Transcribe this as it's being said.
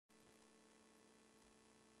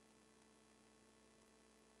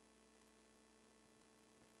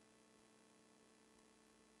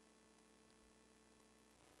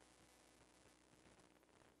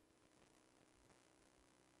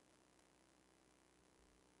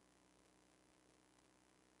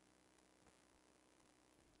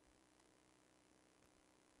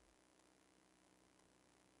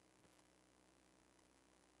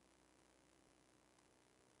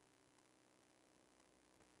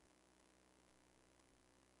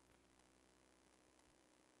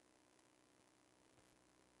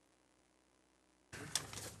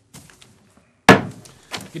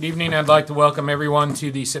Good evening. I'd like to welcome everyone to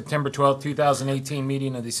the September 12th, 2018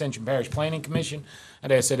 meeting of the Ascension Parish Planning Commission.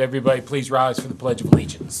 I'd ask that everybody please rise for the Pledge of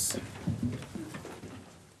Allegiance.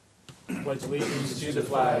 Pledge allegiance to the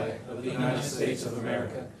flag of the United States of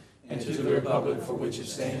America and to the republic for which it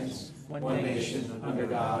stands, one nation, under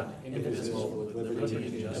God, indivisible, with liberty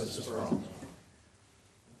and justice for all.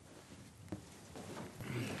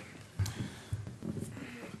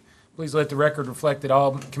 Please let the record reflect that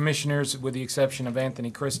all commissioners, with the exception of Anthony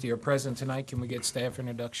Christie, are present tonight. Can we get staff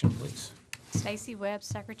introduction, please? Stacy Webb,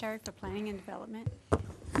 Secretary for Planning and Development.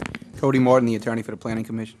 Cody Martin, the attorney for the Planning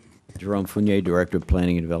Commission. Jerome Fournier, Director of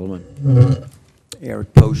Planning and Development.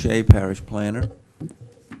 Eric Poche, Parish Planner.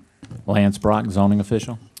 Lance Brock, Zoning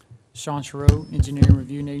Official. Sean Chereau, Engineering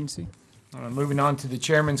Review Agency. Moving on to the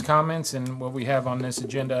chairman's comments, and what we have on this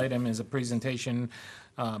agenda item is a presentation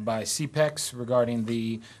by CPEX regarding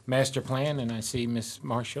the master plan, and I see Ms.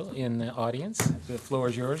 Marshall in the audience. The floor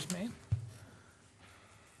is yours, ma'am.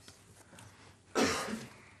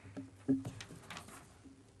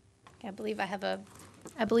 I believe I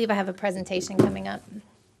have a presentation coming up.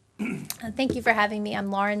 Thank you for having me.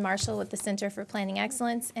 I'm Lauren Marshall with the Center for Planning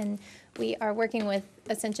Excellence, and we are working with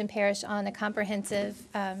Ascension Parish on a comprehensive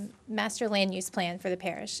master land use plan for the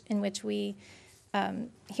parish, in which we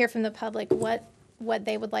hear from the public what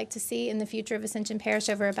they would like to see in the future of Ascension Parish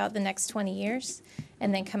over about the next 20 years,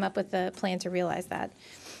 and then come up with a plan to realize that.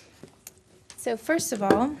 So first of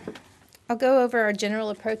all, I'll go over our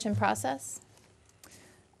general approach and process.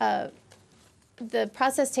 The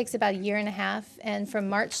process takes about 1.5 years, and from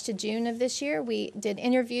March to June of this year, we did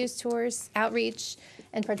interviews, tours, outreach,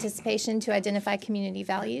 and participation to identify community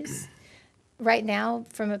values. Right now,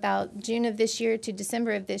 from about June of this year to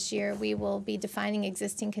December of this year, we will be defining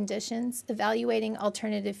existing conditions, evaluating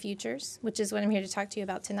alternative futures, which is what I'm here to talk to you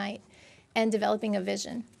about tonight, and developing a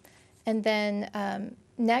vision. And then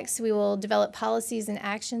next, we will develop policies and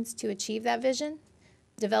actions to achieve that vision,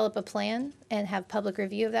 develop a plan and have public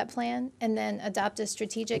review of that plan, and then adopt a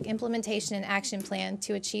strategic implementation and action plan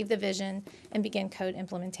to achieve the vision and begin code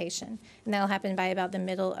implementation. And that'll happen by about the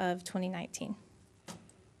middle of 2019.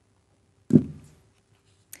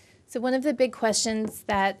 So one of the big questions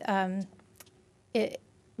that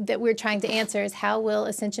that we're trying to answer is, how will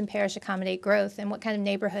Ascension Parish accommodate growth, and what kind of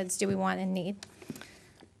neighborhoods do we want and need?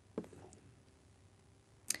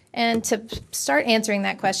 And to start answering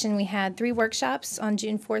that question, we had 3 workshops on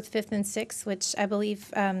June 4th, 5th, and 6th, which I believe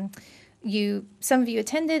some of you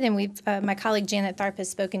attended, and my colleague Janet Tharp has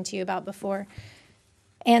spoken to you about before.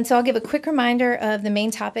 And so I'll give a quick reminder of the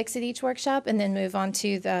main topics at each workshop, and then move on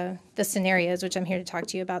to the scenarios, which I'm here to talk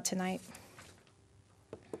to you about tonight.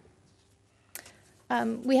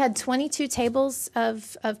 We had 22 tables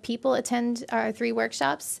of people attend our 3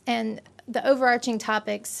 workshops, and the overarching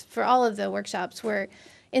topics for all of the workshops were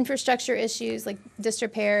infrastructure issues like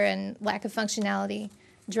disrepair and lack of functionality,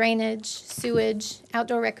 drainage, sewage,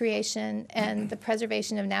 outdoor recreation, and the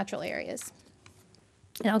preservation of natural areas.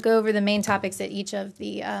 And I'll go over the main topics at each of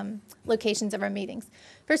the locations of our meetings.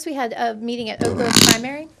 First, we had a meeting at Oak Grove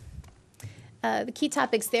Primary. The key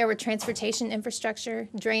topics there were transportation infrastructure,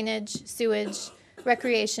 drainage, sewage,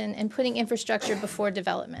 recreation, and putting infrastructure before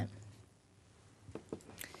development.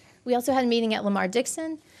 We also had a meeting at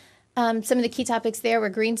Lamar-Dixon. Some of the key topics there were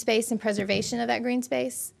green space and preservation of that green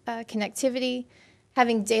space, connectivity,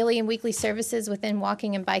 having daily and weekly services within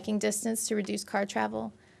walking and biking distance to reduce car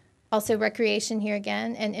travel, also recreation here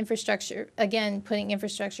again, and infrastructure, again, putting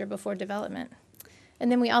infrastructure before development. And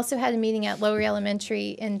then we also had a meeting at Lowry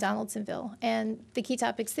Elementary in Donaldsonville, and the key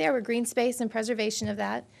topics there were green space and preservation of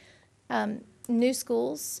that, new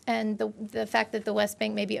schools, and the fact that the West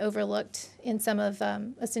Bank may be overlooked in some of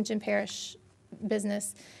Ascension Parish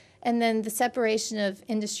business, and then the separation of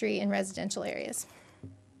industry and residential areas.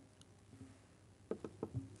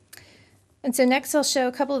 And so next I'll show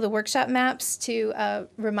a couple of the workshop maps to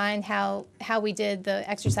remind how we did the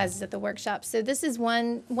exercises at the workshop. So this is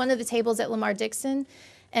one of the tables at Lamar-Dixon,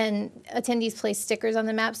 and attendees placed stickers on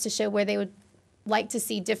the maps to show where they would like to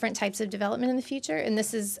see different types of development in the future, and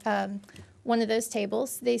this is one of those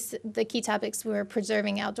tables. The key topics were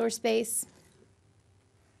preserving outdoor space,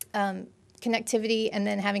 connectivity, and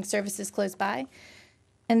then having services close by.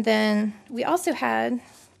 And then we also had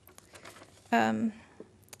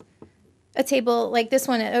a table like this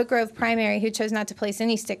one at Oak Grove Primary, who chose not to place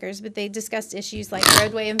any stickers, but they discussed issues like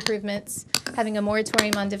roadway improvements, having a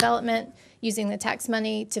moratorium on development, using the tax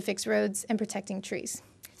money to fix roads, and protecting trees.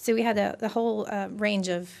 So we had a whole range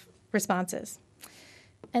of responses.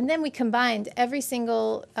 And then we combined every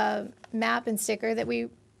single map and sticker that we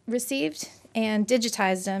received and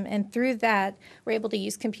digitized them. And through that, we're able to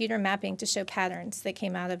use computer mapping to show patterns that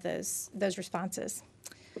came out of those responses.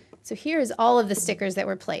 So here is all of the stickers that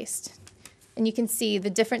were placed. And you can see the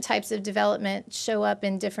different types of development show up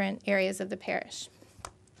in different areas of the parish.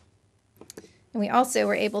 And we also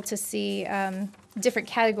were able to see different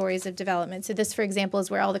categories of development. So this, for example,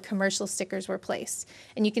 is where all the commercial stickers were placed.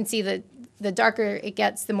 And you can see that the darker it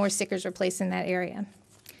gets, the more stickers were placed in that area.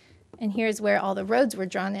 And here's where all the roads were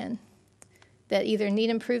drawn in that either need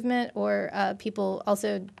improvement or people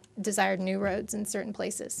also desired new roads in certain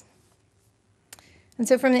places. And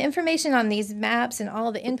so from the information on these maps and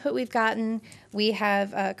all the input we've gotten, we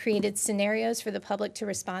have created scenarios for the public to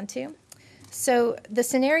respond to. So the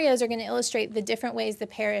scenarios are going to illustrate the different ways the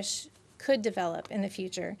parish could develop in the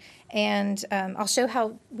future. And I'll show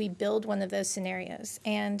how we build one of those scenarios.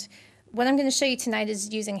 And what I'm going to show you tonight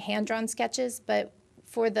is using hand-drawn sketches, but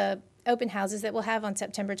for the open houses that we'll have on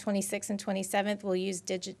September 26th and 27th, we'll use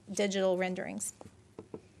digital renderings.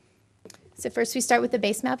 So first we start with the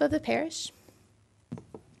base map of the parish.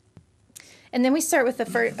 And then we start with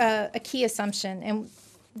a key assumption. And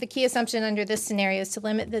the key assumption under this scenario is to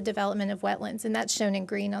limit the development of wetlands, and that's shown in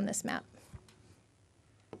green on this map.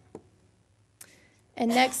 And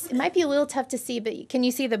next, it might be a little tough to see, but can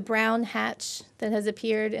you see the brown hatch that has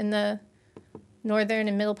appeared in the northern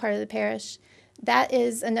and middle part of the parish? That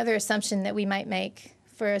is another assumption that we might make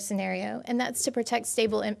for a scenario, and that's to protect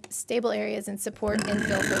stable areas and support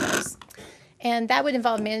infill for those. And that would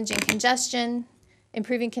involve managing congestion,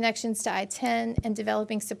 improving connections to I-10, and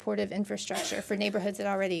developing supportive infrastructure for neighborhoods that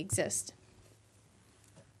already exist.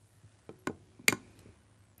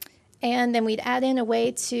 And then we'd add in a way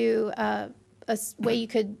you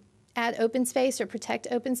could add open space or protect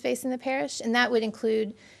open space in the parish, and that would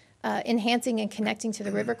include enhancing and connecting to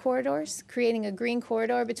the river corridors, creating a green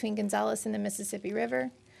corridor between Gonzales and the Mississippi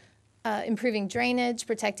River, improving drainage,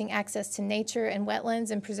 protecting access to nature and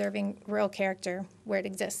wetlands, and preserving rural character where it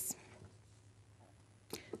exists.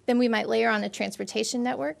 Then we might layer on a transportation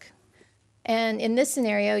network. And in this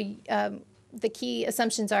scenario, the key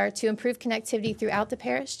assumptions are to improve connectivity throughout the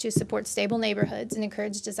parish to support stable neighborhoods and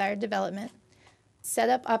encourage desired development, set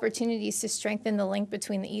up opportunities to strengthen the link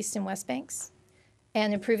between the east and west banks,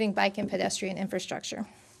 and improving bike and pedestrian infrastructure.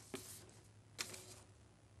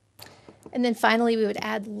 And then finally, we would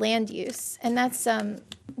add land use. And that's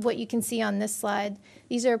what you can see on this slide.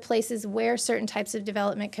 These are places where certain types of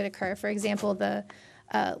development could occur. For example, the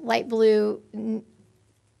light blue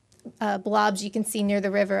blobs you can see near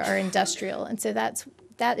the river are industrial. And so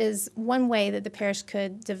that is one way that the parish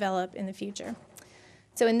could develop in the future.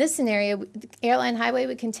 So in this scenario, the Airline Highway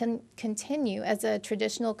would continue as a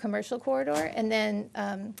traditional commercial corridor, and then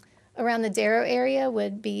around the Darrow area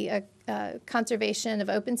would be a conservation of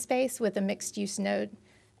open space with a mixed-use node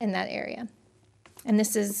in that area. And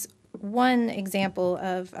this is one example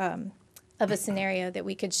of a scenario that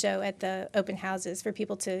we could show at the open houses for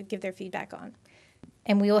people to give their feedback on.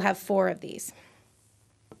 And we will have 4 of these.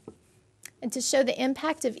 And to show the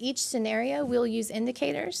impact of each scenario, we'll use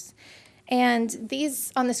indicators. And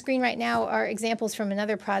these on the screen right now are examples from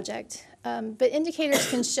another project. But indicators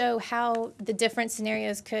can show how the different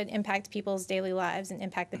scenarios could impact people's daily lives and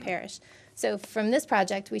impact the parish. So from this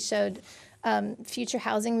project, we showed future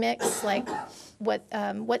housing mix, like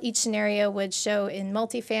what each scenario would show in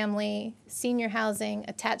multifamily, senior housing,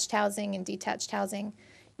 attached housing, and detached housing.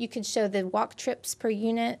 You could show the walk trips per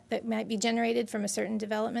unit that might be generated from a certain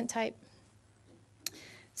development type.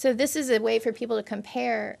 So this is a way for people to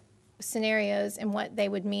compare scenarios and what they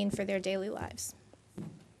would mean for their daily lives.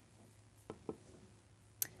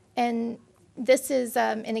 And this is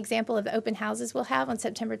an example of the open houses we'll have on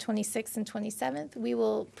September 26th and 27th. We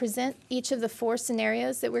will present each of the 4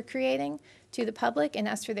 scenarios that we're creating to the public and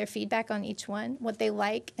ask for their feedback on each one, what they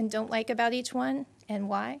like and don't like about each one, and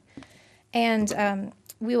why. And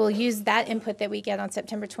we will use that input that we get on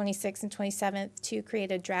September 26th and 27th to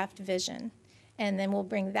create a draft vision. And then we'll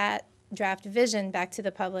bring that draft vision back to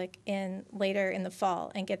the public later in the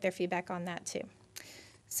fall and get their feedback on that too.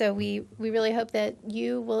 So we really hope that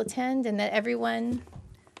you will attend and that everyone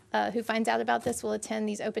who finds out about this will attend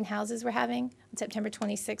these open houses we're having on September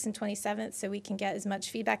 26th and 27th, so we can get as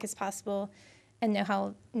much feedback as possible and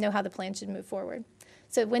know how the plan should move forward.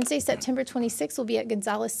 So Wednesday, September 26th will be at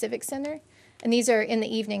Gonzales Civic Center, and these are in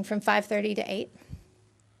the evening from 5:30 to 8.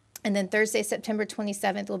 And then Thursday, September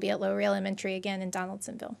 27th will be at Lower Elementary again in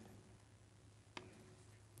Donaldsonville.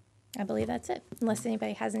 I believe that's it, unless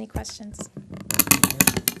anybody has any questions.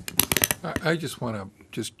 I just want to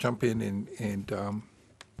just jump in and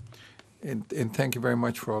thank you very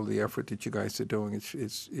much for all the effort that you guys are doing.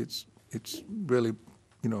 It's really,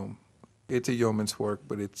 it's a yeoman's work,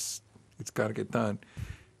 but it's got to get done.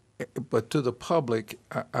 But to the public,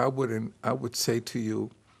 I would say to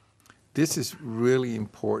you, this is really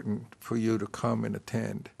important for you to come and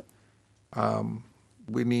attend.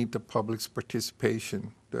 We need the public's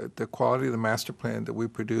participation. The quality of the master plan that we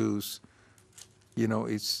produce, you know,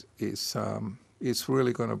 it's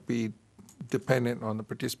really going to be dependent on the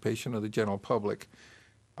participation of the general public.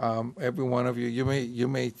 Every one of you, you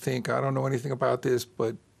may think, I don't know anything about this,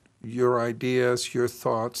 but your ideas, your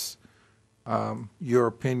thoughts, your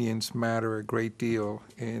opinions matter a great deal.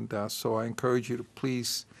 And so I encourage you to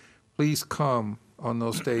please come on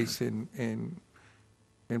those days and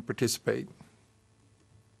participate.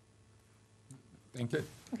 Thank you.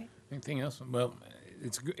 Okay. Anything else? Well,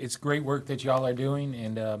 it's great work that y'all are doing,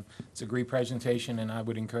 and it's a great presentation, and I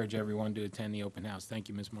would encourage everyone to attend the open house. Thank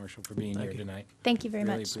you, Ms. Marshall, for being here tonight. Thank you very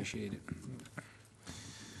Really much. appreciate it.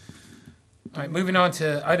 All right, moving on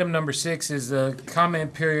to item number 6 is the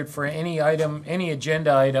comment period for any item, any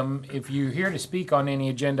agenda item. If you're here to speak on any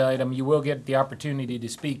agenda item, you will get the opportunity to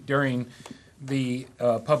speak during the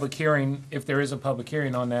public hearing, if there is a public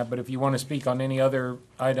hearing on that. But if you want to speak on any other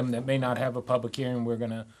item that may not have a public hearing, we're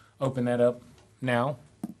going to open that up now.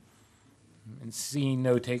 And seeing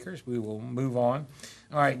no takers, we will move on.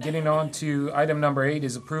 All right, getting on to item number 8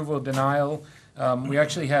 is approval of denial. We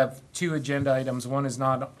actually have 2 agenda items. One is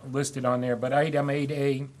not listed on there, but item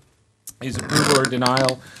 8A is approval or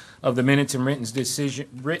denial of the minutes and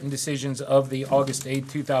written decisions of the August 8,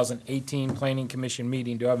 2018 Planning Commission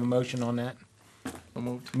meeting. Do I have a motion on that?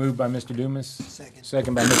 Moved by Mr. Dumas.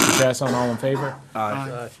 Second by Mr. Chasson. All in favor?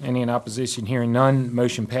 Aye. Any in opposition? Hearing none,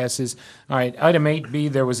 motion passes. All right, item 8B,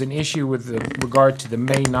 there was an issue with regard to the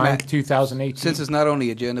May 9th, Matt, 2018. Since it's not on the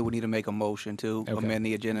agenda, we need to make a motion to Okay. amend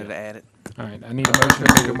the agenda to add it. All right, I need a motion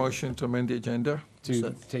Make a motion to amend the agenda.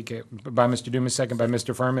 to take it by Mr. Dumas, second by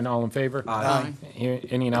Mr. Furman. All in favor? Aye.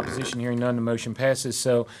 Any in opposition? Hearing none, the motion passes.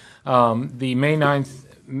 So the May 9th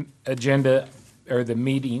agenda, or the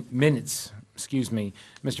meeting minutes, excuse me,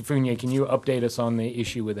 Mr. Fournier, can you update us on the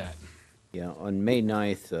issue with that? Yeah, on May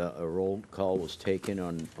 9th, a roll call was taken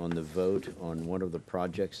on the vote on one of the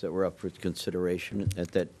projects that were up for consideration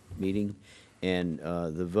at that meeting, and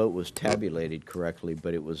the vote was tabulated correctly,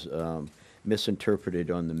 but it was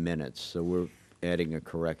misinterpreted on the minutes, so we're adding a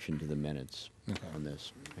correction to the minutes on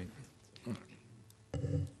this.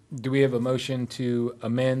 Do we have a motion to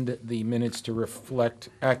amend the minutes to reflect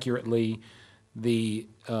accurately the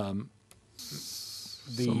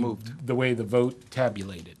moved. the way the vote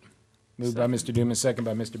tabulated? Moved by Mr. Dumas, second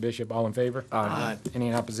by Mr. Bishop. All in favor? Aye. Any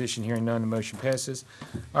in opposition? Hearing none, the motion passes.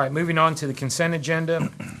 All right, moving on to the consent agenda.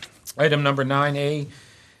 Item number 9A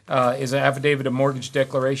is an affidavit of mortgage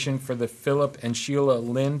declaration for the Philip and Sheila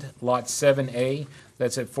Lind, Lot 7A.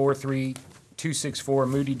 That's at 43264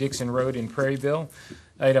 Moody Dixon Road in Prairieville.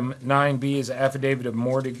 Item 9B is an affidavit of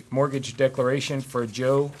mortgage declaration for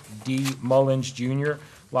Joe D. Mullins Jr.,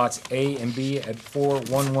 lots A and B at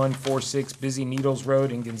 41146 Busy Needles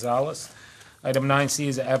Road in Gonzales. Item 9C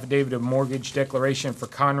is an affidavit of mortgage declaration for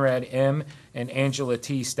Conrad M. and Angela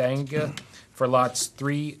T. Stanga for lots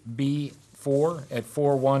 3B4 at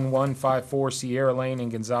 41154 Sierra Lane in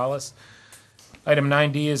Gonzales. Item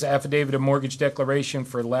 9D is affidavit of mortgage declaration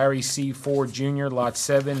for Larry C. Ford Jr., Lot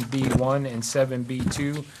 7B1 and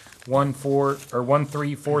 7B2,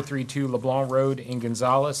 13432 LeBlanc Road in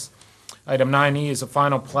Gonzales. Item 9E is a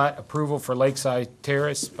final plat approval for Lakeside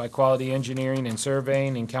Terrace by Quality Engineering and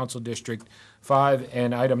Surveying in Council District 5.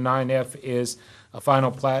 And item 9F is a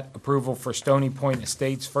final plat approval for Stony Point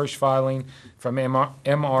Estates, first filing from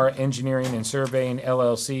MR Engineering and Surveying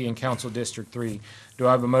LLC in Council District 3. Do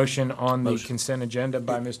I have a motion on the consent agenda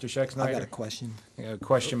by Mr. Schexnayder? I got a question. A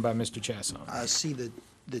question by Mr. Chasson. I see that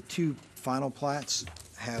the 2 final plats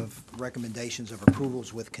have recommendations of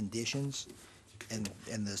approvals with conditions, and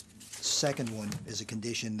the second one is a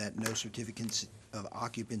condition that no certificates of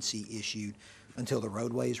occupancy issued until the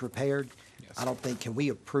roadway is repaired. Yes. I don't think, can we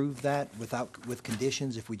approve that with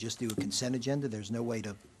conditions if we just do a consent agenda? There's no way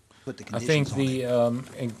to put the I conditions think on it.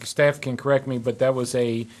 and staff can correct me, but that was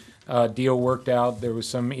a deal worked out. There was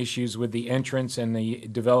some issues with the entrance, and the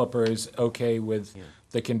developer is okay with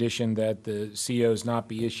the condition that the COs not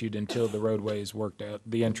be issued until the roadway is worked out,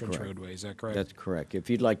 the entrance Correct. roadway. Is that correct? That's correct. If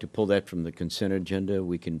you'd like to pull that from the consent agenda,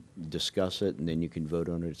 we can discuss it, and then you can vote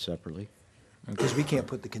on it separately. Because we can't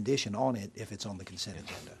put the condition on it if it's on the consent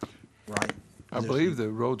agenda, right? I believe the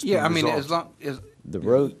road's been Yeah, I mean, resolved. as long as,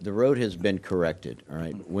 The road has been corrected, all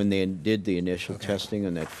right? When they did the initial testing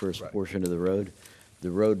on that first portion of the road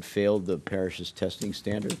failed the parish's testing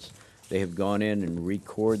standards. They have gone in and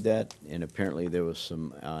recored that, and apparently there was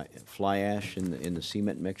some fly ash in the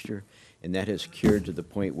cement mixture, and that has cured to the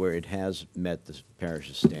point where it has met the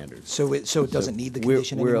parish's standards. So it doesn't need the we're-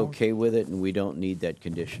 condition anymore? We're okay with it, and we don't need that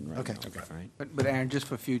condition right Okay. now. Okay. All right? But Aaron, just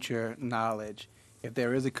for future knowledge, if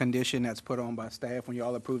there is a condition that's put on by staff, when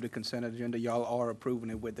y'all approve the consent agenda, y'all are approving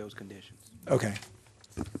it with those conditions. Okay.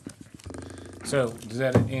 So, does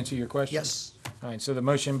that answer your question? Yes. All right, so the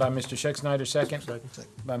motion by Mr. Schexnayder, second.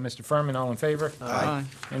 By Mr. Furman, all in favor? Aye.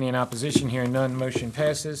 Any in opposition? Hearing none, motion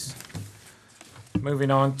passes. Moving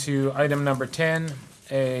on to item number 10,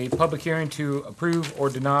 a public hearing to approve or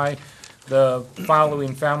deny the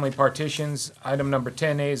following family partitions. Item number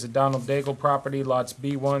 10A is the Donald Daigle property, lots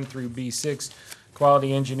B1 through B6,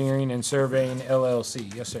 Quality Engineering and Surveying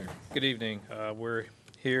LLC. Yes, sir. Good evening. We're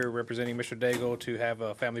here representing Mr. Daigle to have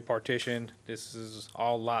a family partition. This is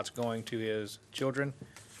all lots going to his children,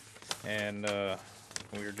 and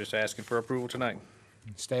we're just asking for approval tonight.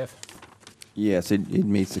 Staff? Yes, it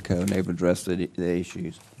meets the code, and they've addressed the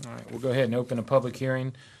issues. All right, we'll go ahead and open a public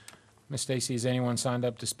hearing. Ms. Stacy, has anyone signed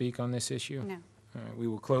up to speak on this issue? No. All right, we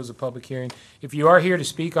will close the public hearing. If you are here to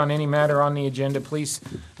speak on any matter on the agenda, please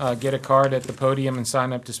get a card at the podium and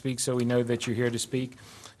sign up to speak so we know that you're here to speak.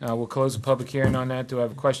 We'll close the public hearing on that. Do I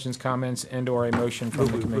have questions, comments, and/or a motion from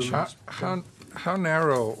the commissioners? How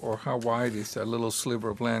narrow or how wide is that little sliver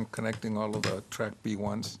of land connecting all of the track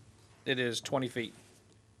B1s? It is 20 feet.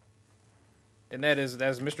 And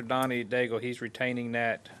that's Mr. Donnie Daigle. He's retaining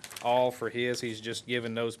that all for his. He's just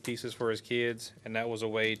giving those pieces for his kids, and that was a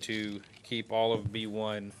way to keep all of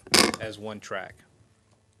B1 as one track.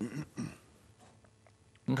 Okay,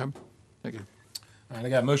 thank you. All right, I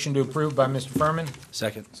got a motion to approve by Mr. Furman,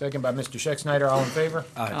 Second. second by Mr. Schexnayder. All in favor?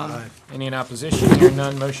 Aye. Any in opposition? Hearing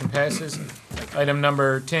none, motion passes. Item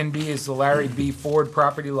number 10B is the Larry B. Ford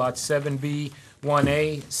property, lots 7B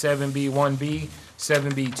 1A, 7B 1B,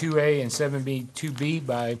 7B 2A, and 7B 2B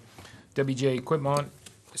by WJ Quitmont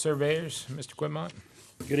Surveyors. Mr. Quitmont?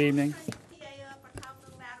 Good evening.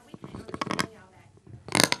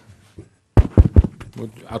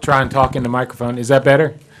 I'll try and talk in the microphone. Is that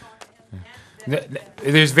better?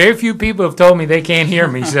 There's very few people who've told me they can't hear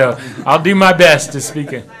me, so I'll do my best to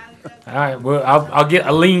speak it. All right, well,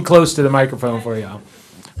 I'll lean close to the microphone for y'all.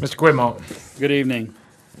 Mr. Quitmont. Good evening.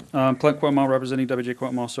 Clint Quitmont, representing W.J.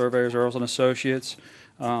 Quitmont Surveyors, Earls and Associates.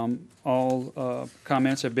 All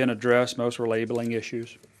comments have been addressed. Most were labeling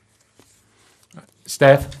issues.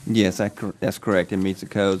 Staff? Yes, that's correct. It meets the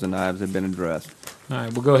codes and items have been addressed. All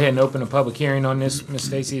right, we'll go ahead and open a public hearing on this. Ms.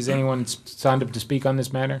 Stacy, has anyone signed up to speak on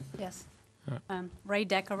this matter? Yes. Ray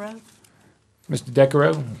Decaro. Mr.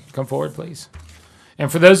 Decaro, come forward, please.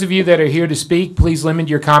 And for those of you that are here to speak, please limit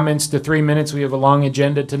your comments to 3 minutes. We have a long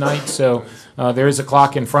agenda tonight, so there is a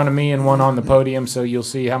clock in front of me and one on the podium, so you'll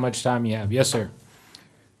see how much time you have. Yes, sir.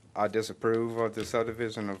 I disapprove of the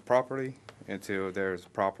subdivision of property until there's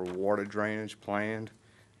proper water drainage planned,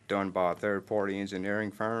 done by a third-party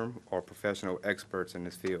engineering firm or professional experts in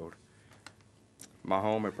this field. My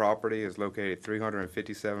home and property is located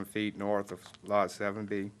 357 feet north of Lot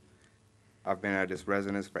 7B. I've been at this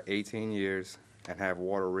residence for 18 years and have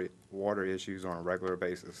water issues on a regular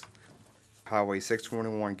basis. Highway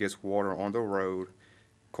 621 gets water on the road.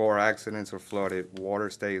 Car accidents or flooded,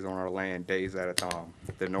 water stays on our land days at a time.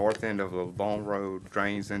 The north end of the Long Road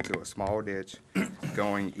drains into a small ditch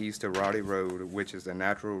going east of Roddy Road, which is a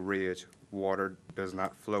natural ridge. Water does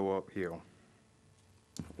not flow uphill.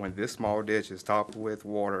 When this small ditch is topped with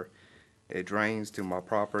water, it drains to my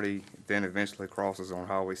property, then eventually crosses on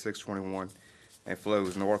Highway 621 and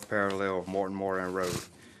flows north parallel of Morton Moran Road.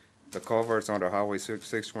 The culverts under Highway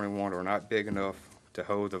 621 are not big enough to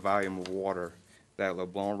hold the volume of water that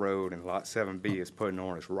LeBlanc Road and Lot 7B is putting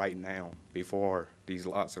on us right now before these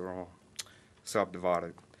lots are all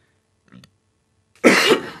subdivided.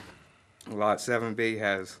 Lot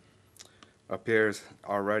 7B appears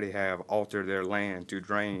already have altered their land to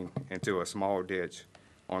drain into a small ditch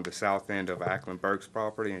on the south end of Ackland Burke's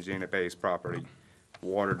property and Gina Bay's property.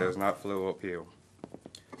 Water does not flow uphill.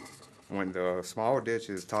 When the small ditch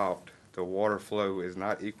is topped, the water flow is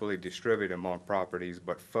not equally distributed among properties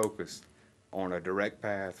but focused on a direct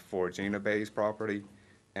path for Gina Bay's property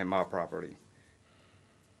and my property.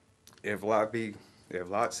 If Lot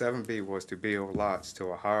 7B was to build lots to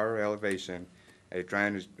a higher elevation, a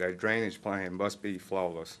drainage plan must be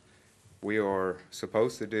flawless. We are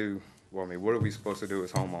supposed to do, what are we supposed to do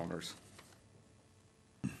as homeowners?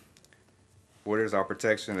 What is our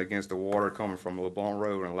protection against the water coming from LeBlanc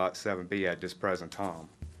Road and Lot 7B at this present time?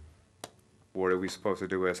 What are we supposed to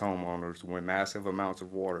do as homeowners when massive amounts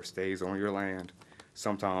of water stays on your land,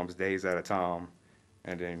 sometimes days at a time,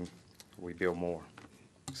 and then we build more.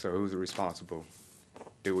 So who's responsible?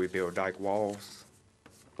 Do we build dike walls,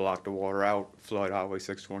 block the water out, flood Highway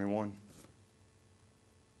 621?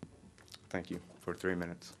 Thank you for 3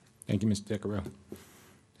 minutes. Thank you, Mr. Decorah.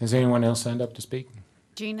 Has anyone else signed up to speak?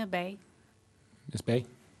 Gina Bay. Ms. Bay?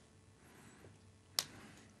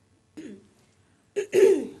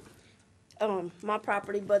 My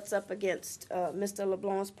property butts up against Mr.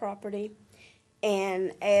 LeBlanc's property.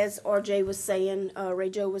 And as RJ was saying, Ray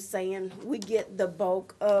Joe was saying, we get the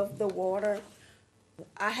bulk of the water.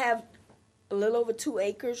 I have a little over 2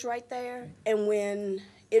 acres right there, and when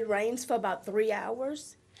it rains for about 3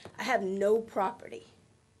 hours, I have no property.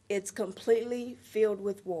 It's completely filled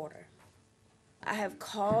with water. I have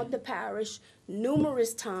called the parish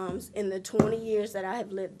numerous times in the 20 years that I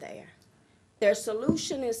have lived there. Their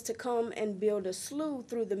solution is to come and build a slough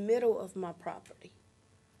through the middle of my property.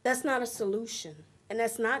 That's not a solution, and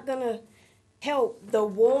that's not gonna help the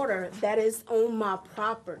water that is on my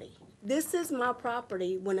property. This is my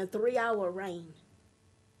property when a 3-hour rain.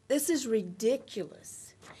 This is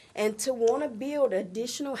ridiculous. And to wanna build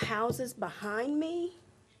additional houses behind me,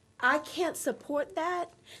 I can't support that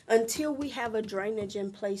until we have a drainage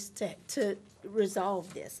in place to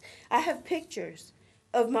resolve this. I have pictures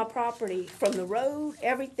of my property from the road,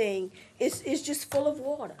 everything is just full of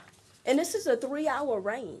water. And this is a 3-hour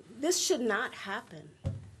rain. This should not happen.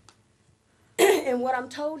 And what I'm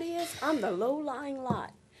told is, I'm the low-lying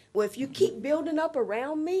lot. Well, if you keep building up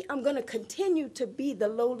around me, I'm gonna continue to be the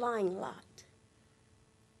low-lying lot.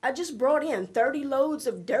 I just brought in 30 loads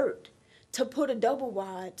of dirt to put a double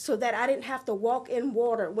wide so that I didn't have to walk in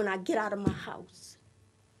water when I get out of my house.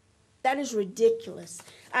 That is ridiculous.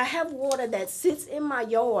 I have water that sits in my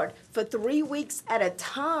yard for 3 weeks at a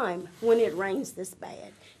time when it rains this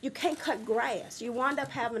bad. You can't cut grass. You wind up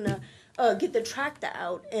having to get the tractor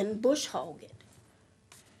out and bush hog it.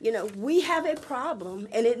 You know, we have a problem,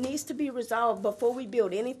 and it needs to be resolved before we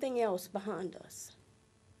build anything else behind us.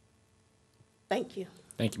 Thank you.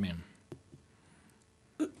 Thank you, ma'am.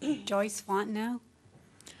 Joyce Fontenot.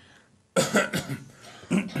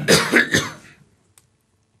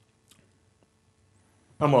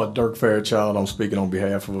 I'm Dirk Fairchild. I'm speaking on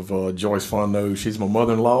behalf of Joyce Fontenot. She's my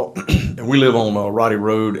mother-in-law, and we live on Roddy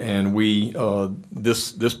Road. And we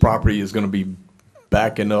this property is going to be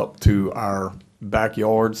backing up to our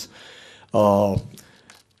backyards.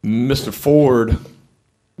 Mr. Ford,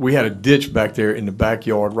 we had a ditch back there in the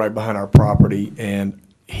backyard right behind our property, and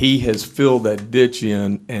he has filled that ditch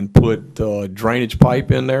in and put drainage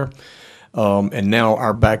pipe in there. And now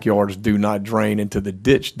our backyards do not drain into the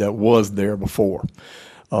ditch that was there before.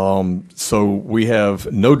 So we have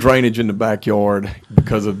no drainage in the backyard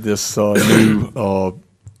because of this new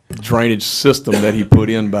drainage system that he put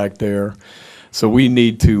in back there. So we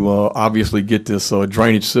need to obviously get this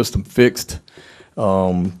drainage system fixed.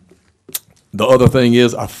 The other thing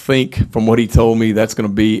is, I think from what he told me, that's going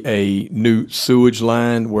to be a new sewage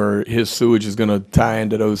line where his sewage is going to tie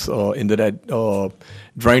into those into that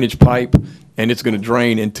drainage pipe, and it's going to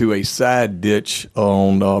drain into a side ditch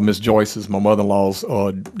on Miss Joyce's, my mother-in-law's,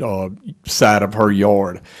 side of her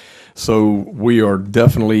yard. So we are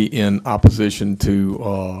definitely in opposition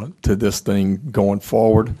to this thing going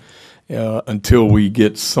forward until we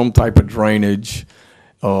get some type of drainage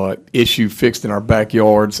issue fixed in our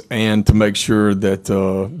backyards, and to make sure that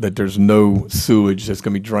that there's no sewage that's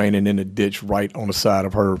going to be draining in a ditch right on the side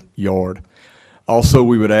of her yard. Also,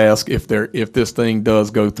 we would ask if this thing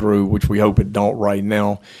does go through, which we hope it don't right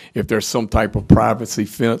now, if there's some type of privacy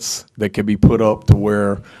fence that can be put up to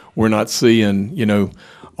where we're not seeing, you know,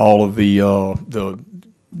 all of the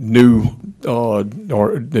new or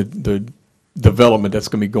the development that's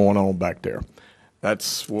going to be going on back there.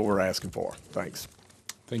 That's what we're asking for. Thanks.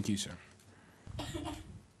 Thank you, sir.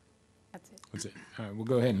 That's it. That's it. All right, we'll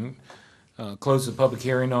go ahead and close the public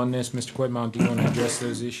hearing on this. Mr. Quidmont, do you want to address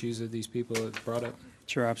those issues that these people have brought up?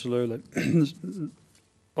 Sure, absolutely.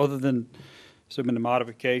 Other than assuming the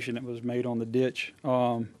modification that was made on the ditch,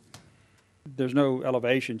 there's no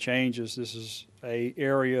elevation changes. This is a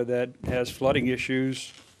area that has flooding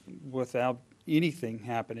issues without anything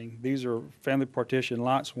happening. These are family partition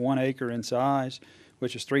lots, 1 acre in size,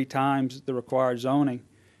 which is 3 times the required zoning.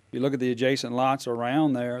 You look at the adjacent lots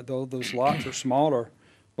around there, though those lots are smaller,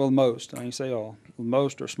 well, most, I mean, say all,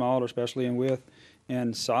 most are smaller, especially in width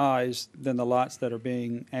and size, than the lots that are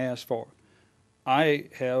being asked for. I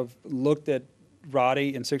have looked at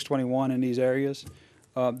Roddy and 621 in these areas.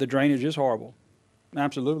 The drainage is horrible,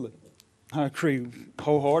 absolutely. I agree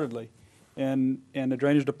wholeheartedly. And the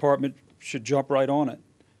drainage department should jump right on it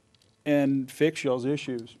and fix y'all's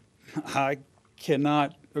issues. I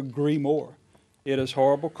cannot agree more. It is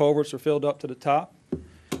horrible. Culverts are filled up to the top,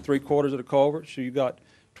 3/4 of the culverts, so you got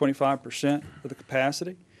 25% of the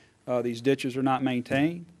capacity. These ditches are not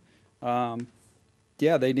maintained.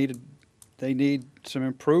 Yeah, they need some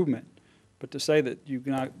improvement. But to say that you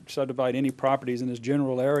cannot subdivide any properties in this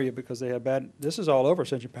general area because they have bad, this is all over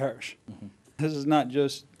Ascension Parish. This is not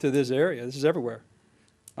just to this area, this is everywhere.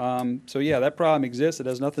 So yeah, that problem exists. It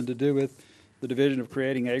has nothing to do with the division of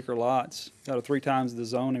creating acre lots that are 3 times the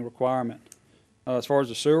zoning requirement. As far as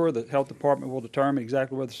the sewer, the health department will determine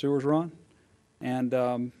exactly where the sewers run, and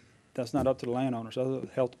that's not up to the landowners, other than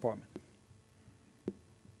the health department.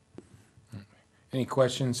 Any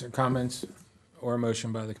questions or comments or a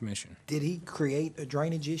motion by the commission? Did he create a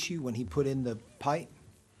drainage issue when he put in the pipe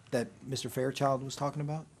that Mr. Fairchild was talking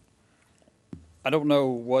about? I don't know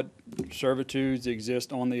what servitudes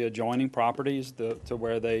exist on the adjoining properties to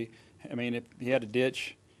where they, I mean, if he had a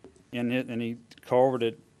ditch in it and he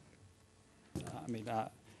culverted it, I mean,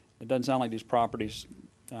 it doesn't sound like these properties,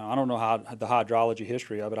 I don't know how the hydrology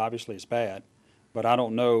history of it, obviously it's bad, but I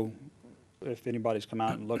don't know if anybody's come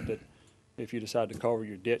out and looked at, if you decide to culvert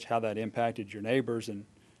your ditch, how that impacted your neighbors, and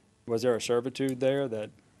was there a servitude there that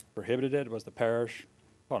prohibited it? Was the parish?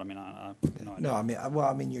 Well, I mean, I no idea. No,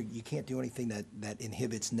 I mean, you can't do anything that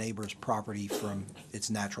inhibits neighbors' property from its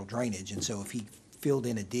natural drainage. And so if he filled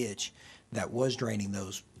in a ditch that was draining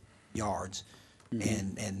those yards,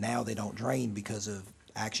 and now they don't drain because of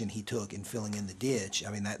action he took in filling in the ditch,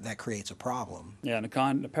 I mean, that creates a problem. Yeah, and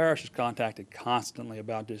the parish is contacted constantly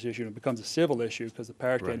about this issue, and it becomes a civil issue because the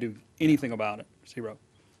parish can't do anything about it, 0.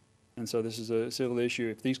 And so this is a civil issue.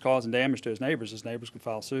 If he's causing damage to his neighbors can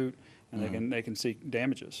file suit, and they can seek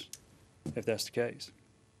damages, if that's the case.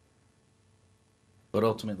 But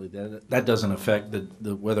ultimately, that doesn't affect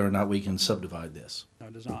the whether or not we can subdivide this. No,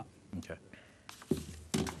 it does not. Okay.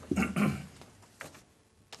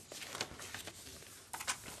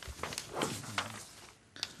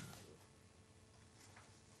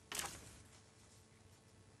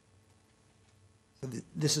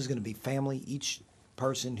 This is going to be family. Each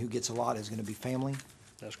person who gets a lot is going to be family.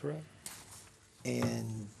 That's correct.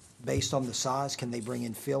 And based on the size, can they bring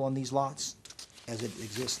in fill on these lots as it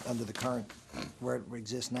exists under the current, where it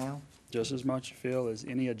exists now? Just as much fill as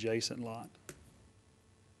any adjacent lot.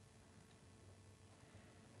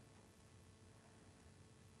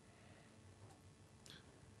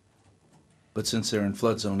 But since they're in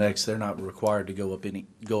flood zone X, they're not required to go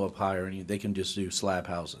up higher. They can just do slab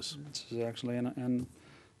houses. This is actually in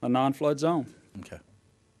a non-flood zone. Okay.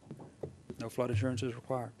 No flood insurance is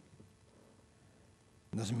required.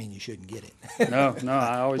 Doesn't mean you shouldn't get it. No,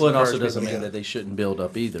 I always Well, it also encourage doesn't people mean to- that they shouldn't build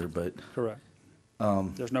up either, but. Correct.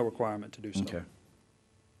 There's no requirement to do so. Okay.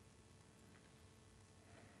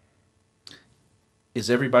 Is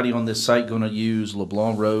everybody on this site going to use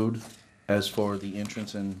LeBlanc Road as for the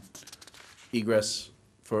entrance and egress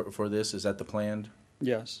for this? Is that the planned?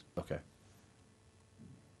 Yes. Okay.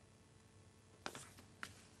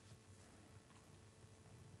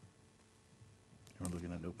 We're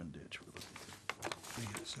looking at open ditch.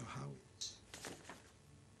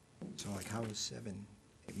 So like how is 7,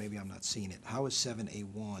 maybe I'm not seeing it, how is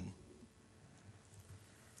 7A1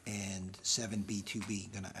 and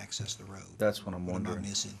 7B2B going to access the road? That's what I'm What am I wondering.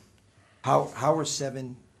 missing? How are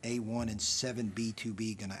 7A1 and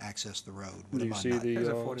 7B2B going to access the road? What Do am you I see not- There's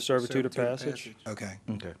a the 40% servitude of passage? Okay.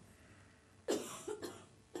 Okay.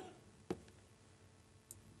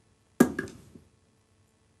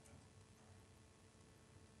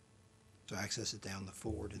 So access it down the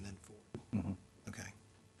Ford and then Ford. Mhm. Okay.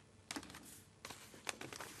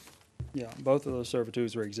 Yeah, both of those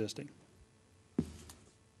servitudes are existing.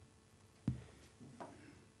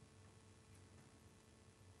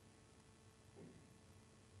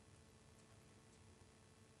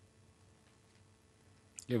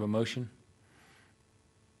 You have a motion?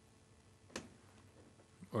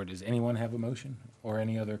 Or does anyone have a motion or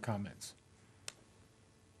any other comments?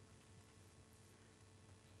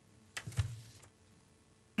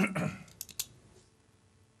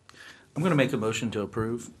 I'm going to make a motion to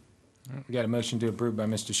approve. We got a motion to approve by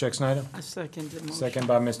Mr. Schexnayder, I second the motion. second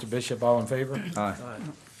by Mr. Bishop. All in favor? Aye.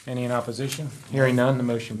 Any in opposition? Hearing none, the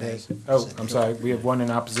motion passes. Oh, I'm sorry, we have one in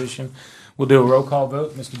opposition. We'll do a roll call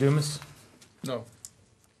vote. Mr. Dumas? No.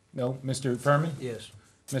 No. Mr. Furman? Yes.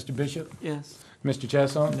 Mr. Bishop? Yes. Mr.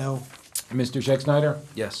 Chasson? No. Mr. Schexnayder?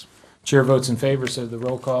 Yes. Chair votes in favor, so the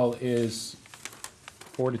roll call is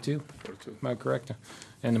 4-2. 4-2. Am I correct?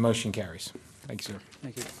 And the motion carries. Thank you, sir.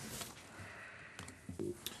 Thank you.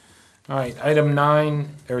 All right, item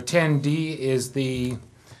 10D is the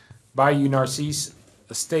Bayou Narcisse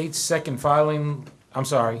Estates second filing, I'm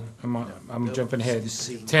sorry, I'm jumping ahead.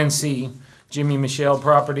 10C, Jimmy Michelle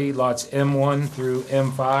property, lots M1 through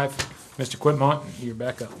M5. Mr. Quitmont, you're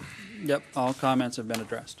back up. Yep, all comments have been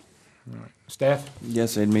addressed. Staff?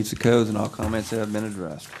 Yes, it meets the codes and all comments have been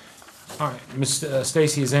addressed. All right, Ms.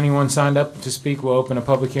 Stacy, has anyone signed up to speak? We'll open a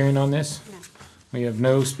public hearing on this. No. We have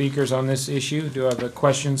no speakers on this issue. Do I have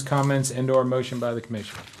questions, comments, and/or motion by the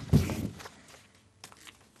commission?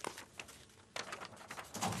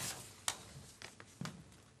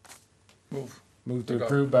 Move to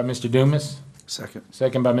approve by Mr. Dumas. Second.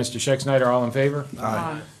 Second by Mr. Schexnayder. All in favor?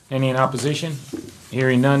 Aye. Any in opposition?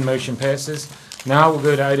 Hearing none, motion passes. Now we'll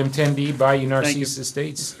go to item 10D, Bayou Thank you. Narcisse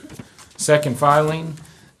Estates. Second filing,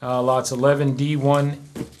 lots 11D1,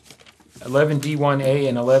 11D1A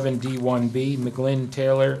and 11D1B, McGlynn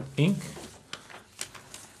Taylor, Inc.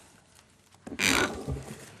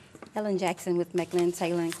 Ellen Jackson with McLean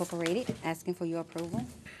Taylor Incorporated, asking for your approval.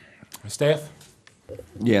 Staff?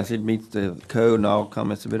 Yes, it meets the code and all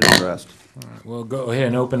comments have been addressed. All right, we'll go ahead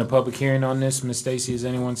and open a public hearing on this. Ms. Stacy, has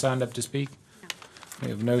anyone signed up to speak? We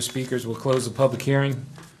have no speakers. We'll close the public hearing.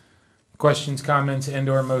 Questions, comments,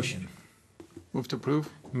 and/or motion? Move to approve?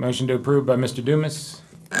 Motion to approve by Mr. Dumas.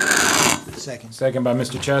 Second. Second by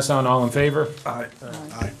Mr. Chasson. All in favor? Aye.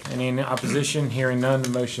 Aye. Any in opposition? Hearing none, the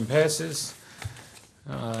motion passes.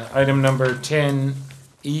 Item number 10E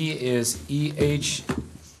is EH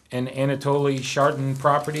and Anatoly Sharton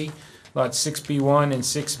property, lots 6B1 and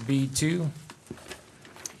 6B2.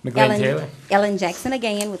 McGlynn Taylor. Ellen Jackson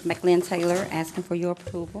again with McLean Taylor, asking for your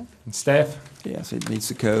approval. And staff? Yes, it meets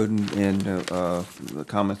the code and the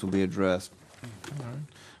comments will be addressed.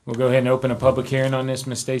 We'll go ahead and open a public hearing on this.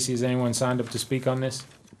 Ms. Stacy, has anyone signed up to speak on this?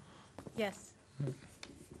 Yes.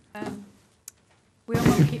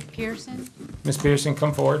 Wilma Pearson. Ms. Pearson,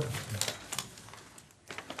 come forward.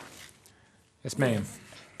 Yes, ma'am.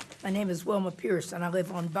 My name is Wilma Pearson. I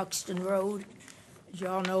live on Buxton Road. As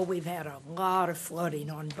y'all know, we've had a lot of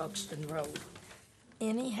flooding on Buxton Road.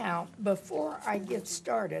 Anyhow, before I get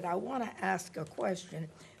started, I want to ask a question,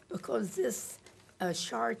 because this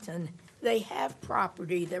Sharton, they have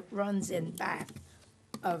property that runs in back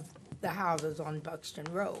of the houses on Buxton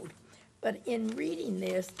Road. But in reading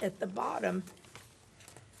this, at the bottom,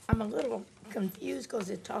 I'm a little confused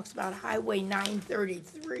because it talks about Highway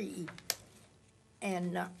 933.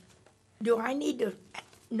 And do I need to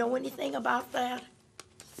know anything about that?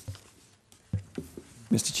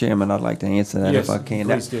 Mr. Chairman, I'd like to answer that if I can.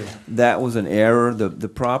 Yes, please do. That was an error. The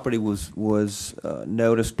property was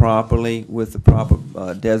noticed properly with the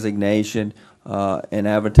proper designation and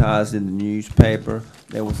advertised in the newspaper.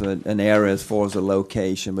 There was an error as far as the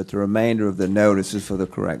location, but the remainder of the notice is for the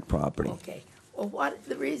correct property. Okay. Well,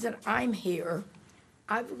 the reason I'm here,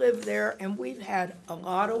 I've lived there and we've had a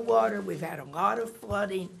lot of water, we've had a lot of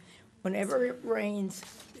flooding. Whenever it rains,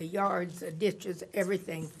 the yards, the ditches,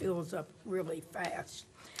 everything fills up really fast.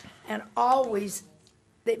 And we've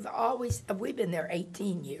been there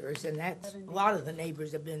 18 years, and that's, a lot of the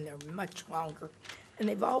neighbors have been there much longer. And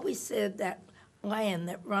they've always said that land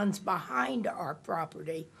that runs behind our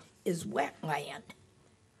property is wetland.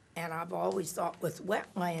 And I've always thought with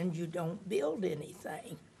wetland, you don't build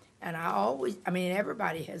anything. And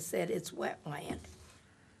everybody has said it's wetland.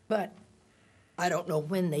 But I don't know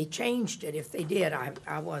when they changed it. If they did,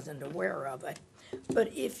 I wasn't aware of it.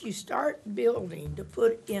 But if you start building to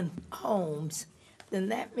put in homes, then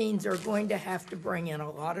that means they're going to have to bring in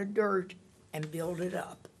a lot of dirt and build it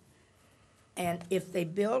up. And if they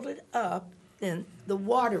build it up, then the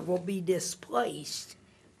water will be displaced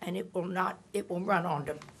and it will run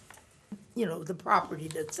onto, the property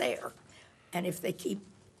that's there. And if they keep,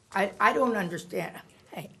 I don't understand.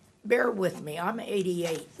 Hey, bear with me, I'm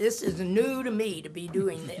 88. This is new to me to be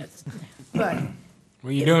doing this. But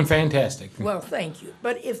Well, you're doing fantastic. well, thank you.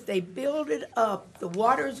 But if they build it up, the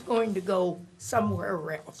water's going to go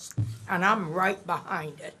somewhere else, and I'm right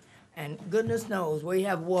behind it. And goodness knows, we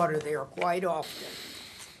have water there quite often.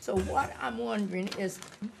 So what I'm wondering is,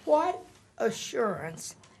 what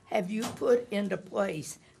assurance have you put into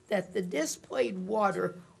place that the displaced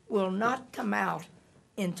water will not come out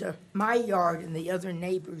into my yard and the other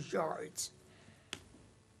neighbors' yards?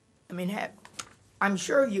 I mean, I'm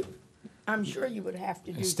sure you would have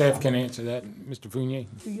to do Staff something. can answer that. Mr. Fournier?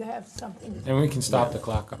 Do you have something? And we can stop the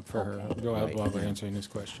clock up for her. Go ahead Right. while we're answering this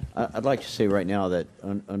question. I'd like to say right now that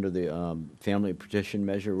under the family petition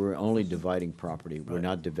measure, we're only dividing property. We're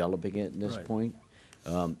not developing it at this point.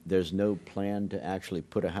 There's no plan to actually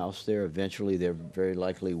put a house there. Eventually, there very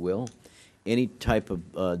likely will. Any type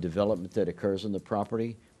of development that occurs on the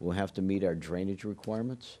property will have to meet our drainage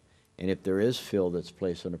requirements. And if there is fill that's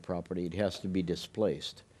placed on the property, it has to be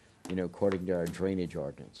displaced, according to our drainage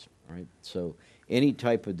ordinance, right? So any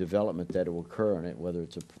type of development that will occur on it, whether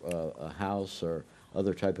it's a house or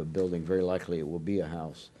other type of building, very likely it will be a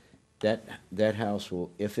house. That house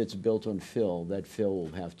will, if it's built on fill, that fill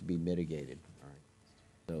will have to be mitigated.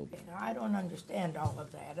 So, I don't understand all of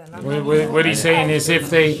that, and I'm What he's saying is if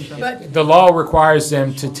But- the law requires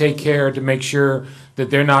them to take care to make sure that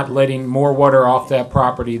they're not letting more water off that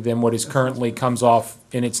property than what is currently comes off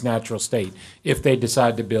in its natural state, if they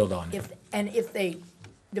decide to build on it. if they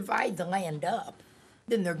divide the land up,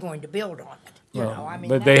 then they're going to build on it, you know, I mean.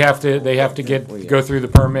 But they have to go through the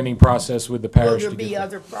permitting process with the Will parish there to be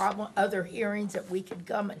get other hearings that we could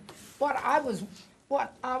come and, what I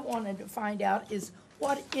wanted to find out is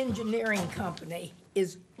what engineering company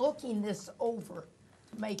is looking this over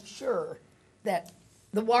to make sure that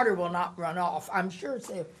the water will not run off? I'm sure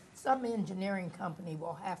some engineering company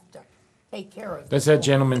will have to take care of That's this. that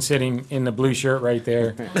gentleman sitting in the blue shirt right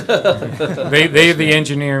there. They're the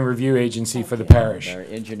engineering review agency for the parish. Our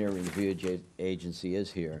engineering review agency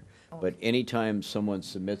is here, but anytime someone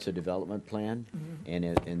submits a development plan,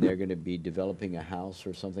 and they're gonna be developing a house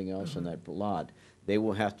or something else on that lot, they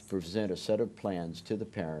will have to present a set of plans to the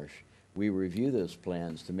parish. We review those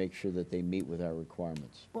plans to make sure that they meet with our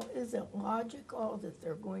requirements. Well, is it logical that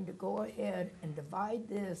they're going to go ahead and divide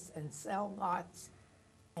this and sell lots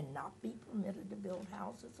and not be permitted to build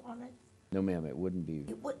houses on it? No, ma'am, it wouldn't be.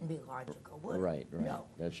 It wouldn't be logical, would it? Right, No.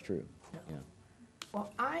 that's true, yeah.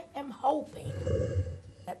 Well, I am hoping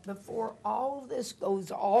that before all of this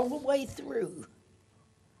goes all the way through,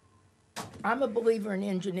 I'm a believer in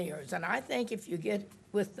engineers, and I think if you get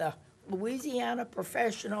with the Louisiana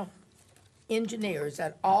professional engineers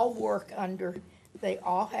that all work under, they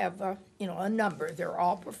all have a number, they're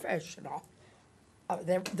all professional.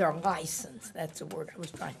 They're licensed, that's the word I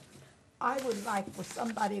was trying. I would like for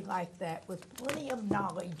somebody like that with plenty of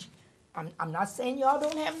knowledge. I'm not saying y'all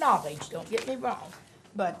don't have knowledge, don't get me wrong.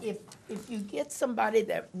 But if you get somebody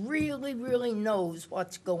that really, really knows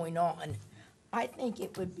what's going on, I think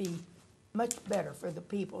it would be much better for the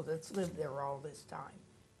people that's lived there all this time.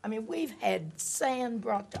 I mean, we've had sand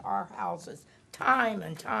brought to our houses time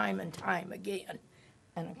and time and time again.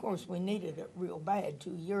 And of course, we needed it real bad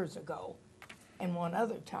 2 years ago and one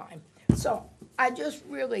other time. So I just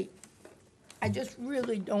really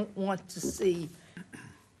don't want to see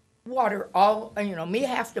water me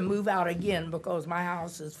have to move out again because my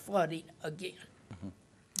house is flooding again.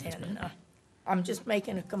 And I'm just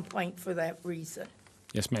making a complaint for that reason.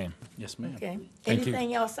 Yes, ma'am. Yes, ma'am. Okay. Thank you.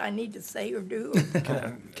 Anything else I need to say or do?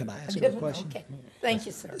 Can I ask you a question? Okay. Thank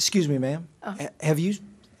you, sir. Excuse me, ma'am. Have you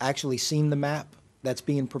actually seen the map that's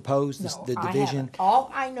being proposed, No, the I division? haven't.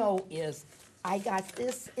 All I know is I got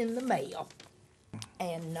this in the mail,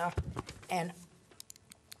 and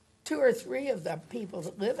 2 or 3 of the people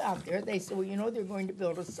that live out there, they said, well, they're going to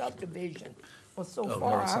build a subdivision. Well, so no,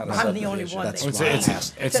 far, it's not a I'm the only subdivision. one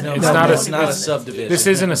That's that. It's not a subdivision. This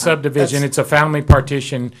isn't a subdivision, it's a family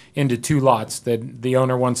partition into 2 lots that the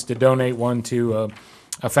owner wants to donate one to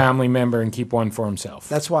a family member and keep one for himself.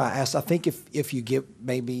 That's why I asked. I think if you get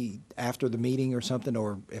maybe after the meeting or something,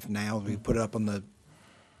 or if now we put it up on the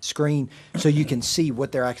screen so you can see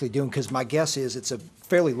what they're actually doing, because my guess is it's a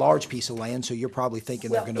fairly large piece of land, so you're probably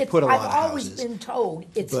thinking they're going to put a lot of I've always houses. been told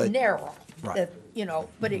it's but- narrow, Right. that,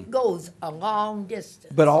 but it goes a long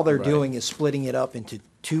distance. But all they're doing is splitting it up into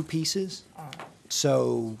 2 pieces,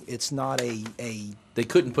 so it's not a They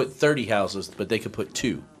couldn't put 30 houses, but they could put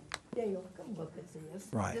 2. Dale, come look at this.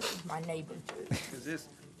 Right. This is my neighbor too. Because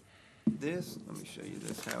this, let me show you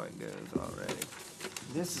this, how it goes already.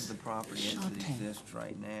 This is the property as it exists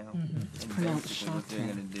right now. And pronounced basically what they're Shawtown.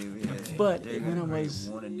 gonna do is, But they're when gonna it create was,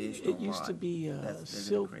 one additional it used to lot. be a They're gonna create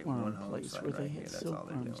silkworm one home place site where right they here. had That's all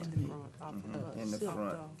they're silkworms doing. in it. In the Silk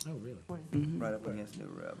front. dog. Oh, really? Right up against New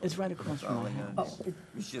Rebel. It's right across That's all from my they're house. gonna do.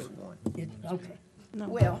 It's just one. Okay. No,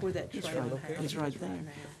 Well, where that trailer, it's right there.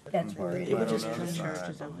 that's where it It was is. just train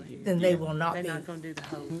churches over here. Then they will not be. They're not gonna do the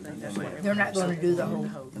whole thing. They're not gonna do the whole,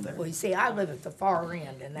 well, you see, I live at the far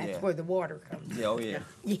end, and Yeah. that's where the water comes. Yeah, oh, yeah.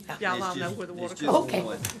 Yeah. Y'all all know where the water It's comes just Okay.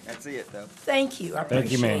 one. That's it, though. Thank you, I Thank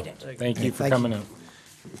you, ma'am. appreciate it. Thank you for Thank you. coming up.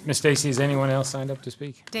 Ms. Stacy, is anyone else signed up to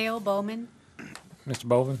speak? Dale Bowman. Mr.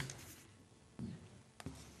 Bovin?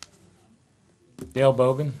 Dale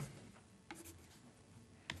Bovin?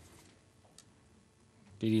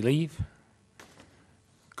 Did he leave?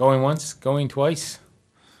 Going once, going twice?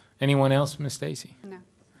 Anyone else, Ms. Stacy? No.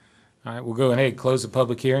 All right, we'll go ahead and close the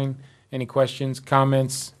public hearing. Any questions,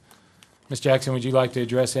 comments? Ms. Jackson, would you like to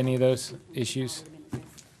address any of those issues?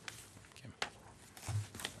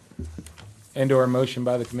 And/or a motion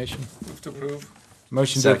by the commission? Move to approve.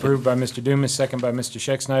 Motion to Second. approve by Mr. Dumas, second by Mr.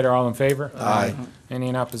 Schexnayder. All in favor? Aye. Any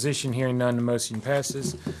in opposition? Hearing none, the motion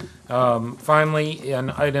passes. Finally, on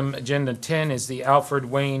item agenda 10 is the Alfred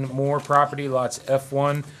Wayne Moore property, lots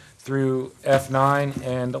F1 through F9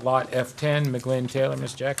 and lot F10. McGlynn Taylor,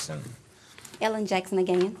 Ms. Jackson. Ellen Jackson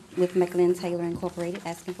again with McLean Taylor Incorporated,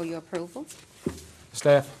 asking for your approval.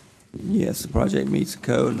 Staff? Yes, the project meets the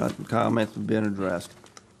code, and comments have been addressed.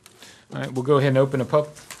 All right, we'll go ahead and open a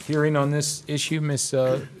public hearing on this issue. Ms.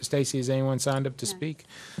 Stacy, has anyone signed up to speak?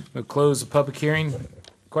 We'll close the public hearing.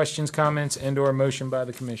 Questions, comments, and/or motion by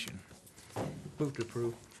the commission? Move to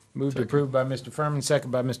approve. Moved to approve by Mr. Furman,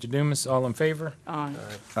 second by Mr. Dumas. All in favor? Aye.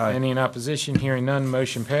 Any in opposition? Hearing none,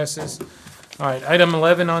 motion passes. All right, item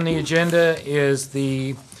 11 on the agenda is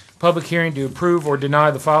the public hearing to approve or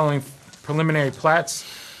deny the following preliminary plats.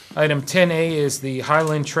 Item 10A is the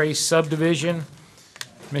Highland Trace subdivision.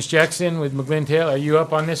 Ms. Jackson with McGlynn Taylor, are you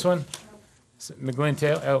up on this one? McGlynn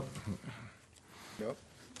Taylor, oh. Yep.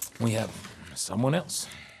 We have someone else.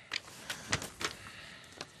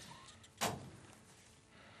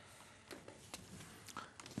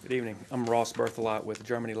 Good evening. I'm Ross Berthelot with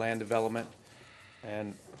Germany Land Development,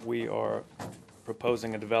 and we are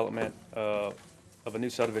proposing a development of a new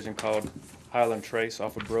subdivision called Highland Trace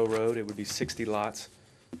off of Bro Road. It would be 60 lots.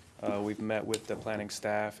 We've met with the planning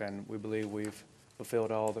staff, and we believe we've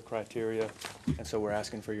fulfilled all the criteria, and so we're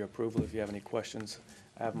asking for your approval. If you have any questions,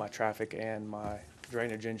 I have my traffic and my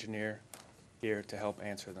drainage engineer here to help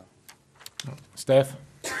answer them. Staff?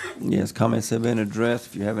 Yes, comments have been addressed.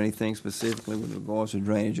 If you have anything specifically with regards to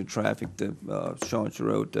drainage or traffic, the Chauncey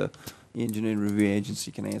Road Engineering Review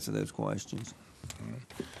Agency can answer those questions.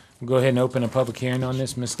 We'll go ahead and open a public hearing on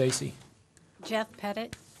this, Ms. Stacy. Jeff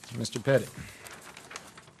Pettit. Mr. Pettit.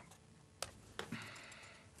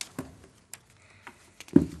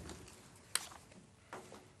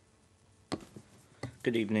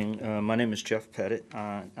 Good evening. My name is Jeff Pettit.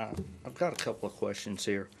 I've got a couple of questions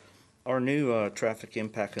here. Our new traffic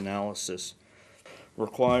impact analysis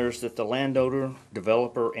requires that the landowner,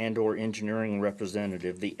 developer, and/or engineering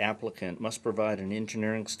representative, the applicant, must provide an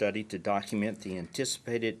engineering study to document the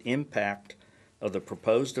anticipated impact of the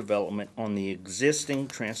proposed development on the existing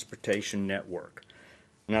transportation network.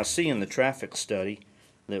 Now, see in the traffic study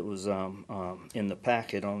that was in the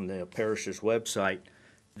packet on the Parish's website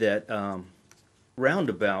that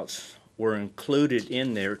roundabouts were included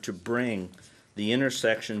in there to bring the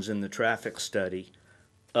intersections in the traffic study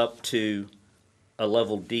up to a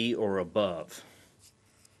level D or above.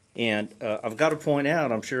 And I've got to point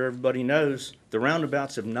out, I'm sure everybody knows, the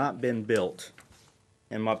roundabouts have not been built.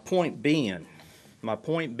 And my point being,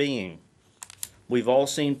 we've all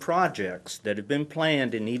seen projects that have been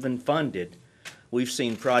planned and even funded. We've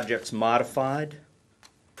seen projects modified,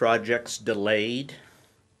 projects delayed,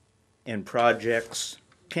 and projects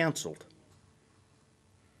canceled.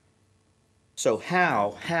 So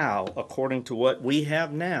how, according to what we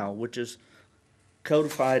have now, which is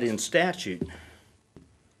codified in statute,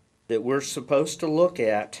 that we're supposed to look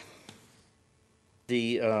at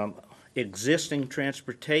the existing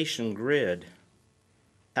transportation grid,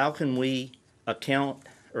 how can we account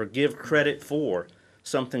or give credit for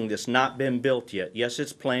something that's not been built yet? Yes,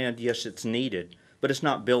 it's planned, yes, it's needed, but it's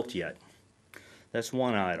not built yet. That's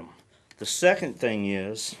one item. The second thing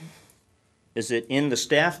is that in the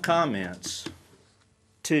staff comments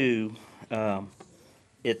to,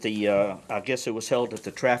 at the, I guess it was held at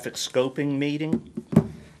the traffic scoping meeting,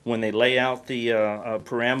 when they lay out the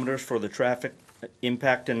parameters for the traffic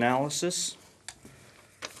impact analysis,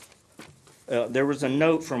 there was a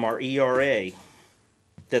note from our ERA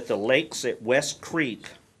that the lakes at West Creek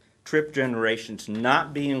trip generations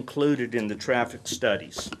not be included in the traffic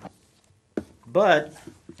studies. But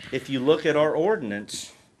if you look at our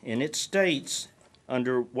ordinance, and it states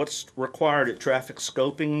under what's required at traffic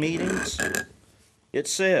scoping meetings, it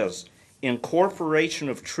says incorporation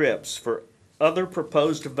of trips for other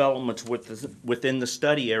proposed developments within the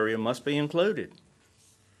study area must be included.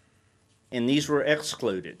 And these were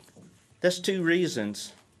excluded. That's two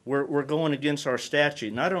reasons we're going against our statute.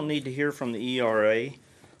 And I don't need to hear from the ERA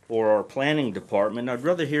or our planning department. I'd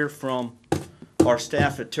rather hear from our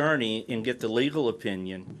staff attorney and get the legal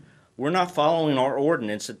opinion. We're not following our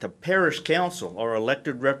ordinance that the parish council, our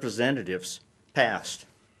elected representatives, passed.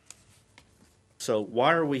 So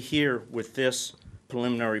why are we here with this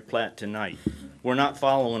preliminary plat tonight? We're not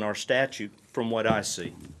following our statute from what I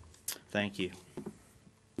see. Thank you.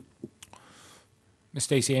 Ms.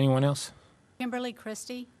 Stacy, anyone else? Kimberly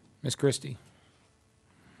Christie. Ms. Christie?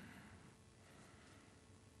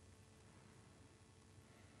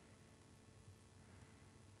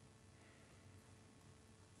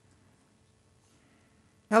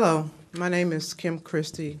 Hello, my name is Kim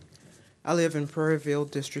Christie. I live in Prairieville,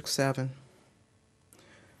 District 7.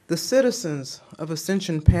 The citizens of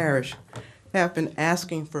Ascension Parish have been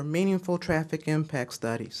asking for meaningful traffic impact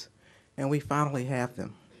studies, and we finally have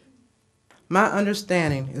them. My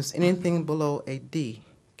understanding is anything below a D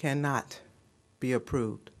cannot be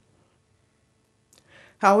approved.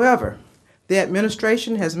 However, the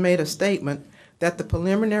administration has made a statement that the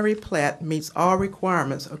preliminary plat meets all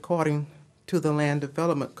requirements according to the Land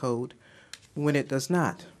Development Code when it does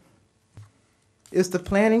not. Is the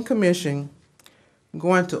Planning Commission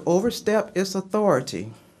going to overstep its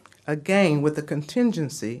authority, again with a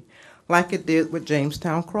contingency like it did with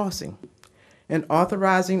Jamestown Crossing, and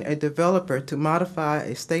authorizing a developer to modify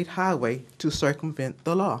a state highway to circumvent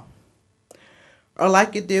the law? Or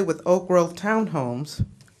like it did with Oak Grove Townhomes,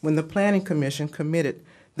 when the Planning Commission committed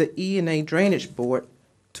the E&A Drainage Board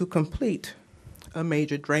to complete a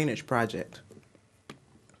major drainage project?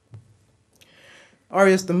 Or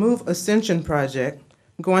is the Move Ascension project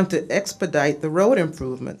going to expedite the road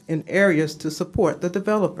improvement in areas to support the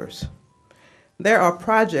developers? There are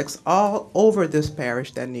projects all over this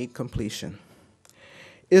parish that need completion.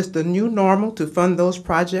 Is the new normal to fund those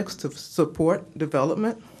projects to support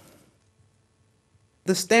development?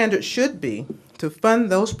 The standard should be to fund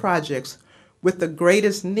those projects with the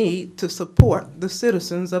greatest need to support the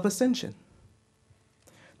citizens of Ascension.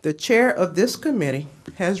 The chair of this committee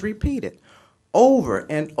has repeated over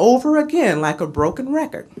and over again, like a broken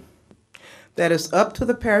record, that it's up to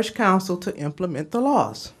the parish council to implement the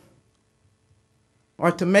laws or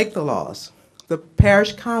to make the laws. The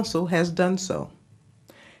parish council has done so.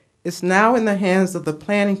 It's now in the hands of the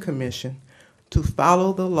Planning Commission to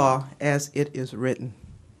follow the law as it is written.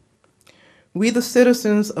 We, the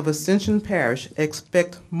citizens of Ascension Parish,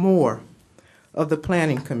 expect more of the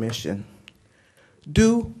Planning Commission.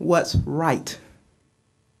 Do what's right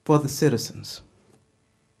for the citizens.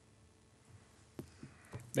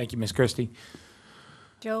 Thank you, Ms. Christie.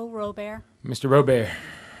 Joe Robert. Mr. Robert.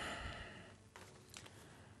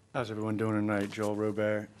 How's everyone doing tonight? Joel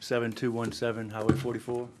Robert, 7217 Highway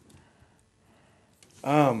 44.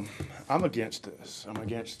 I'm against this. I'm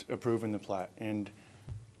against approving the plat. And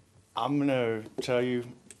I'm going to tell you,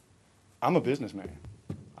 I'm a businessman.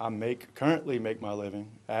 I currently make my living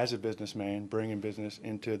as a businessman, bringing business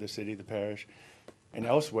into the city, the parish, and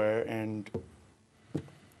elsewhere, and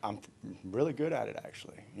I'm really good at it,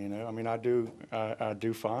 actually. You know, I mean, I do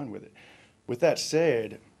fine with it. With that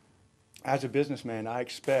said, as a businessman, I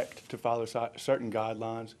expect to follow certain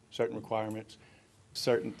guidelines, certain requirements,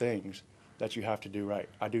 certain things that you have to do right.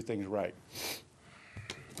 I do things right.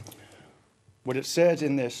 What it says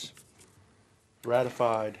in this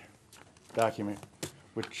ratified document,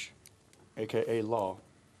 which, AKA law,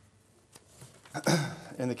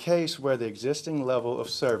 in the case where the existing level of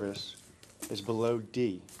service is below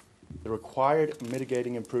D, the required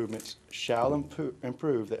mitigating improvements shall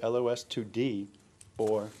improve the LOS to D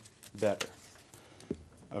or better.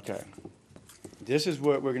 Okay. This is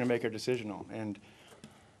what we're going to make our decision on. And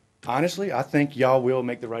honestly, I think y'all will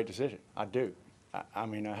make the right decision. I do. I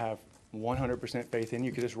mean, I have 100% faith in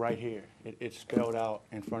you because it's right here. It's spelled out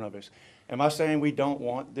in front of us. Am I saying we don't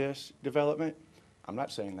want this development? I'm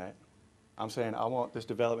not saying that. I'm saying I want this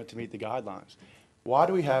development to meet the guidelines. Why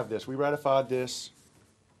do we have this? We ratified this,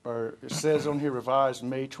 or it says on here revised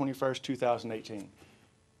May 21st, 2018.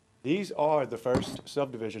 These are the first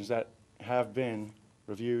subdivisions that have been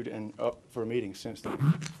reviewed and up for a meeting since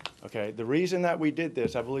then. Okay, the reason that we did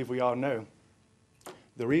this, I believe we all know,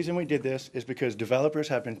 the reason we did this is because developers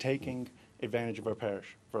have been taking advantage of our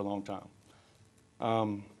parish for a long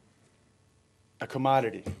time. A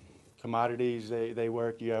commodity. Commodities, they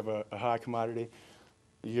work. You have a high commodity,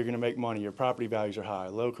 you're going to make money. Your property values are high.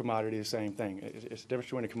 Low commodity, the same thing. It's the difference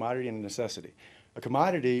between a commodity and a necessity. A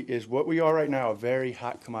commodity is what we are right now, a very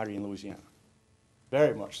hot commodity in Louisiana.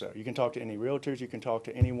 Very much so. You can talk to any realtors. You can talk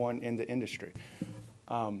to anyone in the industry.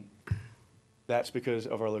 That's because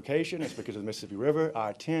of our location. It's because of the Mississippi River,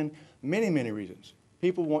 I-10, many, many reasons.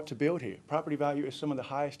 People want to build here. Property value is some of the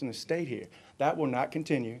highest in the state here. That will not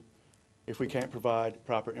continue if we can't provide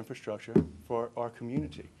proper infrastructure for our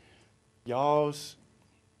community. Y'all's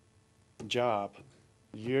job,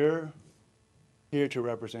 you're here to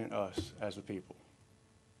represent us as a people.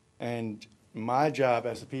 And my job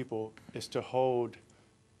as a people is to hold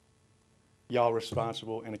y'all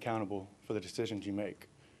responsible and accountable for the decisions you make.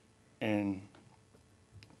 And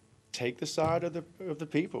take the side of the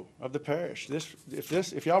people, of the parish.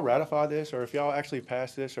 If y'all ratify this, or if y'all actually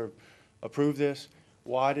pass this or approve this,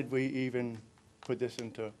 why did we even put this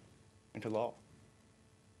into law?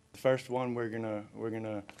 The first one we're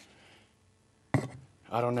gonna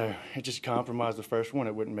I don't know, it just compromised the first one.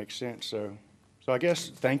 It wouldn't make sense. So I guess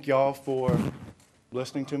thank y'all for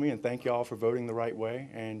listening to me, and thank y'all for voting the right way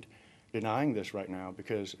and denying this right now,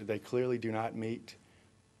 because they clearly do not meet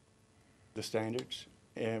the standards.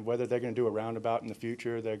 And whether they're going to do a roundabout in the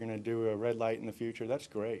future, they're going to do a red light in the future, that's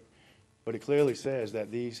great. But it clearly says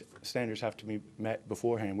that these standards have to be met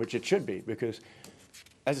beforehand, which it should be, because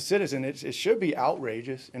as a citizen, it should be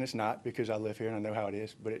outrageous, and it's not because I live here and I know how it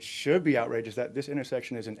is, but it should be outrageous that this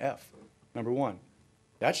intersection is an F, number one.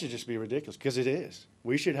 That should just be ridiculous, because it is.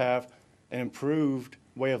 We should have an improved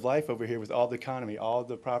way of life over here with all the economy, all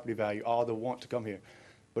the property value, all the want to come here.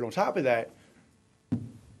 But on top of that,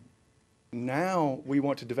 now we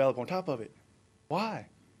want to develop on top of it. Why?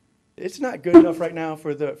 It's not good enough right now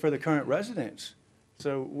for the current residents.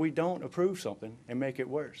 So we don't approve something and make it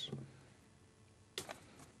worse.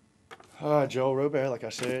 Joel Robert, like I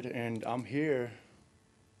said, and I'm here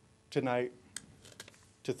tonight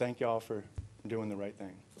to thank y'all for doing the right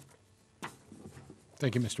thing.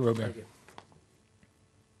 Thank you, Mr. Robert.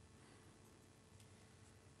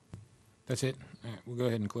 That's it? All right, we'll go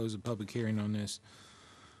ahead and close the public hearing on this.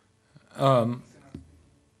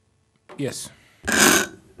 Yes.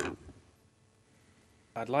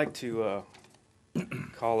 I'd like to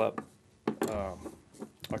call up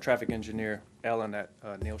our traffic engineer, Ellen, at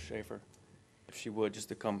Neil Schaefer, if she would, just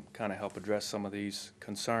to come kind of help address some of these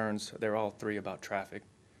concerns. They're all three about traffic.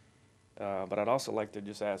 But I'd also like to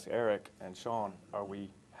just ask Eric and Sean,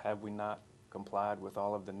 have we not complied with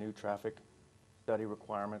all of the new traffic study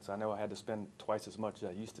requirements? I know I had to spend twice as much as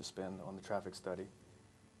I used to spend on the traffic study.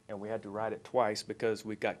 And we had to write it twice because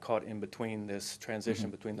we got caught in between this transition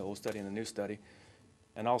between the old study and the new study.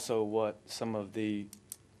 And also what some of the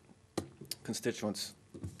constituents,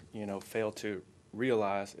 fail to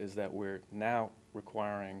realize is that we're now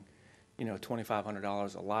requiring,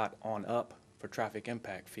 $2,500 a lot on up for traffic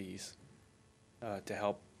impact fees to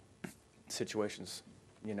help situations,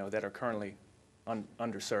 that are currently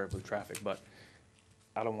underserved with traffic. But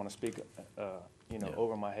I don't want to speak,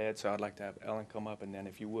 over my head, so I'd like to have Ellen come up, and then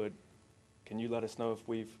if you would, can you let us know if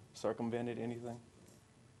we've circumvented anything?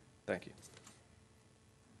 Thank you.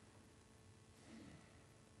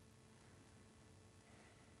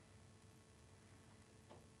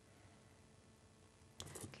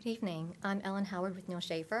 Good evening. I'm Ellen Howard with Neil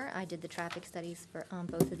Schaefer. I did the traffic studies for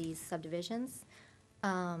both of these subdivisions.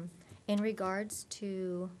 In regards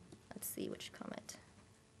to, let's see which comment.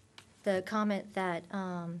 The comment that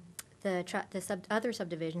other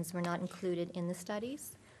subdivisions were not included in the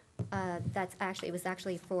studies. It was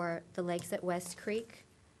actually for the lakes at West Creek,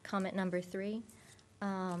 comment number 3.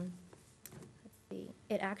 Let's see.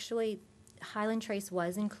 It actually, Highland Trace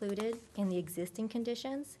was included in the existing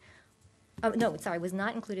conditions. No, sorry, was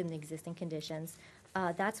not included in the existing conditions.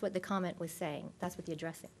 That's what the comment was saying. That's what the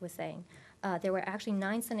address was saying. There were actually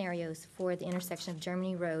 9 scenarios for the intersection of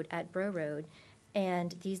Germany Road at Bro Road,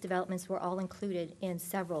 and these developments were all included in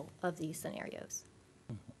several of these scenarios.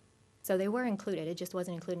 So they were included, it just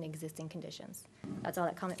wasn't included in existing conditions. That's all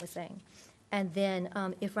that comment was saying. And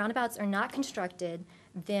then if roundabouts are not constructed,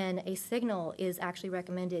 then a signal is actually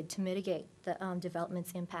recommended to mitigate the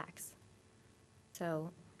development's impacts.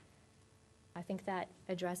 So I think that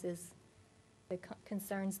addresses the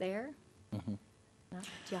concerns there. No? Do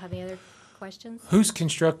you have any other questions? Who's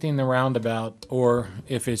constructing the roundabout, or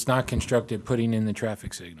if it's not constructed, putting in the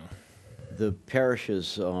traffic signal? The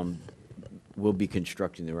parishes will be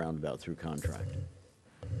constructing the roundabout through contract.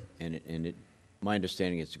 And my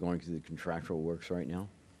understanding is it's going through the contractual works right now,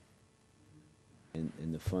 and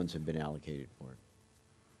the funds have been allocated for it.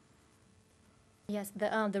 Yes,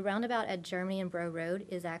 the roundabout at Germany and Bro Road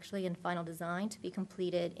is actually in final design to be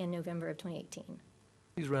completed in November of 2018.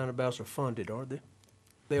 These roundabouts are funded, aren't they?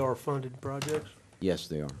 They are funded projects? Yes,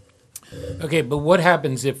 they are. Okay, but what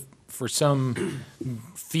happens if, for some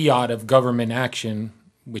fiat of government action,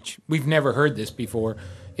 which we've never heard this before,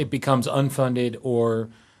 it becomes unfunded or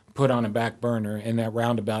put on a back burner and that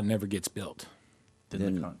roundabout never gets built?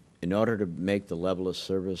 Then, in order to make the level of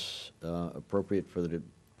service appropriate for the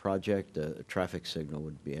project, a traffic signal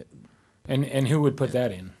would be. And who would put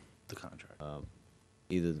that in? The contract.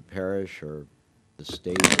 Either the parish or the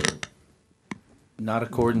state. Or not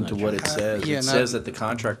according to what it says. Yeah, It says that the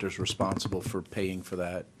contractor is responsible for paying for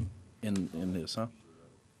that in this, huh?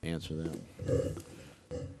 Answer that.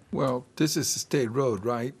 Well, this is a state road,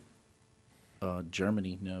 right?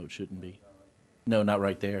 Germany, no, it shouldn't be. No, not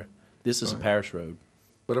right there. This is a parish road.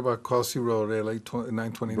 What about Causey Road, LA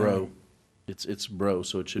 929? Bro. It's Bro,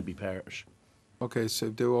 so it should be parish. Okay, so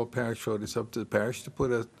if they're all parish road, it's up to the parish to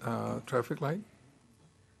put a traffic light?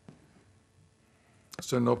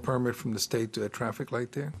 So no permit from the state to a traffic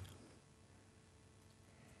light there?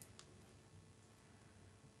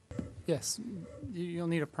 Yes, you'll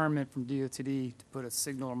need a permit from DOTD to put a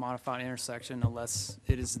signal or modified intersection unless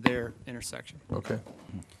it is their intersection. Okay.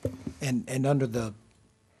 And under the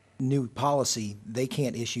new policy, they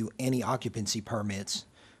can't issue any occupancy permits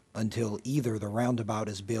until either the roundabout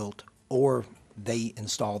is built or they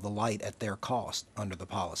install the light at their cost under the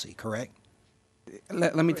policy, correct?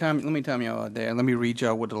 Let me time y'all out there. Let me read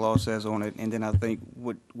y'all what the law says on it, and then I think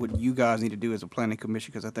what you guys need to do as a planning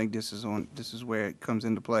commission, because I think this is where it comes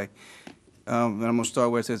into play. And I'm gonna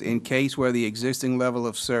start where it says, in case where the existing level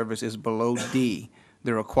of service is below D,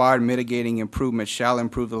 the required mitigating improvements shall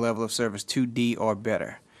improve the level of service to D or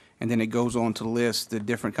better. And then it goes on to list the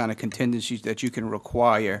different kind of contingencies that you can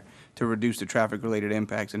require to reduce the traffic-related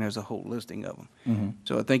impacts, and there's a whole listing of them.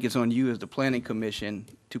 So I think it's on you as the planning commission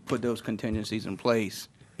to put those contingencies in place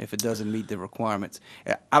if it doesn't meet the requirements.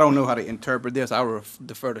 I don't know how to interpret this. I will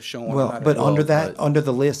defer to Sean. Well, but under that, under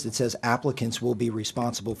the list, it says applicants will be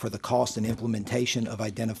responsible for the cost and implementation of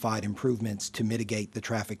identified improvements to mitigate the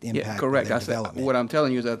traffic Yeah, impact of correct. their I said, development. what I'm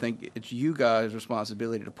telling you is I think it's you guys'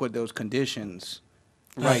 responsibility to put those conditions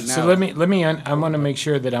All right, right now. so I want to make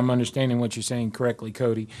sure that I'm understanding what you're saying correctly,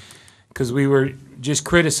 Cody, because we were just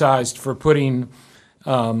criticized for putting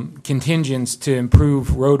contingents to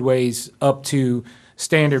improve roadways up to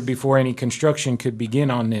standard before any construction could begin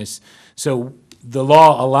on this. So the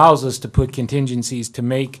law allows us to put contingencies to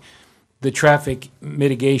make the traffic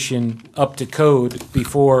mitigation up to code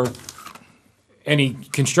before any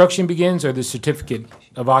construction begins or the certificate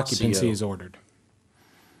of occupancy CO. is ordered.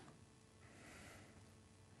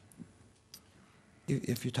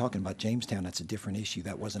 If you're talking about Jamestown, that's a different issue.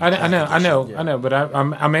 That wasn't. I know, but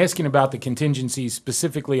I'm asking about the contingencies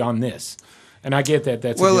specifically on this. And I get that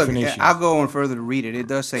that's a Well, look, different issue. I'll go on further to read it. It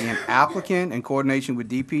does say an applicant in coordination with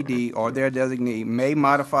DPD or their designee may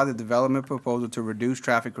modify the development proposal to reduce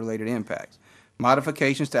traffic-related impacts.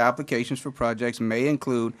 Modifications to applications for projects may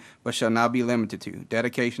include, but shall not be limited to,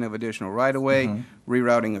 dedication of additional right-of-way,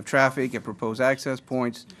 rerouting of traffic at proposed access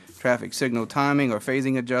points, traffic signal timing or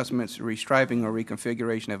phasing adjustments, restriping or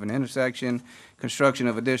reconfiguration of an intersection, construction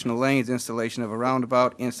of additional lanes, installation of a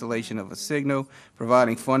roundabout, installation of a signal,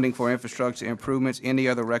 providing funding for infrastructure improvements, any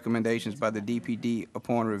other recommendations by the DPD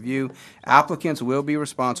upon review. Applicants will be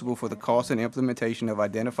responsible for the cost and implementation of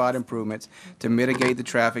identified improvements to mitigate the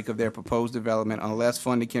traffic of their proposed development unless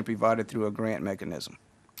funding can be provided through a grant mechanism.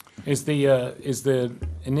 Is the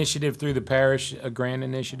initiative through the parish a grant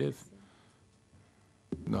initiative?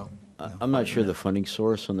 No. I'm not sure the funding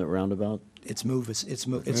source on the roundabout. It's Move Ascension.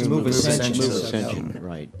 Move Ascension,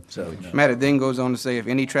 right. So, Matt, it then goes on to say, if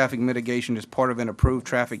any traffic mitigation is part of an approved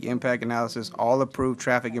traffic impact analysis, all approved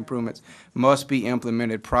traffic improvements must be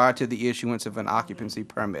implemented prior to the issuance of an occupancy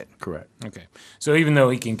permit. correct. Okay. So even though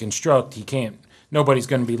he can construct, nobody's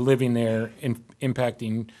going to be living there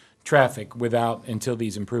impacting traffic until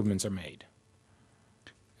these improvements are made.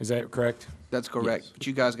 Is that correct? That's correct. But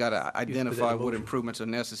you guys got to identify what improvements are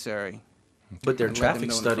necessary. But their And let them traffic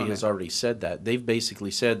know in study front has end. already said that. They've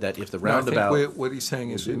basically said that if the No, I think roundabout. what he's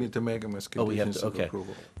saying is we need to make them as Oh, we have conditions to, of okay.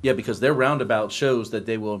 approval. Yeah, because their roundabout shows that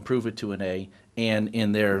they will improve it to an A, and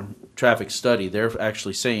in their traffic study, they're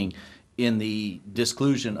actually saying in the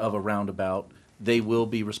disclusion of a roundabout, they will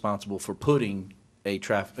be responsible for putting a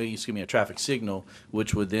traffic signal,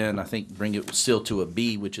 which would then, I think, bring it still to a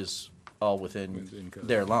B, which is all within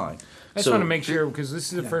their line. I just So- want to make sure, because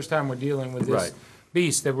this is the first time we're dealing with this Right.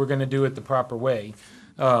 beast, that we're going to do it the proper way,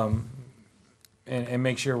 and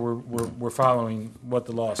make sure we're following what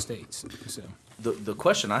the law states. So The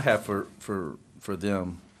question I have for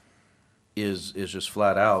them is just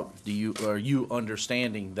flat out, are you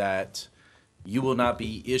understanding that you will not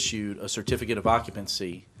be issued a certificate of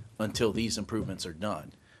occupancy until these improvements are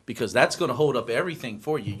done? Because that's gonna hold up everything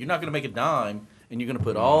for you. You're not gonna make a dime, and you're gonna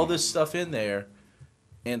put all this stuff in there.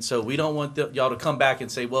 And so we don't want y'all to come back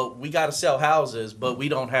and say, well, we gotta sell houses, but we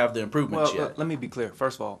don't have the improvements Well, yet. let me be clear.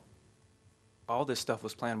 First of all this stuff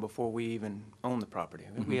was planned before we even owned the property.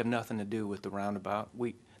 We have nothing to do with the roundabout.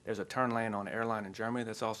 There's a turn lane on Airline in Germany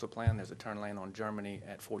that's also planned. There's a turn lane on Germany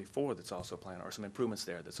at 44 that's also planned, or some improvements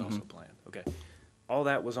there that's also planned. Okay. All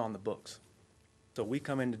that was on the books. So we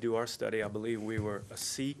come in to do our study. I believe we were a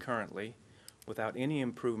C currently. Without any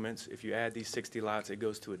improvements, if you add these 60 lots, it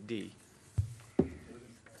goes to a D.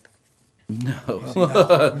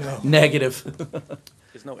 No. Negative.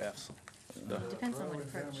 There's no Fs. Depends on what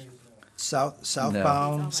approach.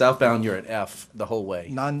 Southbound. No. Southbound, you're at F the whole way.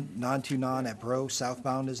 Non-to-non at Bro,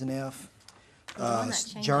 southbound is an F. The one that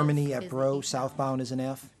changes Germany at is Bro, the eastbound. southbound is an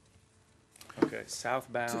F. Okay,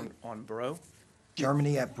 southbound on Bro.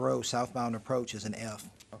 Germany at Bro southbound approach is an F,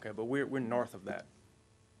 Okay, but we're north of that.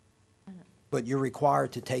 but you're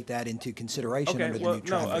required to take that into consideration Okay, under the well, new no,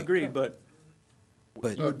 traffic. agreed, but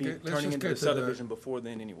But- you would be Okay, let's turning just into get the to the- subdivision before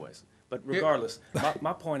then anyways. But regardless,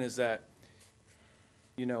 my point is that,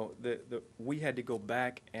 you know, we had to go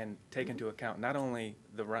back and take into account not only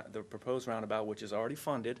the proposed roundabout, which is already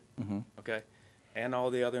funded, okay, and all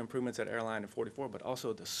the other improvements at Airline and 44, but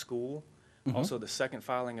also the school, also the second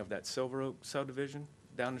filing of that Silver Oak subdivision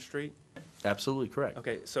down the street. Absolutely correct.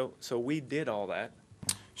 Okay, so we did all that.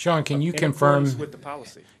 Sean, can you in confirm? accordance with the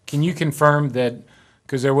policy. Can you confirm that,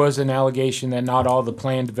 because there was an allegation that not all the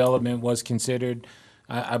planned development was considered?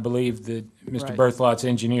 I believe that Mr. Right. Berthelot's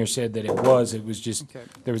engineer said that it was just, Okay.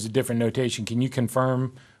 there was a different notation. Can you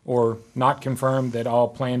confirm or not confirm that all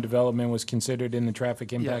planned development was considered in the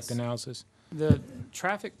traffic impact Yes. analysis? The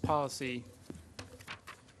traffic policy,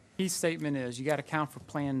 key statement is you got to count for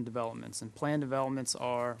planned developments, and planned developments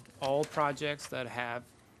are all projects that have,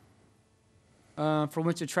 for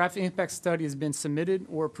which a traffic impact study has been submitted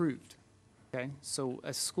or approved. Okay, so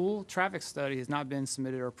a school traffic study has not been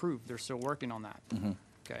submitted or approved. They're still working on that.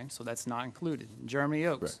 Okay, so that's not included. Germany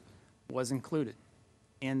Oaks was included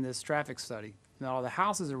in this traffic study. Not all the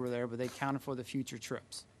houses were there, but they counted for the future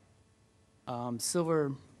trips.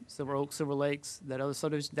 Silver Oak, Silver Lakes, that other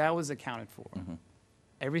subdivision, that was accounted for.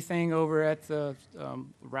 Everything over at the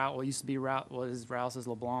route, what used to be route, what is Rouse's,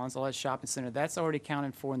 LeBlanc's, all that shopping center, that's already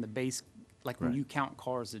accounted for in the base, like when you count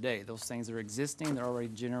cars today. Those things are existing, they're already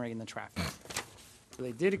generating the traffic. So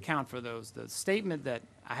they did account for those. The statement that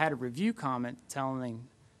I had a review comment telling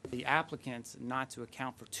the applicants not to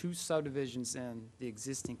account for two subdivisions in the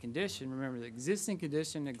existing condition. Remember, the existing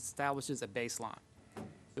condition establishes a baseline.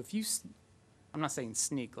 So if you, I'm not saying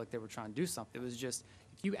sneak like they were trying to do something, it was just,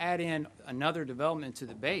 if you add in another development to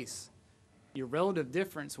the base, your relative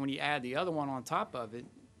difference when you add the other one on top of it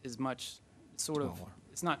is much, sort of,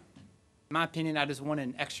 it's not, in my opinion, I just wanted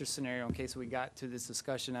an extra scenario in case we got to this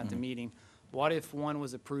discussion at the meeting. What if one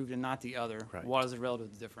was approved and not the other? Right. What is the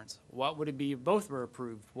relative difference? What would it be if both were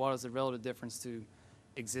approved? What is the relative difference to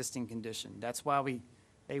existing condition? That's why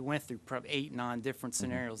they went through probably 8, 9 different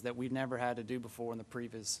scenarios that we've never had to do before in the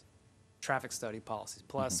previous traffic study policies,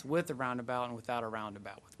 plus with a roundabout and without a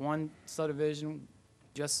roundabout. With one subdivision,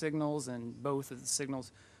 just signals, and both of the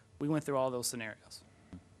signals, we went through all those scenarios.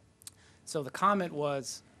 So the comment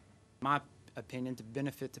was, my opinion, to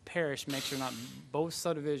benefit the parish, make sure not both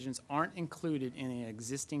subdivisions aren't included in the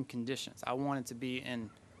existing conditions. I want it to be in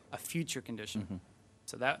a future condition.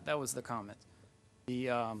 So that was the comment. The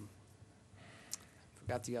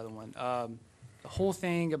forgot the other one. The whole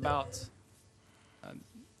thing about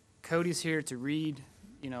Cody's here to read,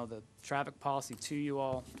 the traffic policy to you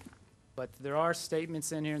all, but there are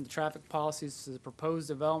statements in here in the traffic policies. The proposed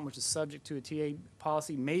development, which is subject to a TA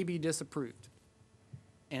policy, may be disapproved.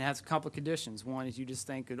 And it has a couple of conditions. One is you just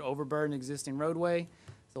think could overburden existing roadway.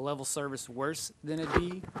 Is the level of service worse than a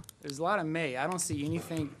D? There's a lot of may. I don't see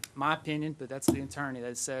anything, my opinion, but that's the attorney,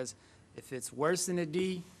 that says if it's worse than a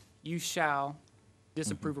D, you shall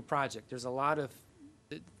disapprove a project. There's a lot of,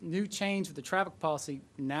 the new change with the traffic policy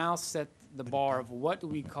now set the bar of what do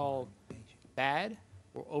we call bad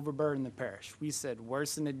or overburden the parish. We said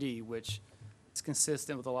worse than a D, which is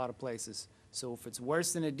consistent with a lot of places. So if it's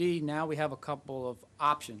worse than a D, now we have a couple of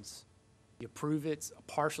options. You approve it's a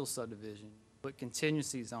partial subdivision, put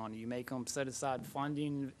contingencies on it, you make them set aside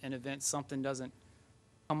funding in event something doesn't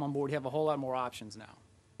come on board. You have a whole lot more options now.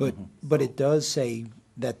 But it does say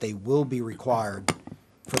that they will be required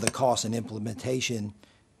for the cost and implementation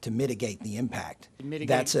to mitigate the impact. To mitigate-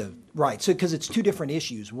 That's right, so, because it's two different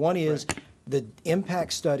issues. One is the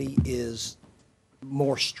impact study is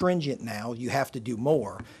more stringent now, you have to do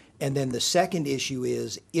more. And then the second issue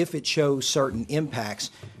is if it shows certain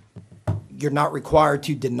impacts, you're not required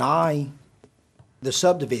to deny the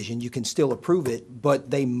subdivision, you can still approve it,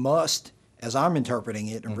 but they must, as I'm interpreting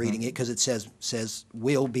it and reading it, because it says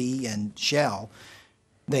will be and shall,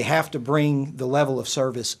 they have to bring the level of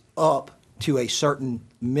service up to a certain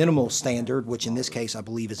minimal standard, which in this case I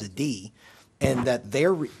believe is a D, and that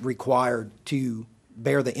they're required to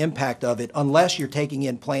bear the impact of it unless you're taking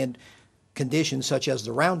in planned conditions such as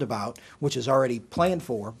the roundabout, which is already planned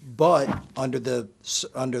for, but under the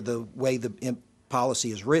way the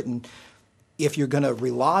policy is written, if you're going to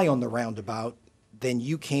rely on the roundabout, then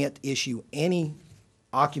you can't issue any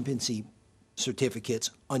occupancy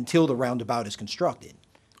certificates until the roundabout is constructed.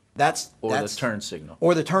 Or the turn signal.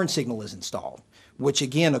 Or the turn signal is installed, which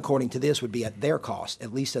again, according to this, would be at their cost,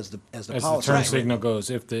 at least as the policy. As the turn signal goes,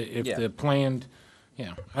 if the planned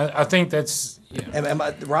Yeah, I think that's, yeah. Am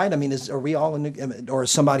I right? I mean, are we all or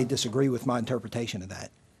does somebody disagree with my interpretation of that?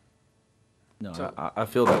 No, I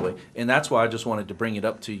feel that way. And that's why I just wanted to bring it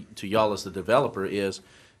up to y'all as the developer is,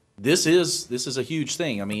 this is a huge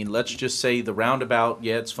thing. I mean, let's just say the roundabout,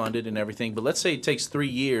 yeah, it's funded and everything, but let's say it takes 3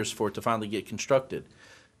 years for it to finally get constructed.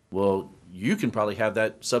 Well, you can probably have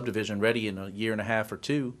that subdivision ready in a year and a half or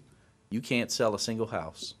 2. You can't sell a single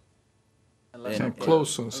house. Unless Can't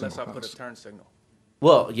close on a unless I single put a house. turn signal.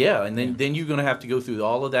 Well, yeah, and then you're gonna have to go through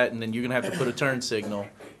all of that, and then you're gonna have to put a turn signal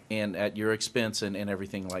and at your expense and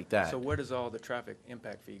everything like that. So where does all the traffic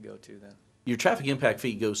impact fee go to then? Your traffic impact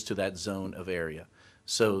fee goes to that zone of area.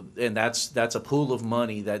 So, and that's a pool of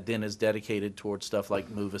money that then is dedicated towards stuff like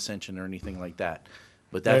Move Ascension or anything like that.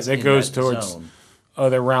 But that's That in goes that towards zone.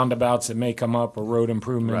 other roundabouts that may come up or road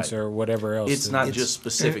improvements Right. or whatever else. It's not just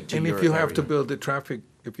specific to And your if you have to area. build the traffic,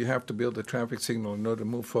 if you have to build a traffic signal in order to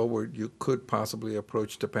move forward, you could possibly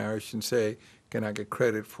approach the parish and say, can I get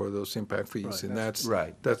credit for those impact fees? Right. And that's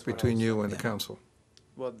Right. that's between you and the council.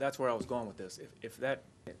 Well, that's where I was going with this. If that,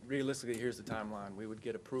 realistically, here's the timeline. We would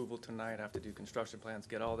get approval tonight, have to do construction plans,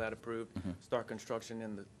 get all that approved, start construction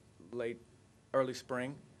in the early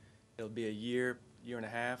spring. It'll be a year, year and a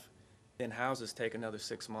half. Then houses take another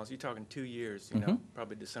 6 months. You're talking 2 years, you know,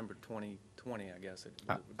 probably December 2020, I guess.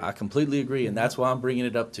 I completely agree, and that's why I'm bringing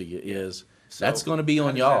it up to you, is So that's gonna be how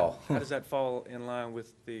on does y'all. How does that fall in line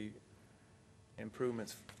with the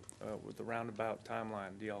improvements, with the roundabout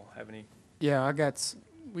timeline? Do y'all have any? Yeah,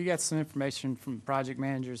 we got some information from project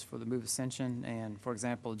managers for the Move Ascension, and for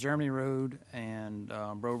example, Germany Road and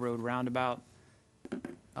Bro Road roundabout.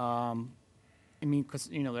 I mean, because,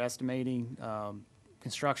 you know, they're estimating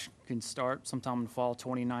construction can start sometime in fall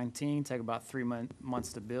 2019, take about 3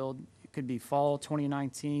 months to build. It could be fall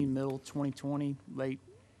 2019, middle 2020, late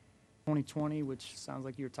 2020, which sounds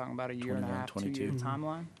like you were talking about a year and a 21, half, 22. 2-year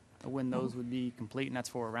timeline of when those would be complete, and that's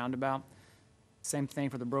for a roundabout. Same thing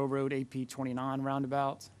for the Bro Road AP 29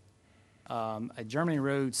 roundabout. A Germany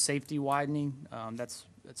Road safety widening, that's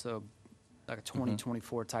like a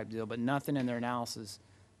 2024 type deal, but nothing in their analysis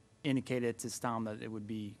indicated at this time that it would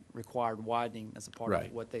be required widening as a part Right.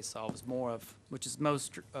 of what they saw. It was more of, which is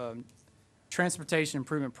most transportation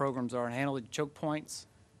improvement programs are, and handle the choke points,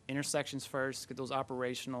 intersections first, get those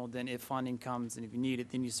operational, then if funding comes and if you need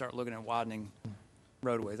it, then you start looking at widening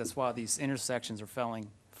roadways. That's why these intersections are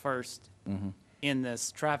failing first in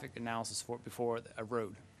this traffic analysis before a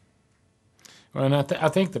road. Well, and I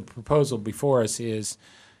think the proposal before us is,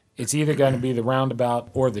 it's either going to be the roundabout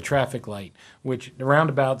or the traffic light, which the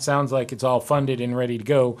roundabout sounds like it's all funded and ready to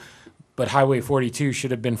go, but Highway 42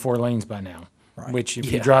 should have been 4 lanes by now, which if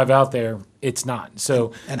you Yeah. drive out there, it's not.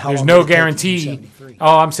 So And how there's long no did it take to do guarantee. 73?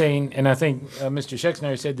 All I'm saying, and I think Mr.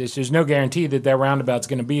 Schexner said this, there's no guarantee that that roundabout's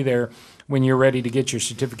going to be there when you're ready to get your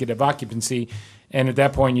certificate of occupancy. And at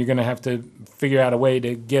that point, you're going to have to figure out a way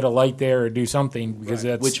to get a light there or do something, because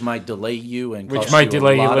that's. Which might delay you and Which cost might you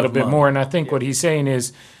delay you a lot little of bit money. more, and I think what he's saying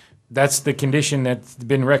is, that's the condition that's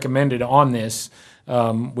been recommended on this,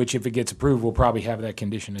 which if it gets approved, we'll probably have that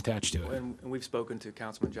condition attached to it. And we've spoken to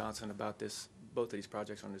Councilman Johnson about this, both of these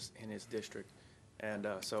projects in his district. And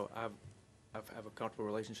so I have a comfortable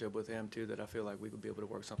relationship with him too, that I feel like we would be able to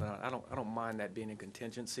work something out. I don't mind that being a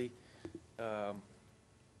contingency.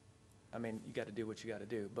 I mean, you got to do what you got to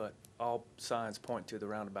do, but all signs point to the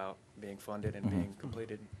roundabout being funded and being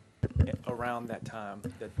completed around that time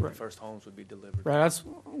that the first homes would be delivered. Right, I just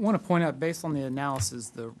want to point out, based on the analysis,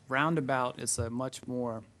 the roundabout is a much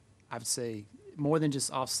more, I would say, more than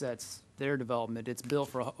just offsets their development. It's built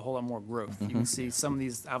for a whole lot more growth. You can see some of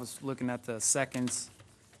these, I was looking at the seconds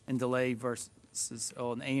and delay versus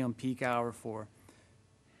an AM peak hour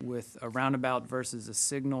with a roundabout versus a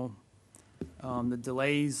signal. The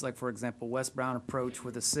delays, like for example, West Brown approach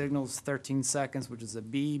with the signals, 13 seconds, which is a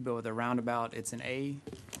B, but with a roundabout, it's an A.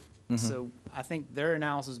 So I think their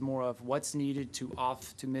analysis is more of what's needed to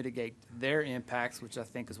mitigate their impacts, which I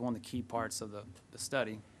think is one of the key parts of the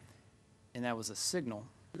study, and that was a signal.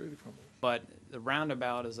 But the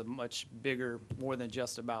roundabout is a much bigger, more than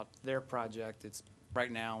just about their project. It's right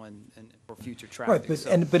now and for future traffic.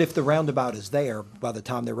 Right, but if the roundabout is there by the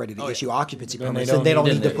time they're ready to issue occupancy Then permits, they then they don't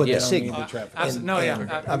don't need need to it. put Yeah, the they don't need signal. the traffic. And- You're on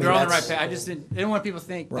the I mean, right that's- page. I just didn't want people to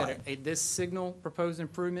think Right. that this signal proposed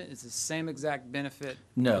improvement is the same exact benefit.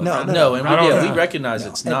 No, No, and I don't we know. recognize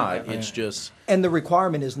No. it's And- not. It's just, And the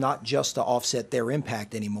requirement is not just to offset their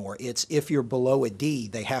impact anymore. It's if you're below a D,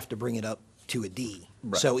 they have to bring it up to a D.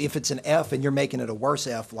 So if it's an F and you're making it a worse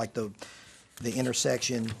F, like the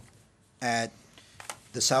intersection at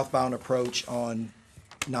the southbound approach on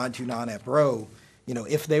 929 at Bro, you know,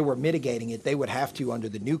 if they were mitigating it, they would have to, under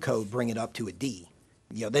the new code, bring it up to a D.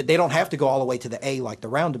 You know, they don't have to go all the way to the A like the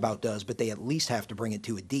roundabout does, but they at least have to bring it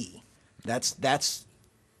to a D. That's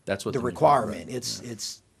what the the requirement. right.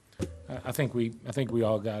 It's. I think we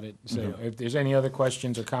all got it. So if there's any other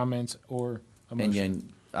questions or comments or a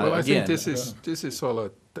motion. Well, I think again, this is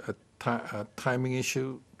all a timing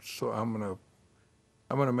issue, so I'm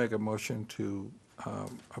gonna make a motion to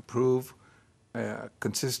approve,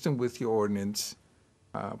 consistent with your ordinance,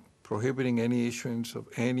 prohibiting any issuance of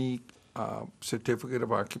any certificate of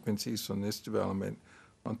occupancies on this development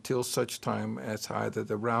until such time as either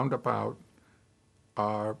the roundabout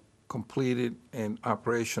are completed and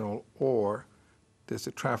operational, or there's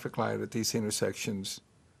a traffic light at these intersections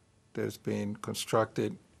that's been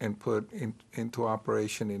constructed and put into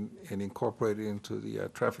operation and incorporated into the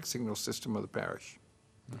traffic signal system of the parish.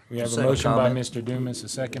 We have a Second motion by comment. Mr. Dumas, a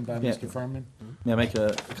second by Yeah. Mr. Furman. May I make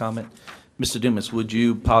a comment? Mr. Dumas, would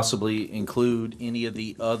you possibly include any of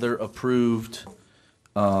the other approved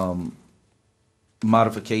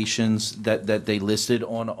modifications that they listed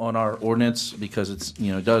on our ordinance? Because it's,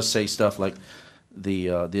 it does say stuff like the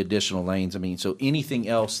additional lanes. I mean, so anything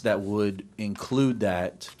else that would include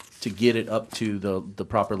that to get it up to the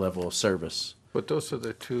proper level of service? But those are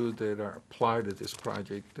the two that are applied to this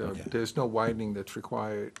project. There's no widening that's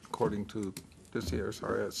required according to this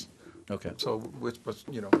CSRS. Okay. So,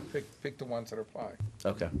 pick the ones that apply.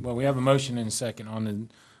 Okay. Well, we have a motion and a second on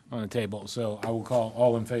the table, so I will call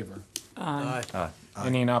all in favor. Aye.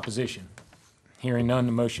 Any in opposition? Hearing none,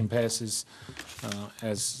 the motion passes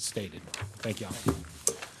as stated. Thank y'all.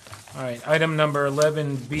 All right, item number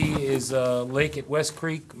 11B is Lake at West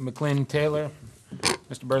Creek, McLean Taylor.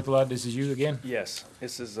 Mr. Berthelot, this is you again? Yes,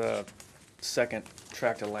 this is a second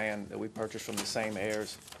tract of land that we purchased from the same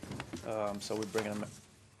heirs. So we're bringing them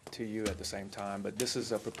to you at the same time. But this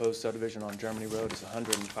is a proposed subdivision on Germany Road. It's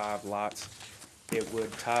 105 lots. It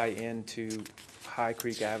would tie into High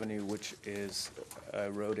Creek Avenue, which is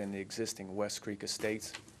a road in the existing West Creek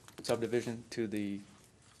Estates subdivision to the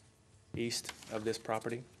east of this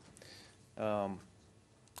property. A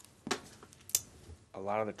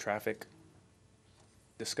lot of the traffic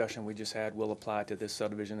discussion we just had will apply to this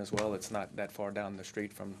subdivision as well. It's not that far down the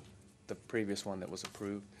street from the previous one that was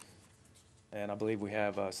approved. And I believe we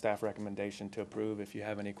have a staff recommendation to approve. If you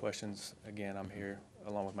have any questions, again, I'm here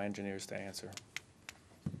along with my engineers to answer.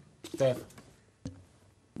 Staff?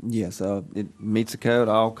 Yes, it meets the code.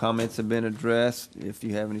 All comments have been addressed. If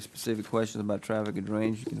you have any specific questions about traffic and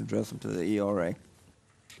drainage, you can address them to the ERA.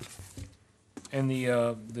 And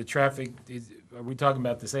the traffic, are we talking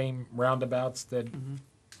about the same roundabouts that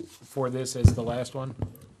for this as the last one?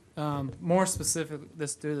 More specific,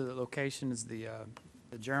 this due to the location is the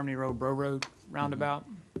Germany Road, Bro Road roundabout.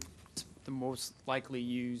 It's the most likely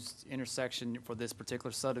used intersection for this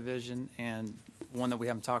particular subdivision, and one that we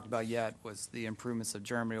haven't talked about yet was the improvements of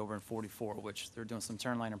Germany over in 44, which they're doing some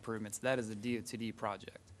turn lane improvements. That is a DOTD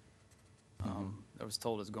project. I was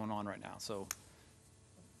told is going on right now. So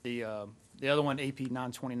the other one, AP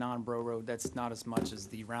 929 Bro Road, that's not as much as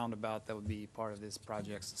the roundabout that would be part of this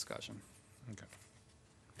project's discussion. Okay.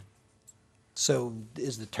 So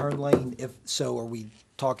is the turn lane, are we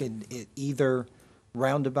talking either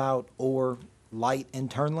roundabout or light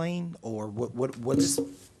and turn lane, or what's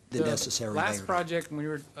the necessary there? Last project, when we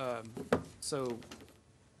were, so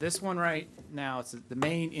this one right now, it's the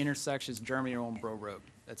main intersection is Germany on Bro Road.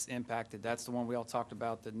 That's impacted. That's the one we all talked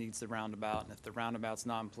about that needs the roundabout. And if the roundabout's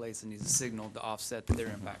not in place, it needs a signal to offset their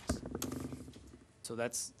impacts. So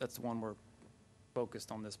that's the one we're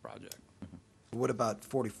focused on this project. What about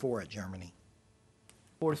 44 at Germany?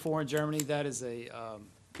 44 in Germany, that is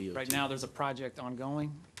right now there's a project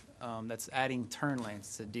ongoing that's adding turn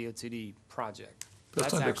lanes to DOTD project.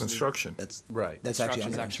 That's under actually- construction. That's Right. That's actually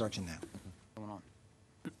Construction's under actually construction now. going on.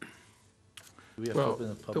 Do we have to Well, open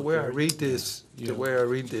the the public way I hearing? read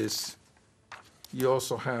this, you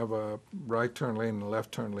also have a right turn lane and a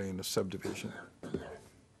left turn lane in the subdivision.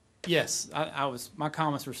 Yes, my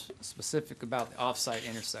comments were specific about the off-site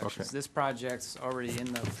intersections. Okay. This project's already in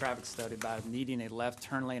the traffic study about needing a left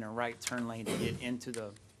turn lane and right turn lane to get into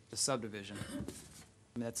the subdivision.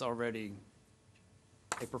 I mean, that's already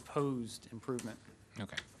a proposed improvement.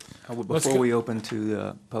 Okay. Before we open to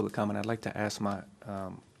the public comment, I'd like to ask my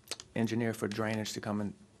engineer for drainage to come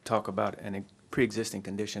and talk about a pre-existing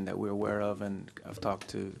condition that we're aware of, and I've talked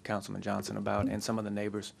to Councilman Johnson about, and some of the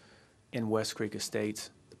neighbors in West Creek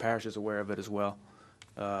Estates. The parish is aware of it as well.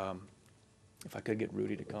 If I could get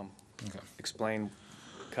Rudy to come explain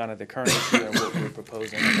kind of the current issue and what we're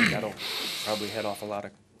proposing, I think that'll probably head off a lot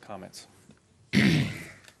of comments.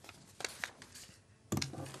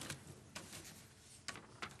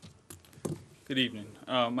 Good evening.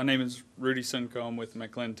 My name is Rudy Suncombe with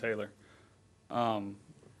McLennan Taylor.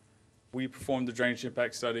 We performed the drainage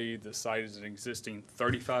impact study. The site is an existing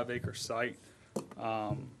 35-acre site,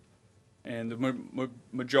 and the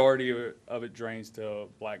majority of it drains to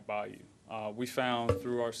Black Bayou. We found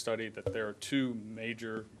through our study that there are two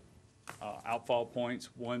major outfall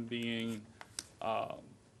points, one being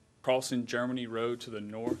crossing Germany Road to the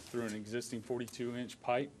north through an existing 42-inch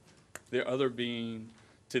pipe, the other being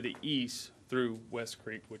to the east through West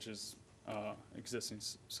Creek, which is existing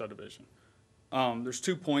subdivision. There's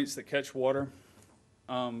 2 points that catch water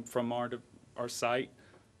from our site.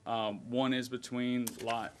 One is between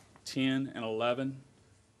lot 10 and 11.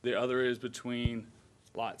 The other is between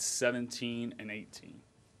lots 17 and 18.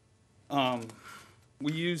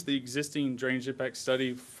 We used the existing drainage impact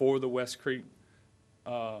study for the West Creek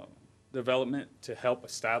development to help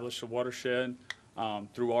establish a watershed.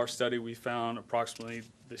 Through our study, we found approximately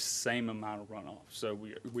the same amount of runoff. So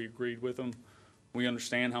we agreed with them. We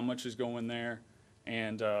understand how much is going there.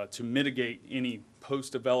 And to mitigate any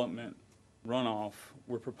post-development runoff,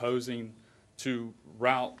 we're proposing to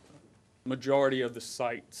route majority of the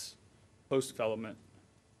site's post-development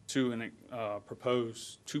to a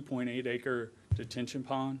proposed 2.8 acre detention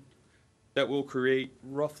pond that will create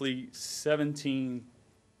roughly 17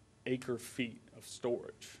 acre feet of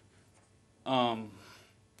storage.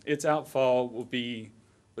 Its outfall will be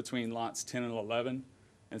between lots 10 and 11.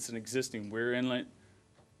 It's an existing weir inlet.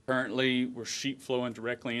 Currently, we're sheet flowing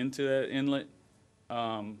directly into that inlet.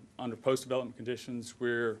 Under post-development conditions,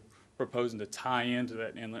 we're proposing to tie into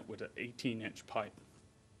that inlet with an 18-inch pipe.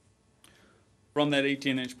 From that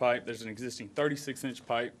 18-inch pipe, there's an existing 36-inch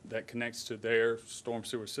pipe that connects to their storm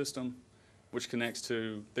sewer system, which connects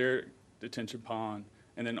to their detention pond,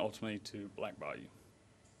 and then ultimately to Black Bayou.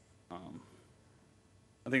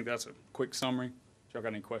 I think that's a quick summary. If y'all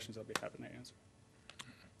got any questions, I'll be happy to answer.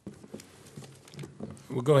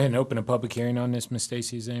 We'll go ahead and open a public hearing on this. Ms.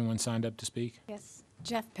 Stacy, is anyone signed up to speak? Yes.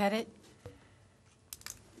 Jeff Pettit.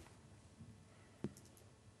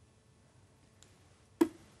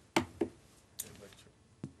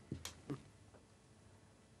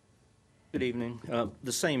 Good evening.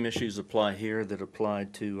 The same issues apply here that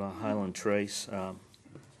applied to Highland Trace.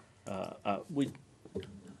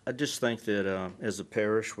 I just think that as a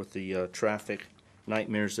parish with the traffic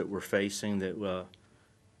nightmares that we're facing, that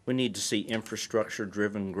we need to see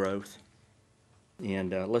infrastructure-driven growth.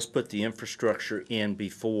 And let's put the infrastructure in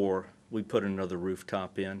before we put another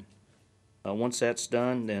rooftop in. Once that's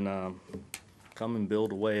done, then come and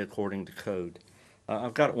build away according to code.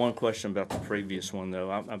 I've got one question about the previous one, though.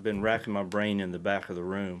 I've been racking my brain in the back of the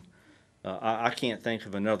room. I can't think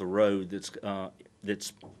of another road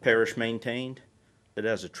that's parish maintained that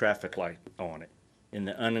has a traffic light on it in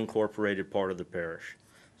the unincorporated part of the parish.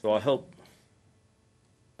 So I hope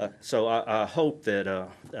that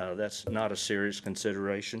that's not a serious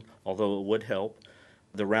consideration, although it would help.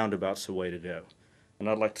 The roundabout's the way to go. And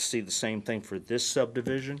I'd like to see the same thing for this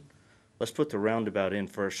subdivision. Let's put the roundabout in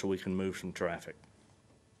first so we can move some traffic.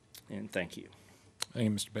 And thank you. Thank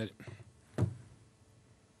you, Mr. Pettit.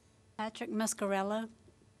 Patrick Muscarello.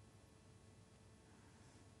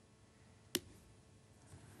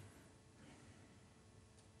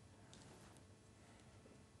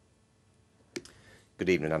 Good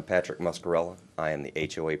evening. I'm Patrick Muscarella. I am the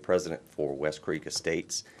HOA president for West Creek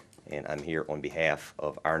Estates, and I'm here on behalf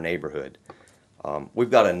of our neighborhood. We've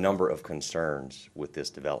got a number of concerns with this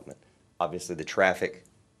development. Obviously, the traffic,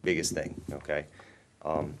 biggest thing, okay?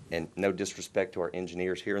 And no disrespect to our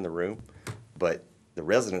engineers here in the room, but the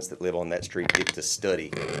residents that live on that street get to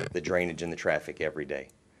study the drainage and the traffic every day.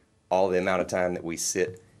 All the amount of time that we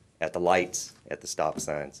sit at the lights, at the stop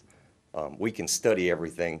signs, we can study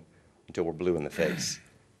everything until we're blue in the face.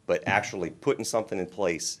 But actually putting something in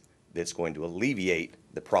place that's going to alleviate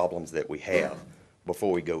the problems that we have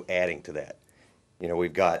before we go adding to that. You know,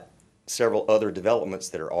 we've got several other developments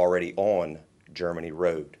that are already on Germany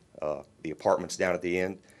Road. The apartments down at the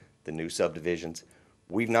end, the new subdivisions.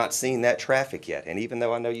 We've not seen that traffic yet. And even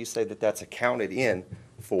though I know you say that that's accounted in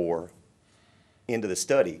into the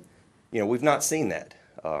study, you know, we've not seen that.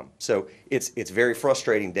 So it's very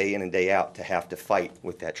frustrating day in and day out to have to fight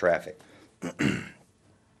with that traffic.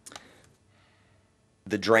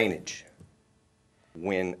 The drainage.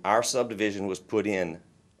 When our subdivision was put in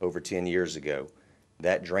over 10 years ago,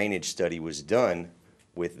 that drainage study was done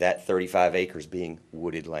with that 35 acres being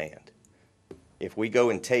wooded land. If we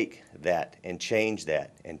go and take that and change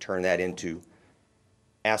that and turn that into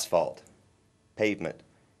asphalt, pavement,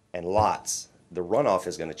 and lots, the runoff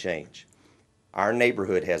is going to change. Our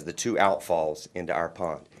neighborhood has the two outfalls into our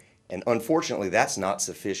pond, And unfortunately, that's not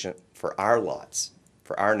sufficient for our lots,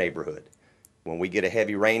 for our neighborhood. When we get a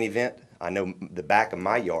heavy rain event, I know the back of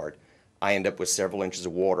my yard, I end up with several inches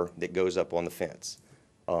of water that goes up on the fence.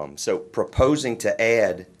 So proposing to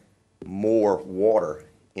add more water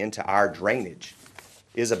into our drainage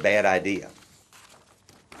is a bad idea.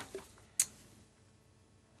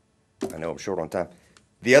 I know I'm short on time.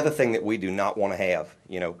 The other thing that we do not want to have,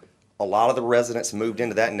 a lot of the residents moved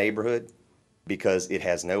into that neighborhood because it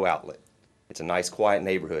has no outlet. It's a nice, quiet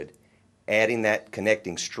neighborhood. Adding that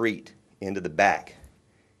connecting street into the back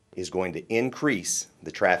is going to increase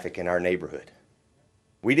the traffic in our neighborhood.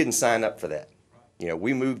 We didn't sign up for that.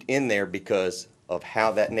 We moved in there because of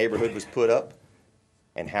how that neighborhood was put up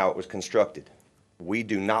and how it was constructed. We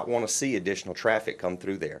do not want to see additional traffic come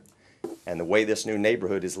through there. And the way this new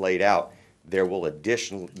neighborhood is laid out, there will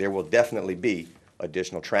definitely be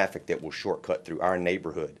additional traffic that will shortcut through our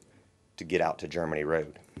neighborhood to get out to Germany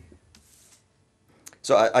Road.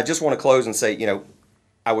 So I just want to close and say,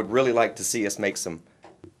 I would really like to see us make some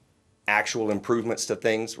actual improvements to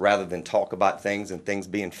things rather than talk about things and things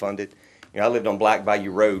being funded. I lived on Black Bayou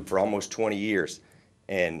Road for almost 20 years,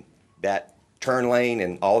 and that turn lane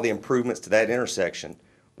and all the improvements to that intersection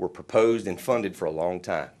were proposed and funded for a long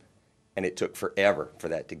time, and it took forever for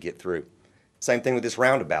that to get through. Same thing with this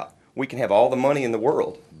roundabout. We can have all the money in the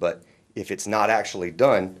world, but if it's not actually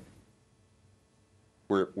done,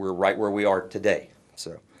 we're right where we are today.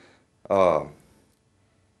 So I'll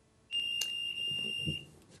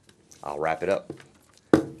wrap it up.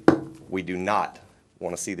 We do not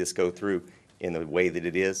want to see this go through in the way that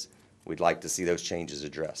it is. We'd like to see those changes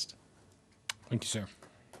addressed. Thank you, sir.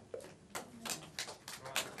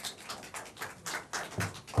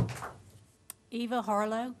 Eva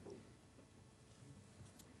Harlow.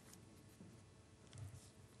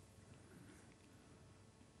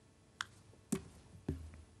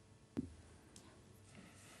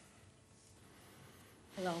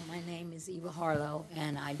 Hello, my name is Eva Harlow,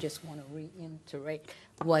 and I just want to reiterate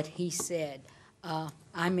what he said.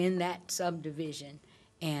 I'm in that subdivision,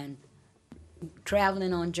 and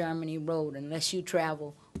traveling on Germany Road, unless you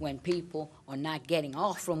travel when people are not getting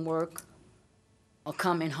off from work or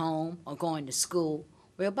coming home or going to school,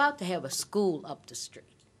 we're about to have a school up the street.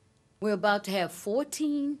 We're about to have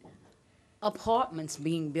 14 apartments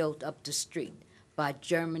being built up the street by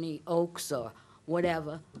Germany Oaks or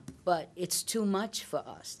whatever, but it's too much for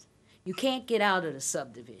us. You can't get out of the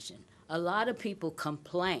subdivision. A lot of people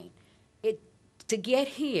complain. To get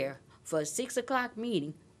here for a 6 o'clock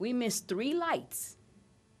meeting, we missed 3 lights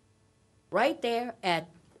right there at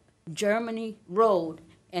Germany Road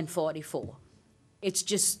and 44. It's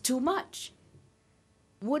just too much.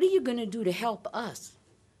 What are you going to do to help us?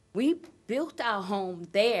 We built our home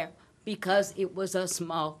there because it was a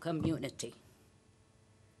small community.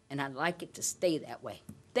 And I'd like it to stay that way.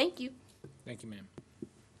 Thank you. Thank you, ma'am.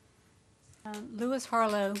 Lewis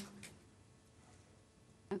Harlow.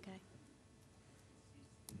 Okay.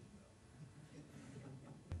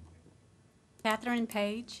 Catherine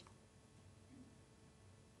Page.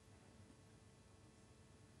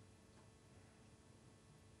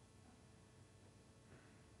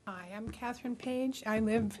 Hi, I'm Catherine Page. I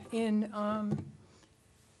live in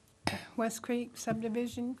West Creek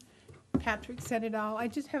subdivision. Patrick said it all. I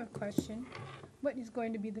just have a question. What is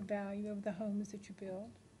going to be the value of the homes that you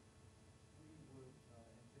build?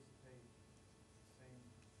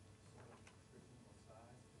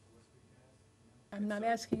 I'm not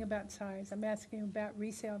asking about size. I'm asking about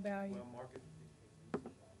resale value.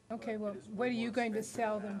 Okay, well, what are you going to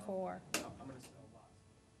sell them for?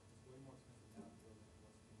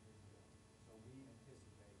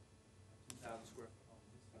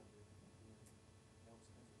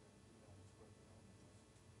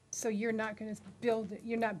 So you're not going to build it,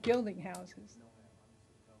 you're not building houses?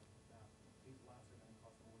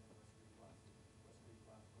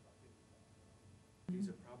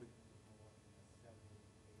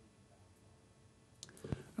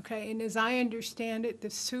 Okay, and as I understand it, the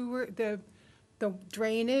sewer, the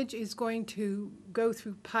drainage is going to go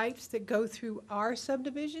through pipes that go through our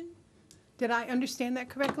subdivision? Did I understand that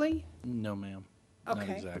correctly? No, ma'am. Not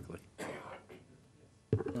Okay. exactly.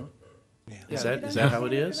 Yeah. Is that how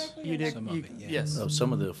it is? You did, yes. Oh,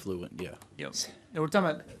 some of the effluent, yeah. Yep. Now, we're talking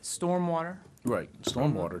about stormwater. Right,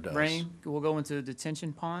 stormwater does. Rain will go into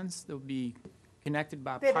detention ponds. They'll be connected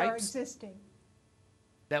by That are pipes existing?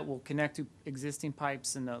 that will connect to existing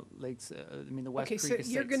pipes in the lakes, the West Okay, Creek so Estates.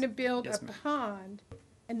 you're going to build Yes, a ma'am. pond,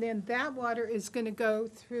 and then that water is going to go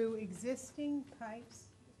through existing pipes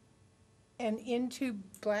and into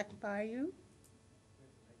Black Bayou?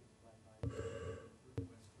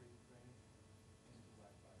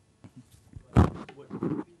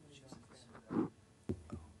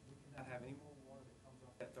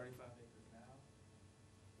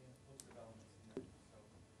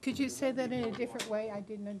 Could you say that in a different way? I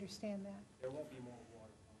didn't understand that.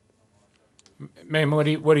 Ma'am,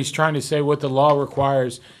 what he's trying to say, what the law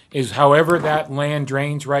requires is however that land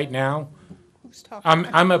drains right now. Who's talking?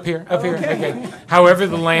 I'm up here, Okay. okay. However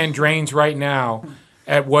the land drains right now,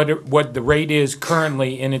 at what the rate is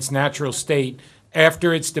currently in its natural state,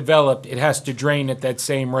 after it's developed, it has to drain at that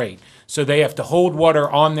same rate. So they have to hold water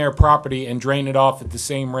on their property and drain it off at the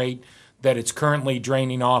same rate that it's currently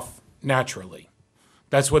draining off naturally.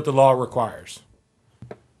 That's what the law requires.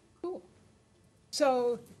 Cool.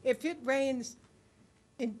 So if it rains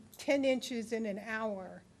in 10 inches in an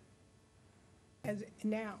hour, as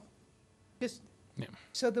now, just, Yeah.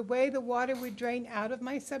 so the way the water would drain out of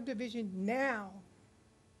my subdivision now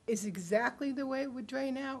is exactly the way it would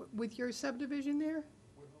drain out with your subdivision there?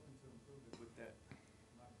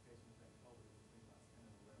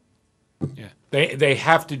 Yeah, they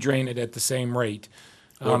have to drain it at the same rate.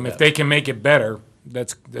 Or If better. they can make it better,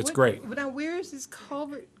 that's What- great. Now, where is this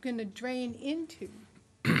culvert gonna drain into?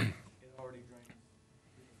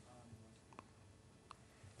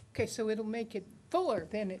 Okay, so it'll make it fuller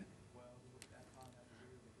than it,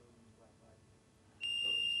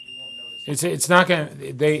 It's not gonna,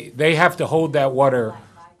 they have to hold that water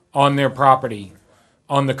on their property.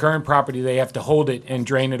 On the current property, they have to hold it and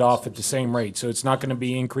drain it off at the same rate. So it's not gonna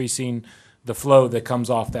be increasing the flow that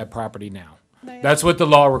comes off that property now. That's what the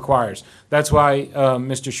law requires. That's why,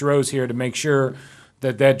 Mr. Sherrow's here to make sure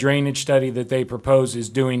that that drainage study that they propose is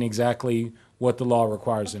doing exactly what the law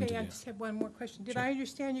requires them to okay, I do. just have one more question. Did I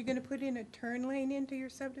understand you're gonna put in a turn lane into your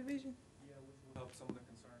subdivision? Yeah, which will help some of the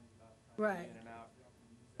concerns about Right. trying to get in and out. Y'all can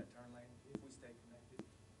use that turn lane if we stay connected.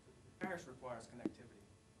 The parish requires connectivity.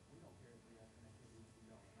 We don't care if we have connectivity, if we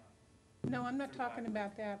don't or not. No, I'm not talking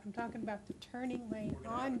about that. I'm talking about the turning lane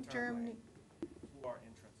on Germany. To our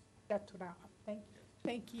entrance. That's what I,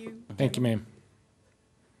 thank you. Thank you, ma'am.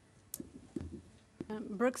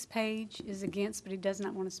 Brooks Page is against, but he does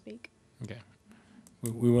not want to speak. Okay.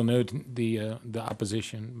 We will note the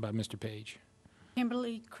opposition by Mr. Page.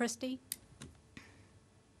 Kimberly Christie.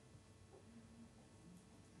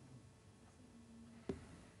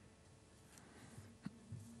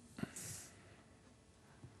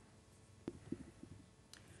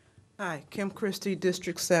 Hi, Kim Christie,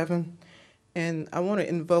 District 7, and I want to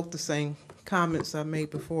invoke the same comments I made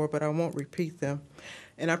before, but I won't repeat them.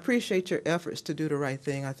 And I appreciate your efforts to do the right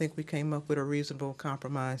thing. I think we came up with a reasonable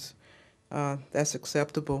compromise that's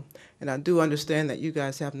acceptable. And I do understand that you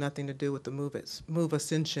guys have nothing to do with the Move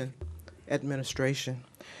Ascension administration.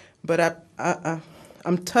 But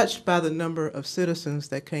I'm touched by the number of citizens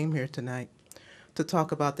that came here tonight to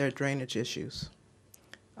talk about their drainage issues.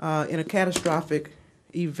 In a catastrophic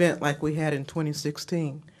event like we had in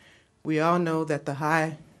 2016, we all know that the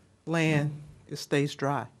high land stays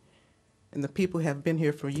dry, and the people who have been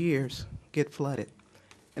here for years get flooded.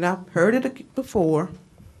 And I've heard it before,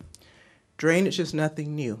 drainage is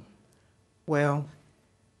nothing new. Well,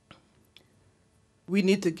 we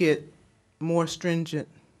need to get more stringent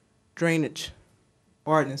drainage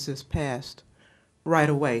ordinances passed right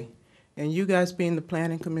away. And you guys being the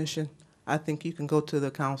Planning Commission, I think you can go to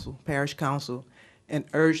the council, Parish Council, and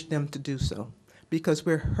urge them to do so, because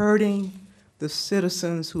we're hurting the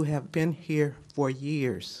citizens who have been here for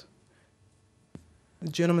years. The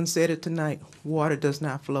gentleman said it tonight, water does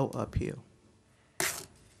not flow uphill.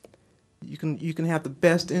 You can have the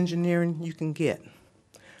best engineering you can get,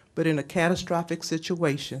 but in a catastrophic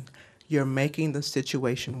situation, you're making the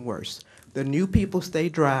situation worse. The new people stay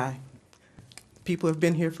dry. People who have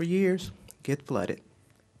been here for years get flooded.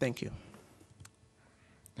 Thank you.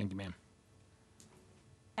 Thank you, ma'am.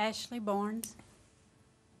 Ashley Barnes.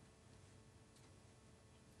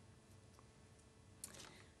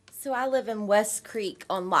 So I live in West Creek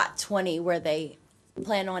on Lot 20, where they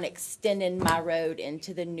plan on extending my road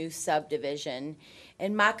into the new subdivision.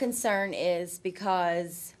 And my concern is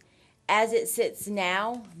because as it sits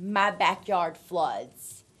now, my backyard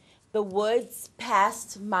floods. The woods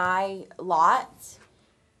past my lot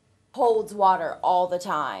holds water all the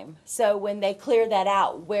time. So when they clear that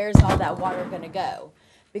out, where's all that water gonna go?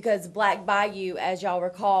 Because Black Bayou, as y'all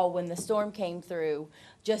recall, when the storm came through,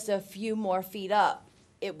 just a few more feet up,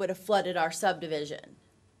 it would have flooded our subdivision.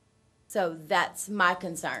 So that's my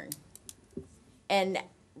concern. And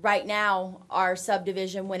right now, our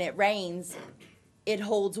subdivision, when it rains, it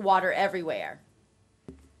holds water everywhere.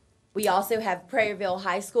 We also have Prairieville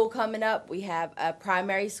High School coming up. We have a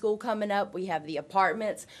primary school coming up. We have the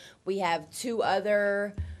apartments. We have two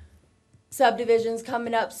other subdivisions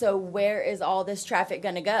coming up, so where is all this traffic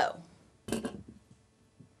gonna go?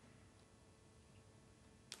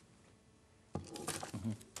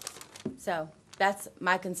 So that's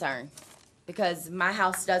my concern, because my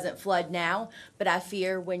house doesn't flood now, but I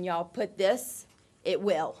fear when y'all put this, it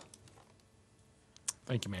will.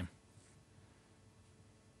 Thank you, ma'am.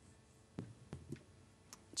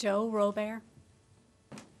 Joe Robert.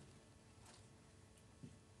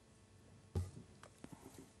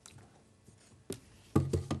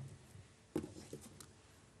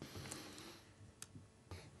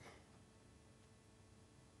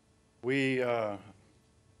 We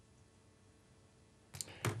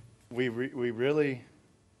really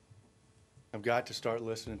have got to start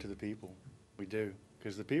listening to the people. We do,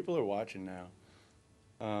 because the people are watching now.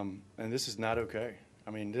 And this is not okay.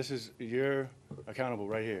 I mean, you're accountable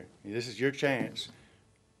right here. This is your chance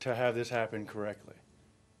to have this happen correctly,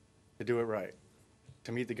 to do it right,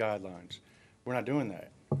 to meet the guidelines. We're not doing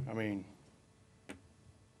that. I mean,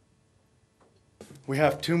 we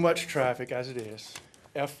have too much traffic as it is,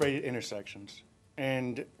 F-rated intersections,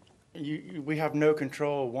 and we have no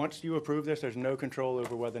control. Once you approve this, there's no control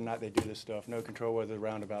over whether or not they do this stuff, no control whether the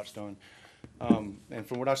roundabout's done. And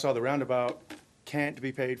from what I saw, the roundabout can't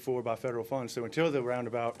be paid for by federal funds. So until the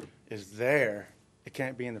roundabout is there, it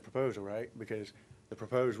can't be in the proposal, right? Because the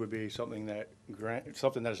proposed would be something that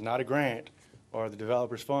is not a grant or the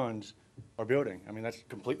developer's funds are building. I mean, that's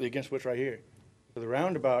completely against what's right here. So the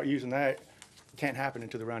roundabout, using that, can't happen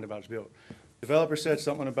until the roundabout's built. Developer said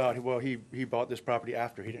something about, well, he bought this property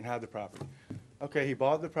after, he didn't have the property. Okay, he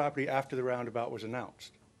bought the property after the roundabout was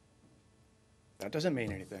announced. That doesn't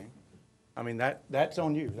mean anything. I mean, that's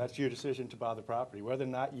on you. That's your decision to buy the property. Whether or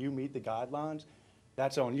not you meet the guidelines,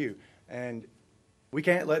 that's on you. And we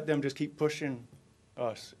can't let them just keep pushing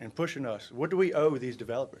us and pushing us. What do we owe these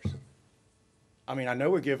developers? I mean, I know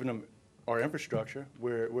we're giving them our infrastructure.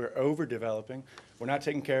 We're overdeveloping. We're not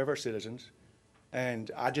taking care of our citizens.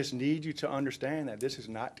 And I just need you to understand that this is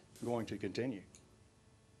not going to continue.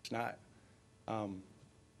 It's not.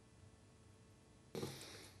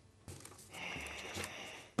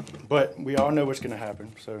 But we all know what's going to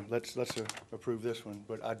happen, so let's approve this one.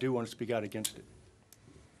 But I do want to speak out against it.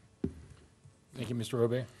 Thank you, Mr.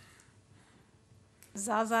 Robert.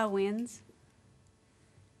 Zaza wins.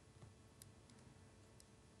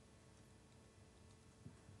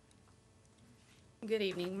 Good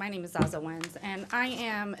evening. My name is Zaza Wins, and I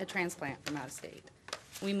am a transplant from out of state.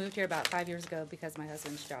 We moved here about 5 years ago because of my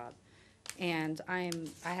husband's job. And I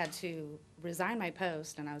had to resign my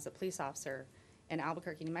post, and I was a police officer in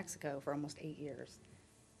Albuquerque, New Mexico for almost 8 years.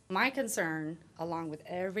 My concern, along with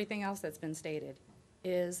everything else that's been stated,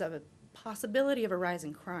 is of a possibility of a rise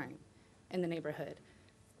in crime in the neighborhood.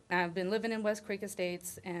 I've been living in West Creek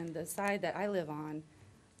Estates, and the side that I live on,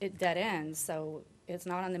 it dead ends, so it's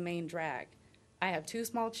not on the main drag. I have 2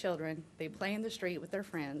 small children. They play in the street with their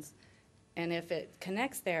friends. And if it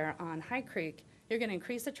connects there on High Creek, you're going to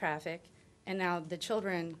increase the traffic. And now the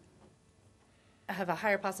children have a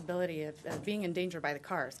higher possibility of being endangered by the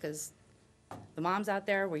cars, because the moms out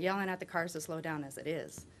there were yelling at the cars to slow down as it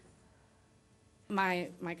is. My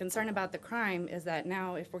concern about the crime is that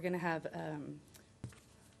now if we're going to have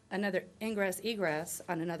another ingress-egress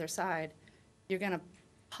on another side, you're going to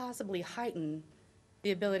possibly heighten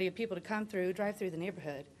the ability of people to come through, drive through the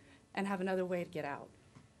neighborhood, and have another way to get out.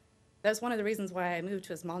 That's one of the reasons why I moved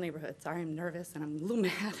to a small neighborhood. Sorry, I'm nervous and I'm a little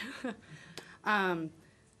mad.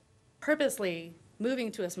 Purposely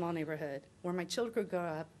moving to a small neighborhood where my children could grow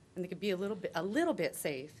up and they could be a little bit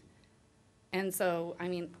safe. And so, I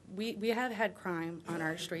mean, we have had crime on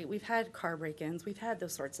our street. We've had car break-ins. We've had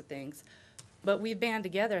those sorts of things. But we've band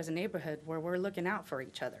together as a neighborhood where we're looking out for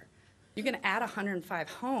each other. You're going to add 105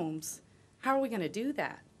 homes. How are we going to do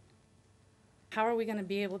that? How are we going to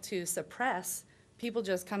be able to suppress people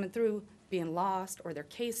just coming through, being lost, or they're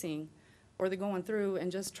casing, or they're going through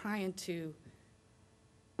and just trying to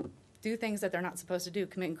do things that they're not supposed to do,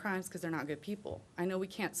 committing crimes because they're not good people? I know we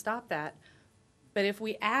can't stop that, but if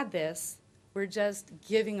we add this, we're just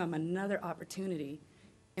giving them another opportunity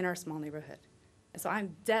in our small neighborhood. And so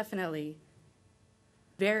I'm definitely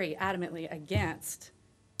very adamantly against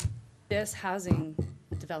this housing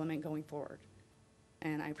development going forward.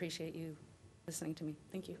 And I appreciate you listening to me.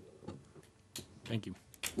 Thank you. Thank you.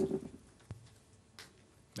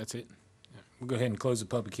 That's it. We'll go ahead and close the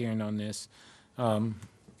public hearing on this. Mr.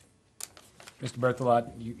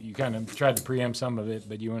 Berthelot, you kind of tried to preempt some of it,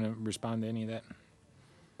 but you want to respond to any of that?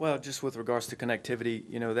 Well, just with regards to connectivity,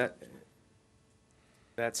 you know,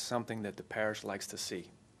 that's something that the parish likes to see,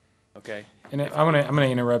 okay? And I'm going to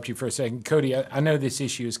interrupt you for a second. Cody, I know this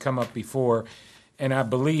issue has come up before, and I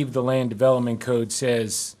believe the land development code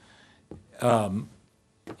says,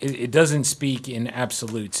 it doesn't speak in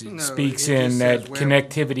absolutes. It No, speaks it in just that says where-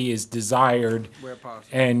 connectivity is desired, Where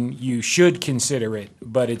possible. and you should consider it,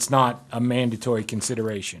 but it's not a mandatory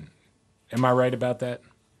consideration. Am I right about that?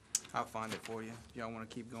 I'll find it for you. Y'all want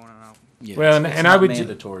to keep going and I'll. Yeah, Well, it's and I not would,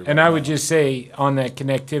 mandatory and right I would now. just say on that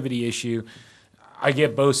connectivity issue, I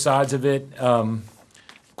get both sides of it.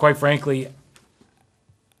 Quite frankly,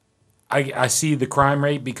 I see the crime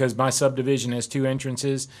rate because my subdivision has 2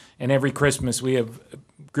 entrances, and every Christmas we have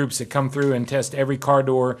groups that come through and test every car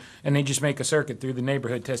door, and they just make a circuit through the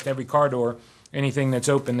neighborhood, test every car door. Anything that's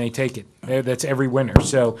open, they take it. That's every winter.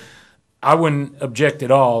 So I wouldn't object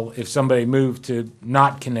at all if somebody moved to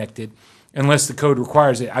not connect it unless the code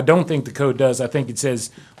requires it. I don't think the code does. I think it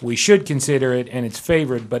says we should consider it and it's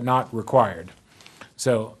favored but not required.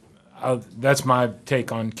 So that's my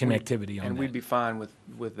take on connectivity on And that. we'd be fine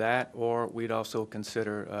with that, or we'd also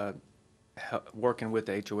consider working with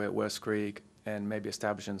the HOA at West Creek and maybe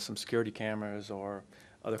establishing some security cameras or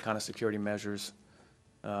other kind of security measures,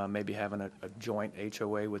 maybe having a joint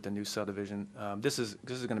HOA with the new subdivision. This is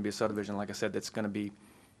going to be a subdivision, like I said, that's going to be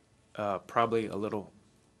probably a little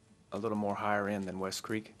more higher end than West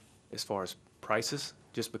Creek as far as prices,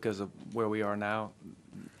 just because of where we are now,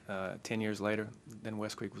 10 years later than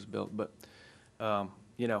West Creek was built. But,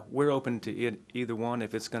 you know, we're open to either one.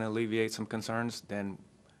 If it's going to alleviate some concerns, then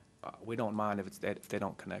we don't mind if they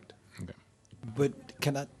don't connect. But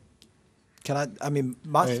can I mean,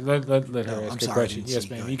 my. Hey, let her Oh, ask I'm a sorry, I question. didn't Yes, see.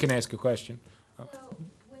 Go ma'am, ahead. you can ask a question. So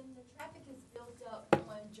when the traffic is built up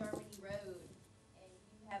on Germany Road and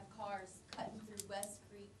you have cars cutting through West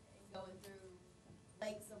Creek and going through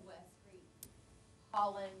lakes of West Creek,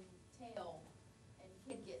 hauling tail and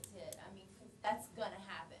kid gets hit, I mean, 'cause that's gonna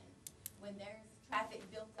happen. When there's traffic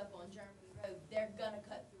built up on Germany Road, they're gonna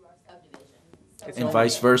cut through our subdivision. So And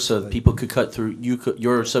vice versa, people could cut through,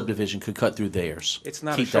 your subdivision could cut through theirs. It's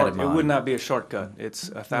not a Keep that in short, it would mind. not be a shortcut. It's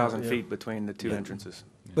 1,000 feet between the two entrances.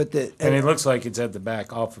 But And it looks like it's at the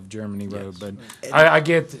back off of Germany Road, but I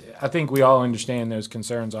think we all understand those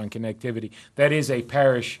concerns on connectivity. That is a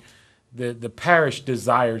parish, the parish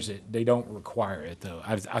desires it. They don't require it, though.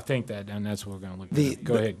 I think that, and that's what we're gonna look at.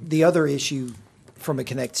 Go ahead. The other issue from a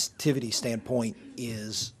connectivity standpoint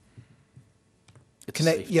is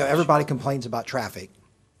everybody complains about traffic.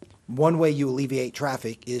 One way you alleviate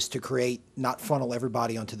traffic is to not funnel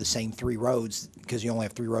everybody onto the same 3 roads, because you only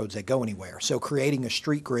have 3 roads that go anywhere. So creating a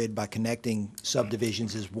street grid by connecting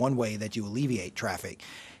subdivisions is one way that you alleviate traffic.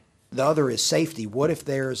 The other is safety. What if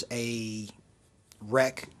there's a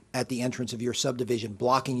wreck at the entrance of your subdivision,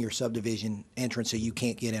 blocking your subdivision entrance so you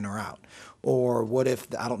can't get in or out? Or what if,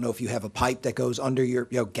 I don't know if you have a pipe that goes under your,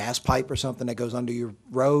 gas pipe or something that goes under your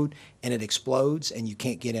road and it explodes and you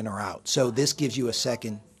can't get in or out. So this gives you a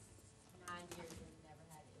second.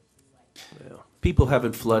 People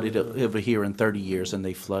haven't flooded over here in 30 years, and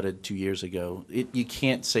they flooded 2 years ago. You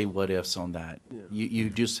can't say what ifs on that. You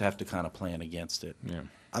just have to kind of plan against it. Yeah.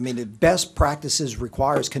 I mean, the best practices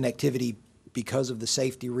requires connectivity because of the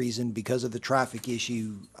safety reason, because of the traffic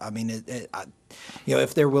issue. I mean,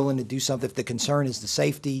 if they're willing to do something, if the concern is the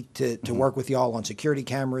safety, to work with y'all on security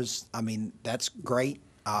cameras, I mean, that's great.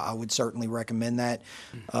 I would certainly recommend that.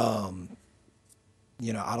 I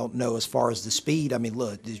don't know as far as the speed. I mean,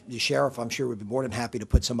 look, the sheriff, I'm sure, would be more than happy to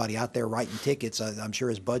put somebody out there writing tickets. I'm sure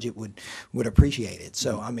his budget would appreciate it.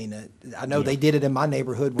 So, I mean, I know they did it in my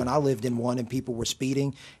neighborhood when I lived in one and people were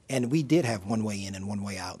speeding, and we did have one way in and one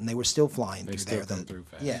way out, and they were still flying through there. come through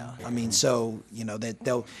fast. Yeah, I mean, so,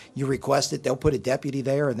 that you request it, they'll put a deputy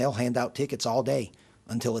there, and they'll hand out tickets all day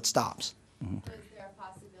until it stops. So is there a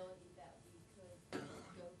possibility that we could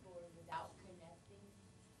go forward without connecting?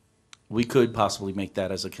 We could possibly make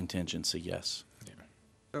that as a contingency, yes.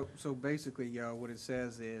 So basically, y'all, what it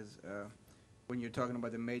says is, when you're talking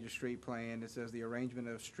about the major street plan, it says the arrangement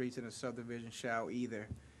of streets in a subdivision shall either,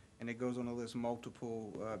 and it goes on to list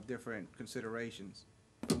multiple different considerations.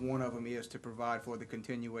 One of them is to provide for the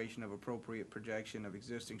continuation of appropriate projection of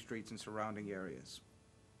existing streets and surrounding areas.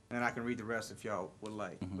 And I can read the rest if y'all would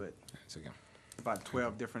like, but about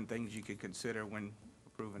 12 different things you could consider when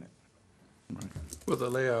approving it. Well, the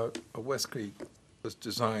layout of West Creek was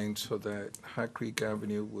designed so that High Creek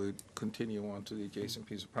Avenue would continue on to the adjacent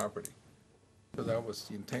piece of property. So that was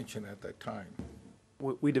the intention at that time.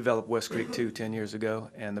 We developed West Creek too 10 years ago,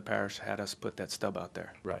 and the parish had us put that stub out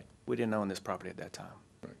there. Right. We didn't own this property at that time.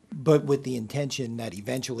 But with the intention that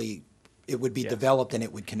eventually it would be developed and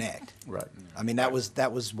it would connect. Right. I mean, that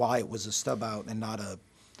was why it was a stub out and not a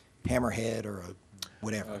hammerhead or a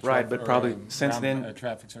whatever. Right, but probably since round- then. a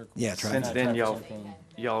traffic circle. Yeah, Since traffic then, circle.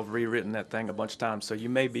 y'all have rewritten that thing a bunch of times, so you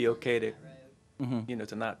may be okay to, Mhm. you know,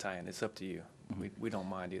 to not tie in. It's up to you. We don't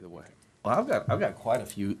mind either way. Well, I've got quite a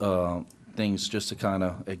few things just to kind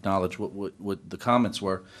of acknowledge what the comments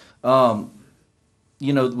were.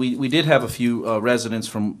 You know, we did have a few residents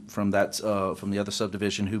from the other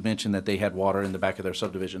subdivision who mentioned that they had water in the back of their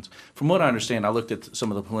subdivisions. From what I understand, I looked at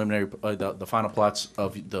some of the preliminary, the final plots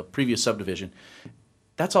of the previous subdivision.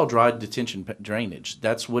 That's all dry detention drainage.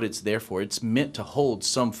 That's what it's there for. It's meant to hold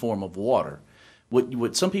some form of water.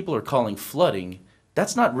 What some people are calling flooding,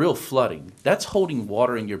 that's not real flooding. That's holding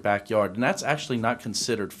water in your backyard, and that's actually not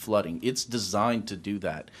considered flooding. It's designed to do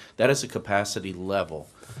that. That is a capacity level.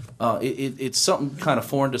 It's something kind of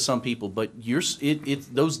foreign to some people, but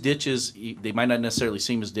those ditches, they might not necessarily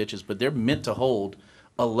seem as ditches, but they're meant to hold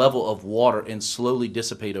a level of water and slowly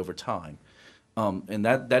dissipate over time. And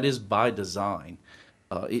that is by design.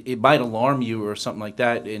 It might alarm you or something like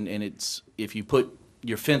that, and it's, if you put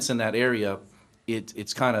your fence in that area,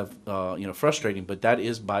 it's kind of frustrating, but that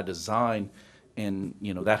is by design, and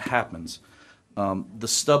that happens. The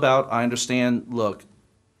stub out, I understand. Look,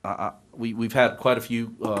 we've had quite a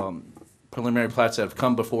few preliminary plats that have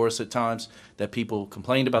come before us at times that people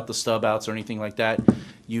complained about the stub outs or anything like that.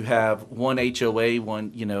 You have one HOA,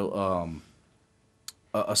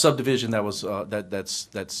 a subdivision that was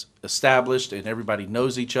that's established and everybody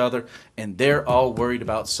knows each other, and they're all worried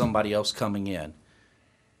about somebody else coming in.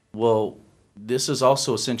 Well, this is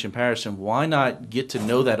also Ascension Parish, and why not get to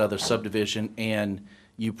know that other subdivision? And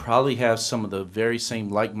you probably have some of the very same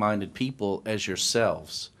like-minded people as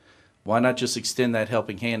yourselves. Why not just extend that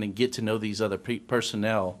helping hand and get to know these other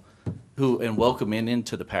personnel and welcome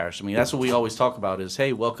into the parish? I mean, that's what we always talk about is,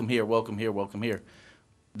 hey, welcome here, welcome here, welcome here.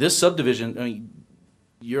 This subdivision, I mean,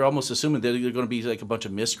 you're almost assuming that they're going to be like a bunch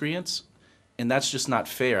of miscreants, and that's just not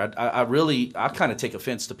fair. I kind of take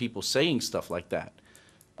offense to people saying stuff like that.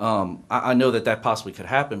 I know that possibly could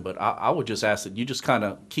happen, but I would just ask that you just kind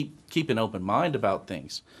of keep an open mind about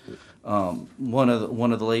things. One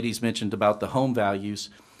of the ladies mentioned about the home values.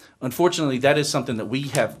 Unfortunately, that is something that we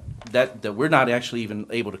have that we're not actually even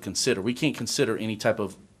able to consider. We can't consider any type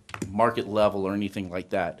of market level or anything like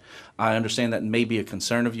that. I understand that may be a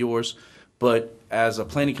concern of yours, but as a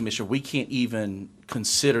planning commissioner, we can't even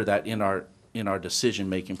consider that in our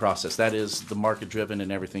decision-making process. That is the market-driven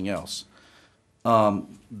and everything else.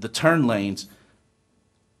 The turn lanes,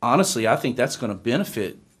 honestly, I think that's going to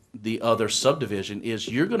benefit the other subdivision. Is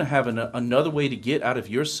you're going to have another way to get out of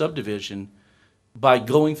your subdivision by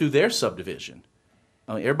going through their subdivision.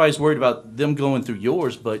 I mean, everybody's worried about them going through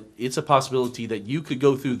yours, but it's a possibility that you could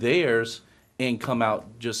go through theirs and come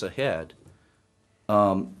out just ahead.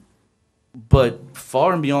 But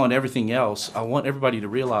far and beyond everything else, I want everybody to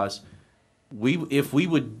realize if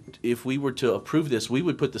we were to approve this, we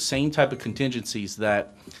would put the same type of contingencies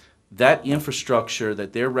that infrastructure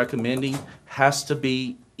that they're recommending has to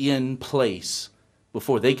be in place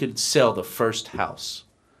before they could sell the first house.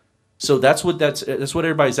 So that's what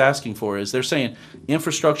everybody's asking for. Is they're saying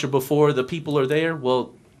infrastructure before the people are there?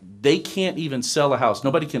 Well, they can't even sell a house.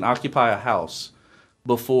 Nobody can occupy a house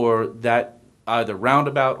before that either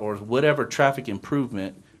roundabout or whatever traffic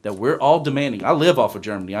improvement that we're all demanding. I live off of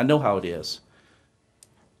Germany. I know how it is.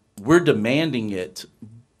 We're demanding it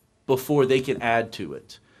before they can add to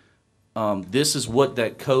it. This is what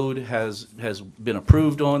that code has been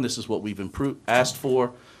approved on. This is what we've asked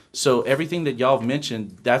for. So everything that y'all have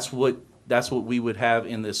mentioned, that's what we would have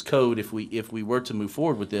in this code if we were to move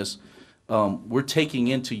forward with this. We're taking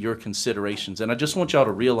into your considerations, and I just want y'all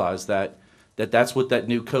to realize that's what that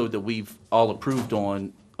new code that we've all approved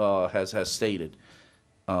on has stated.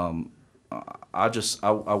 I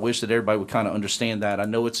wish that everybody would kind of understand that. I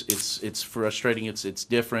know it's frustrating, it's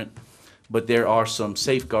different, but there are some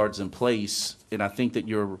safeguards in place, and I think that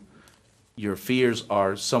your fears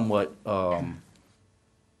are somewhat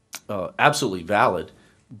absolutely valid.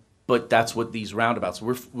 But that's what these roundabouts,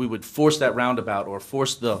 we would force that roundabout or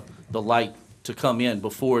force the light to come in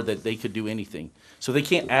before that they could do anything. So they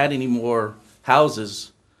can't add any more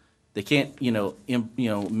houses. They can't,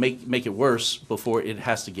 make it worse before it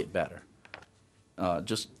has to get better.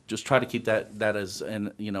 Just try to keep that as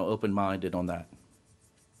open-minded on that.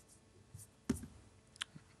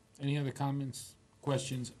 Any other comments,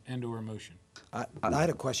 questions, and/or a motion? I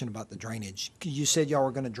had a question about the drainage. You said y'all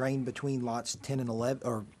were going to drain between lots 10 and 11,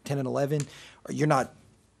 or 10 and 11. You're not.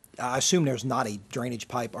 I assume there's not a drainage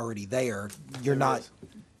pipe already there. You're not.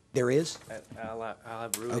 There is? I'll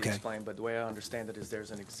have Rudy Okay. explain, but the way I understand it is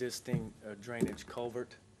there's an existing drainage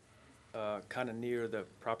culvert kind of near the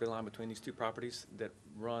property line between these two properties that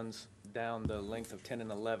runs down the length of 10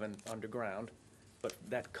 and 11 underground, but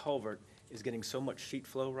that culvert is getting so much sheet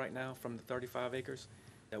flow right now from the 35 acres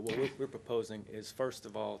that what we're proposing is, first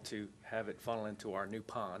of all, to have it funnel into our new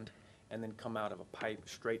pond and then come out of a pipe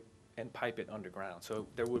straight and pipe it underground. So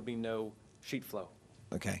there would be no sheet flow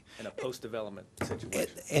Okay. in a post-development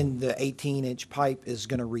situation. And the 18-inch pipe is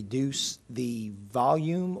going to reduce the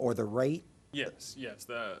volume or the rate? Yes, yes.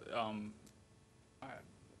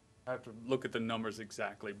 I have to look at the numbers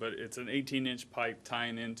exactly, but it's an 18-inch pipe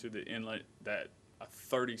tying into the inlet that a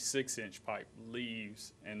 36-inch pipe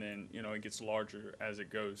leaves, and then, it gets larger as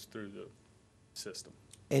it goes through the system.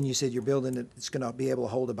 And you said you're building it, it's going to be able to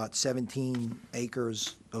hold about 17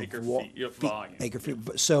 acres of Acre feet, yeah, volume. Acre feet.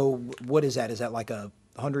 So what is that? Is that like a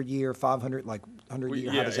 100-year, 500, like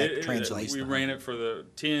 100-year? How does that translate? We ran it for the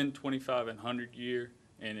 10, 25, and 100-year,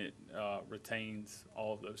 and it retains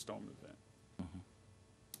all of those storm events.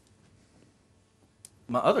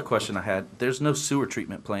 My other question I had, there's no sewer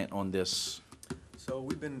treatment plant on this. So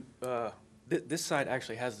we've been, this site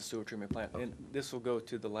actually has the sewer treatment plant, and this will go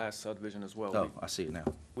to the last subdivision as well. Oh, I see it now.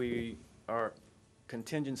 We are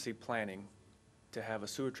contingency planning to have a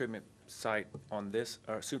sewer treatment site on this,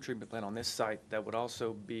 or sewer treatment plant on this site that would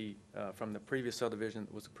also be, from the previous subdivision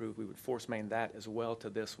that was approved, we would force main that as well to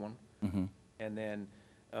this one. Mhm. And then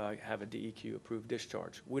have a DEQ approved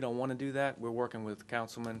discharge. We don't want to do that. We're working with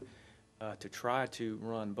councilmen to try to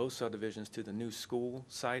run both subdivisions to the new school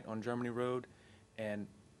site on Germany Road and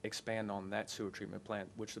expand on that sewer treatment plant,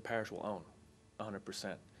 which the parish will own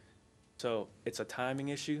 100%. So it's a timing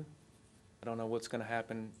issue. I don't know what's going to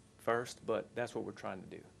happen first, but that's what we're trying to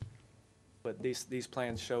do. But these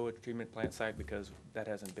plans show a treatment plant site because that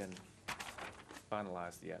hasn't been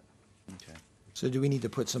finalized yet. Okay. So do we need to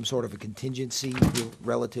put some sort of a contingency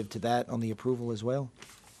relative to that on the approval as well?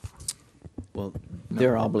 Well,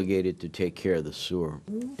 they're obligated to take care of the sewer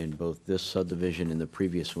in both this subdivision and the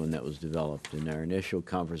previous one that was developed. And our initial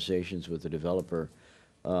conversations with the developer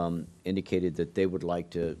indicated that they would like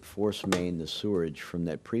to force main the sewerage from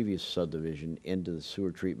that previous subdivision into the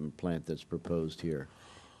sewer treatment plant that's proposed here.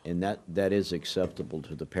 And that is acceptable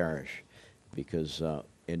to the parish because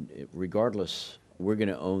regardless, we're going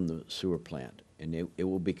to own the sewer plant and it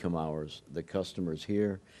will become ours. The customers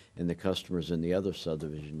here and the customers in the other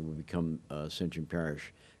subdivision will become Ascension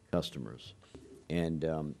Parish customers. And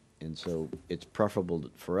so it's preferable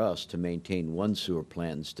for us to maintain one sewer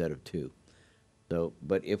plant instead of two. So,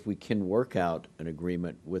 but if we can work out an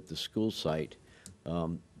agreement with the school site,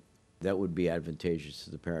 that would be advantageous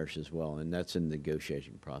to the parish as well, and that's in the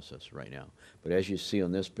negotiation process right now. But as you see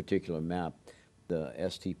on this particular map, the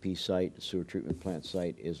STP site, the sewer treatment plant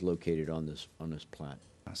site, is located on this plat.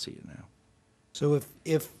 I see it now. So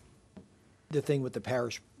if the thing with the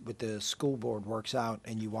parish, with the school board works out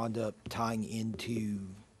and you wind up tying into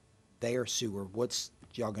their sewer, what's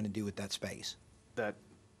y'all going to do with that space? That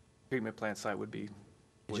treatment plant site would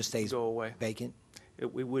just stays go away. Vacant?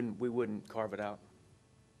 We wouldn't carve it out.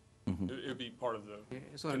 It would be part of the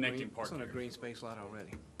It's on connecting It's part on a there. green space lot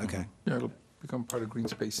already. Okay. Yeah, it'll become part of Green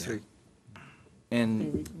Space 3.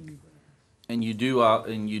 And you do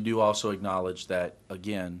also acknowledge that,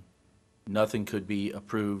 again, nothing could be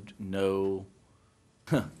approved, no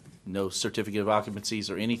certificate of occupancies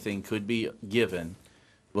or anything could be given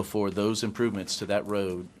before those improvements to that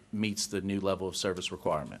road meets the new level of service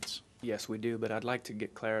requirements. Yes, we do, but I'd like to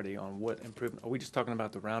get clarity on what improvement. Are we just talking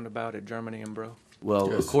about the roundabout at Germany and Bro?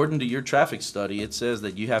 Well, according to your traffic study, it says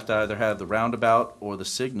that you have to either have the roundabout or the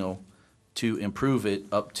signal to improve it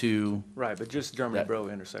up to. Right, but just Germany Bro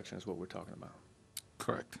intersection is what we're talking about.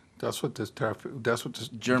 Correct. That's what this traffic, that's what this.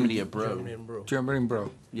 Germany and Bro. Germany and Bro. Germany and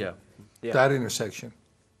Bro. Yeah. Yeah. That intersection.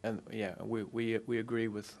 And, yeah, we agree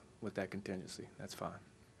with that contingency. That's fine.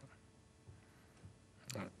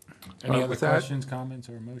 Any other With that, questions, comments,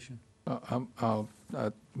 or a motion? I'll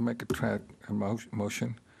make a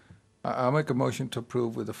motion. I'll make a motion to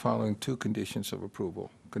approve with the following two conditions of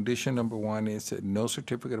approval. Condition number one is that no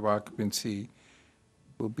certificate of occupancy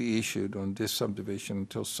will be issued on this subdivision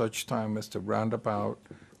until such time as the roundabout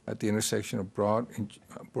at the intersection of Broad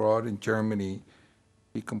and Germany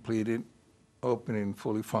be completed, open and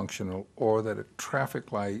fully functional, or that a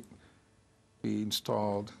traffic light be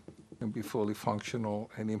installed and be fully functional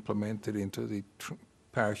and implemented into the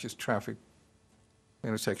parish's traffic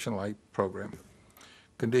intersection light program.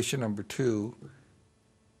 Condition number two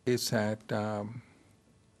is that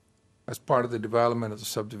as part of the development of the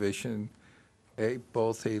subdivision,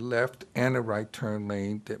 both a left and a right turn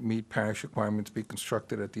lane that meet parish requirements be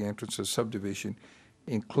constructed at the entrance of the subdivision,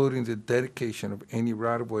 including the dedication of any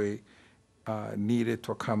right-of-way needed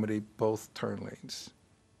to accommodate both turn lanes.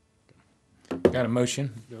 Got a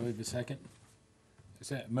motion? Do I leave a second? Is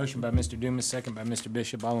that a motion by Mr. Dumas, second by Mr.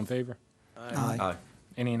 Bishop? All in favor? Aye. Aye.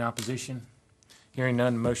 Any in opposition? Hearing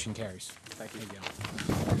none, motion carries. Thank you.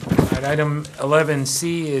 All right, item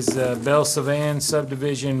 11C is Belle Savan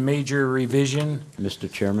subdivision major revision.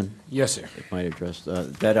 Mr. Chairman? Yes, sir. If I might address,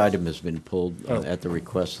 that item has been pulled Oh. at the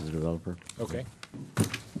request of the developer. Okay,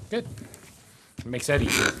 good. Makes that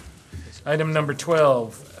easier. Item number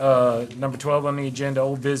 12, number 12 on the agenda,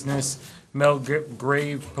 old business, Mel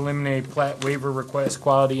Grave preliminary plat waiver request,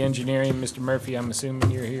 quality engineering. Mr. Murphy, I'm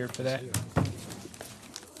assuming you're here for that?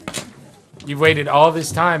 You've waited all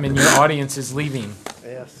this time and your audience is leaving.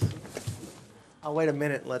 Yes. I'll wait a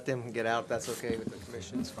minute and let them get out, if that's okay with the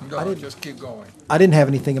commission. It's fine. No, just keep going. I didn't have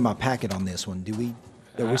anything in my packet on this one. Do we,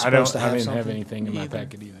 are we supposed to have I didn't something? have anything in my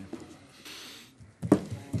packet either.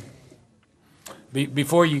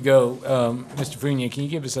 Before you go, Mr. Funia, can you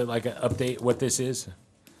give us like an update what this is?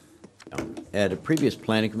 At a previous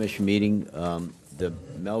planning commission meeting, the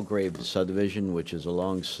Melgrave subdivision, which is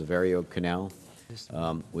along Severio Canal,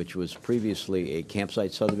 which was previously a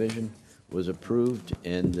campsite subdivision, was approved,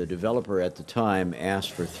 and the developer at the time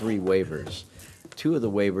asked for 3 waivers. 2 of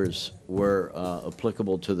the waivers were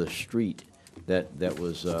applicable to the street that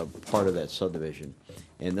was part of that subdivision.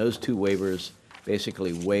 And those 2 waivers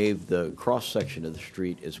basically waived the cross-section of the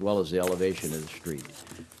street as well as the elevation of the street.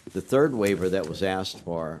 The 3rd waiver that was asked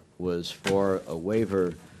for was for a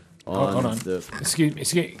waiver on Hold on. the...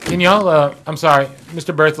 Excuse me, can y'all, I'm sorry,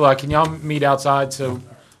 Mr. Berthelot, can y'all meet outside so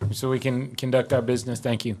we can conduct our business?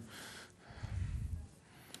 Thank you.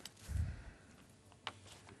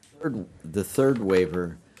 The third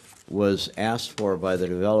waiver was asked for by the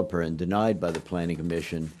developer and denied by the planning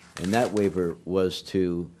commission, and that waiver was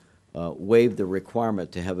to waive the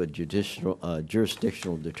requirement to have a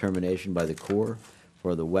jurisdictional determination by the Corps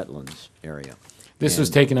for the wetlands area. This was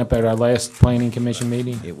taken up at our last planning commission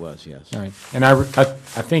meeting? It was, yes. All right, and I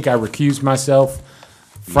think I recused myself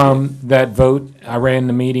from that vote. I ran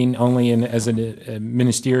the meeting only as a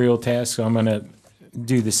ministerial task, so I'm gonna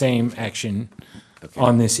do the same action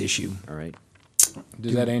on this issue. All right.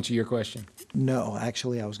 Does that answer your question? No,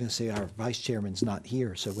 actually, I was gonna say our vice chairman's not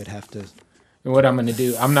here, so we'd have to. And what I'm gonna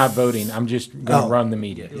do, I'm not voting, I'm just gonna Oh. run the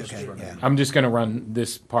meeting. Okay, yeah. I'm just gonna run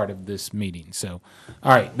this part of this meeting, so.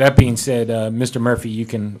 All right, that being said, Mr. Murphy, you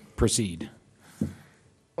can proceed.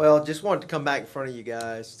 Well, just wanted to come back in front of you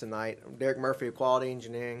guys tonight. I'm Derek Murphy of Quality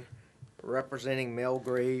Engineering, representing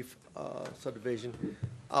Melgrave subdivision.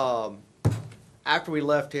 After we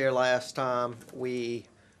left here last time, we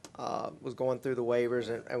was going through the waivers,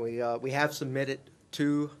 and we have submitted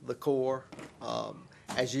to the Corps.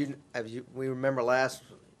 As we remember last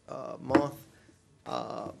month,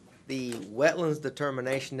 the wetlands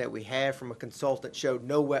determination that we had from a consultant showed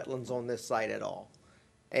no wetlands on this site at all.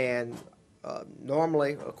 And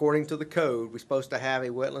normally, according to the code, we're supposed to have a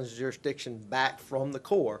wetlands jurisdiction back from the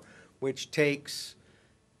Corps, which takes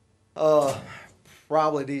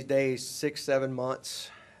probably these days 6-7 months,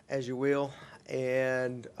 as you will.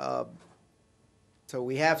 And so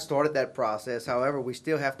we have started that process. However, we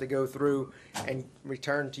still have to go through and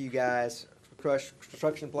return to you guys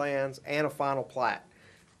construction plans and a final plat.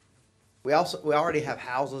 We already have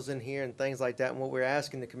houses in here and things like that, and what we're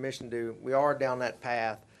asking the commission to do, we are down that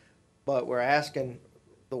path, but we're asking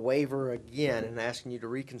the waiver again and asking you to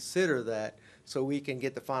reconsider that so we can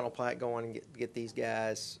get the final plat going and get these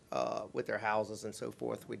guys with their houses and so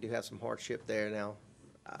forth. We do have some hardship there now.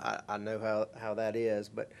 I know how that is,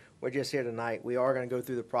 but we're just here tonight. We are going to go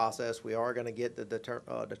through the process. We are going to get the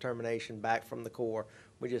determination back from the Corps.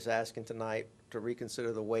 We're just asking tonight to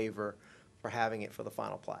reconsider the waiver for having it for the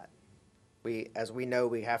final plat. As we know,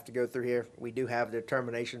 we have to go through here. We do have a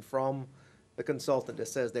determination from the consultant that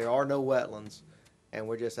says there are no wetlands, and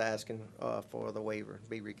we're just asking for the waiver to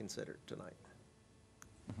be reconsidered tonight.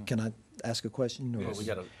 Can I ask a question? Or Well, we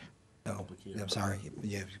got a Oh, public hearing. I'm sorry.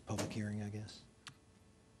 You have a public hearing, I guess?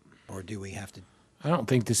 Or do we have to? I don't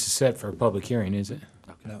think this is set for a public hearing, is it?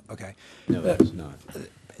 No, okay. No, it's not.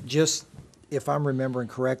 Just, if I'm remembering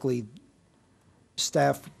correctly,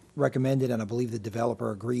 staff recommended, and I believe the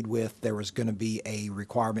developer agreed with, there was going to be a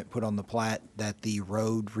requirement put on the plat that the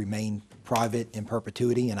road remain private in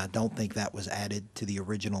perpetuity, and I don't think that was added to the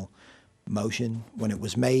original motion when it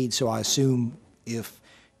was made. So I assume if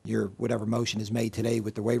your whatever motion is made today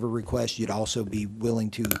with the waiver request, you'd also be willing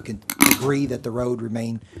to agree that the road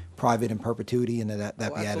remain private in perpetuity and that be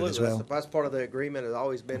added as well? That's part of the agreement. It's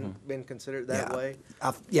always been considered that way.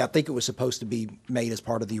 I think it was supposed to be made as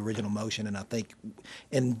part of the original motion, and I think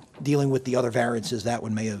in dealing with the other variances, that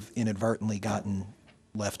one may have inadvertently gotten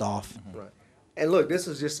left off. Right. And look, this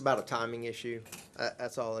is just about a timing issue.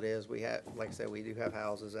 That's all it is. We have, like I said, we do have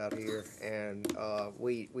houses out here, and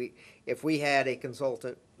if we had a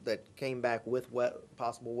consultant that came back with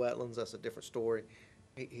possible wetlands, that's a different story.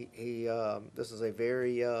 This is a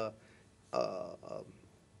very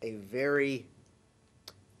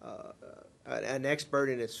an expert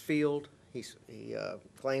in his field. He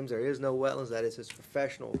claims there is no wetlands. That is his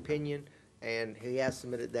professional opinion, and he has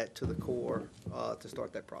submitted that to the Corps to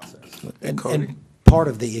start that process. And part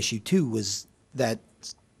of the issue too was that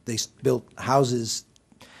they built houses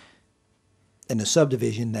in a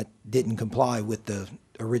subdivision that didn't comply with the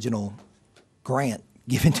original grant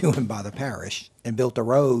given to him by the parish, and built a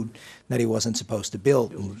road that he wasn't supposed to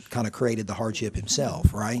build, and kind of created the hardship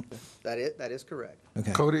himself, right? That is correct.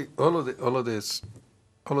 Okay. Cody, all of this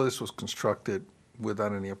was constructed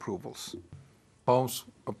without any approvals. Homes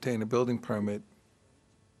obtained a building permit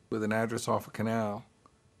with an address off a canal.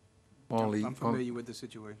 I'm familiar with the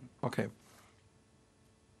situation. Okay.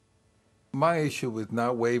 My issue with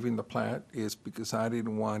not waiving the plat is because I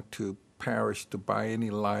didn't want Parish to buy any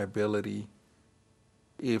liability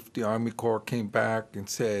if the Army Corps came back and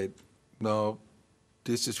said, no,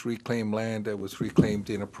 this is reclaimed land that was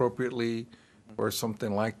reclaimed inappropriately or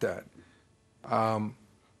something like that. I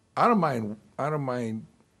don't mind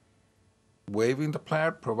waiving the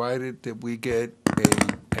plat, provided that we get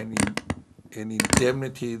an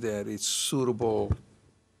indemnity that is suitable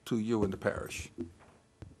to you and the parish.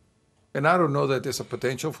 And I don't know that there's a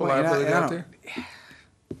potential for liability out there.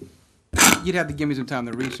 You'd have to give me some time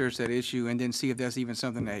to research that issue and then see if that's even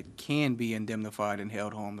something that can be indemnified and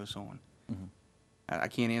held harmless on. I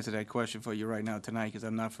can't answer that question for you right now tonight because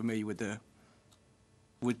I'm not familiar with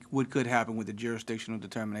what could happen with the jurisdictional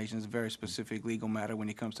determination. It's a very specific legal matter when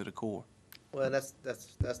it comes to the Corps. Well, that's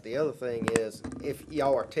the other thing is, if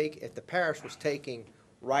the parish was taking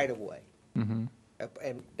right of way,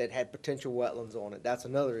 and that had potential wetlands on it, that's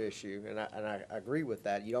another issue, and I agree with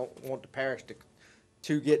that. You don't want the parish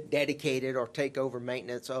to get dedicated or take over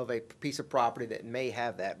maintenance of a piece of property that may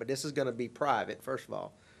have that, but this is gonna be private, first of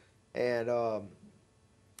all. And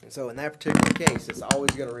so in that particular case, it's always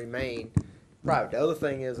gonna remain private. The other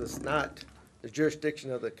thing is, it's not the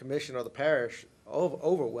jurisdiction of the commission or the parish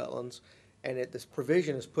over wetlands, and this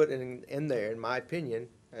provision is put in there, in my opinion,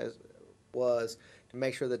 was to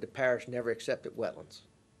make sure that the parish never accepted wetlands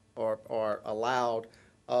or allowed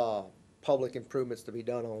public improvements to be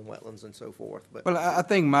done on wetlands and so forth. But Well, I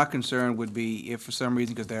think my concern would be if for some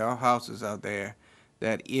reason, because there are houses out there,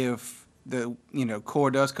 that if the,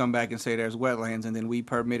 Corps does come back and say there's wetlands and then we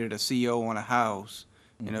permitted a CO on a house,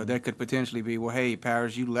 there could potentially be, well, hey,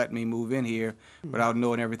 parish, you let me move in here without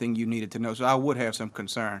knowing everything you needed to know. So I would have some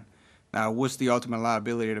concern. Now, what's the ultimate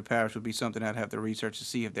liability of the parish would be something I'd have to research to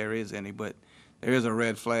see if there is any, but there is a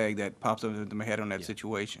red flag that pops up into my head on that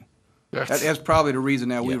situation. That's probably the reason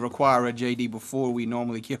that we require a JD before we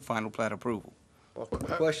normally give final plat approval. well,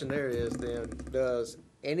 the question there is then, does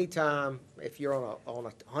anytime, if you're on a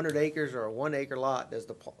 100 acres or a 1 acre lot, does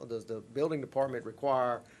the building department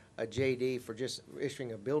require a JD for just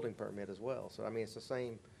issuing a building permit as well? So, I mean, it's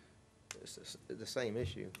the same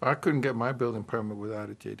issue. I couldn't get my building permit without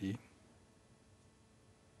a JD.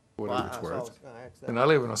 Whatever it's worth. And I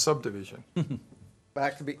live in a subdivision.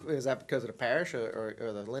 Is that because of the parish or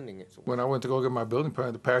the lending? When I went to go get my building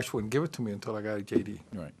permit, the parish wouldn't give it to me until I got a JD.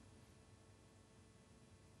 Right.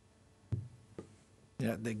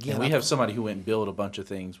 Yeah, And we have somebody who went and built a bunch of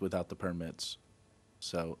things without the permits.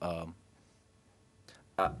 So,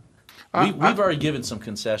 we've already given some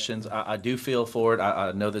concessions. I do feel for it.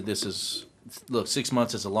 I know that this is, look, 6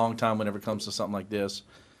 months is a long time whenever it comes to something like this.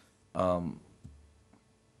 I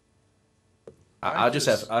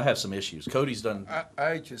have some issues. Cody's done.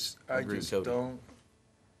 I just don't.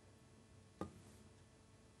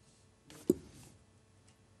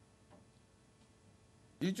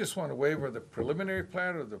 You just want to waiver the preliminary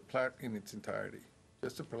plat or the plat in its entirety?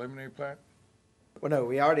 Just the preliminary plat? Well, no,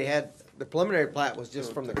 we already had, the preliminary plat was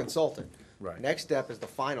just from the consultant. Right. Next step is the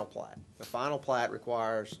final plat. The final plat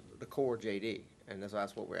requires the Corps JD, and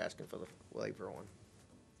that's what we're asking for the waiver on.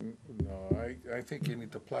 No, I think you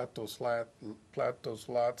need to plat those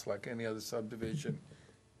lots like any other subdivision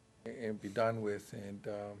and be done with. And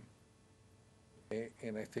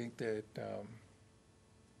I think that,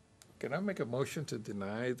 can I make a motion to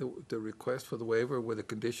deny the request for the waiver with a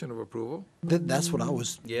condition of approval? That's what I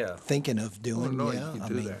was thinking of doing, no, yeah. you can I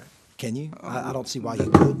do mean, that. Can you? I don't see why you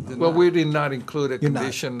couldn't. Well, we did not include a You're not.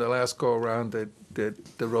 condition the last go-around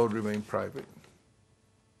that the road remained private.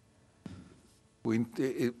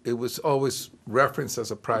 It was always referenced as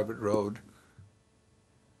a private road,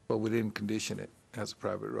 but we didn't condition it. as a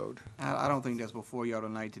private road. I don't think that's before y'all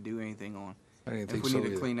tonight to do anything on. I didn't If think we so need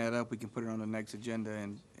to either. clean that up, we can put it on the next agenda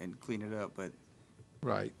and clean it up, but.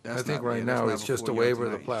 Right. I that's think not- right yeah, that's now not it's just a before y'all waiver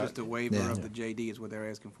of the tonight. plat. Just a waiver Yeah. of the JD is what they're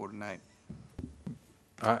asking for tonight.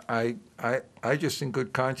 I just in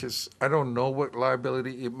good conscience, I don't know what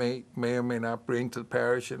liability it may or may not bring to the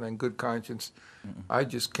parish, and in good conscience, I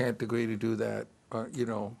just can't agree to do that, you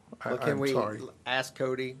know, Well, can I'm we sorry. ask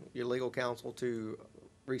Cody, your legal counsel, to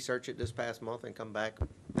research it this past month and come back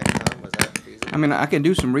next time? Was that feasible? I mean, I can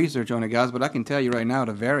do some research on it, guys, but I can tell you right now,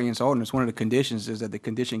 the variance ordinance, one of the conditions is that the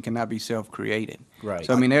condition cannot be self-created. Right.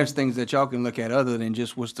 So, I mean, there's things that y'all can look at other than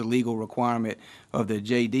just what's the legal requirement of the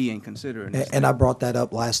JD in considering this. And I brought that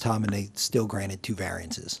up last time, and they still granted 2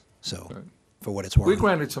 variances, so, for what it's worth. We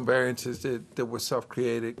granted some variances that were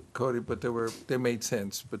self-created, Cody, but they made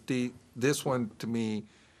sense. But this one, to me,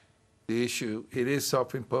 the issue, it is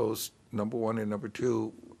self-imposed, number one, and number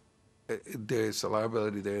two, there's a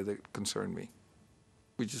liability there that concerned me,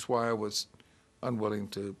 which is why I was unwilling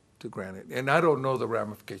to grant it. And I don't know the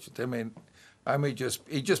ramifications.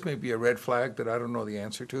 It just may be a red flag that I don't know the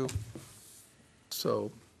answer to.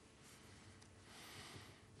 So.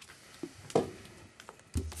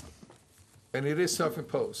 And it is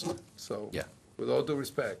self-imposed, so. Yeah. With all due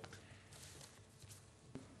respect.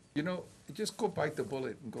 You know, just go bite the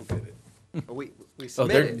bullet and go get it. We Oh,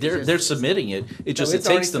 submitted. they're submitting it. It just, it it's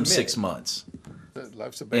already takes them 6 submitted. months.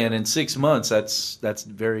 Life's a And battle. in 6 months, that's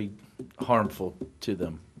very harmful to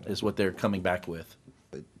them, is what they're coming back with.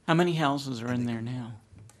 How many houses are in there now?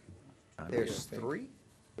 There's 3?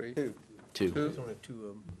 Three? 2. There's only 2 of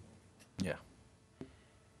them. Yeah.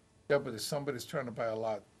 Yeah, but if somebody's trying to buy a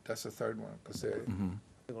lot, that's the third one, because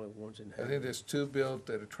The only ones in I think there's 2 built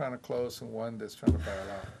that are trying to close and one that's trying to buy a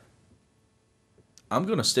lot. I'm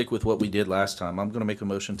going to stick with what we did last time. I'm going to make a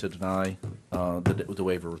motion to deny the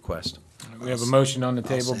waiver request. We have a motion on the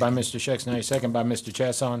table by Mr. Schexnayder, second by Mr.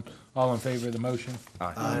 Chasson. All in favor of the motion?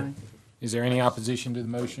 Aye. Is there any opposition to the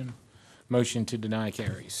motion? Motion to deny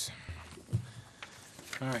carries.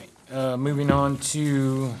 All right, moving on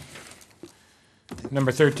to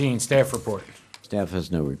number 13, staff report. Staff has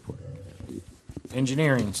no report.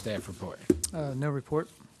 Engineering staff report. No report.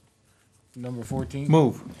 Number 14.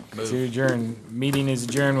 Move. To adjourn. Meeting is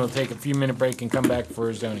adjourned. We'll take a few minute break and come back for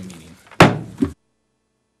a zoning meeting.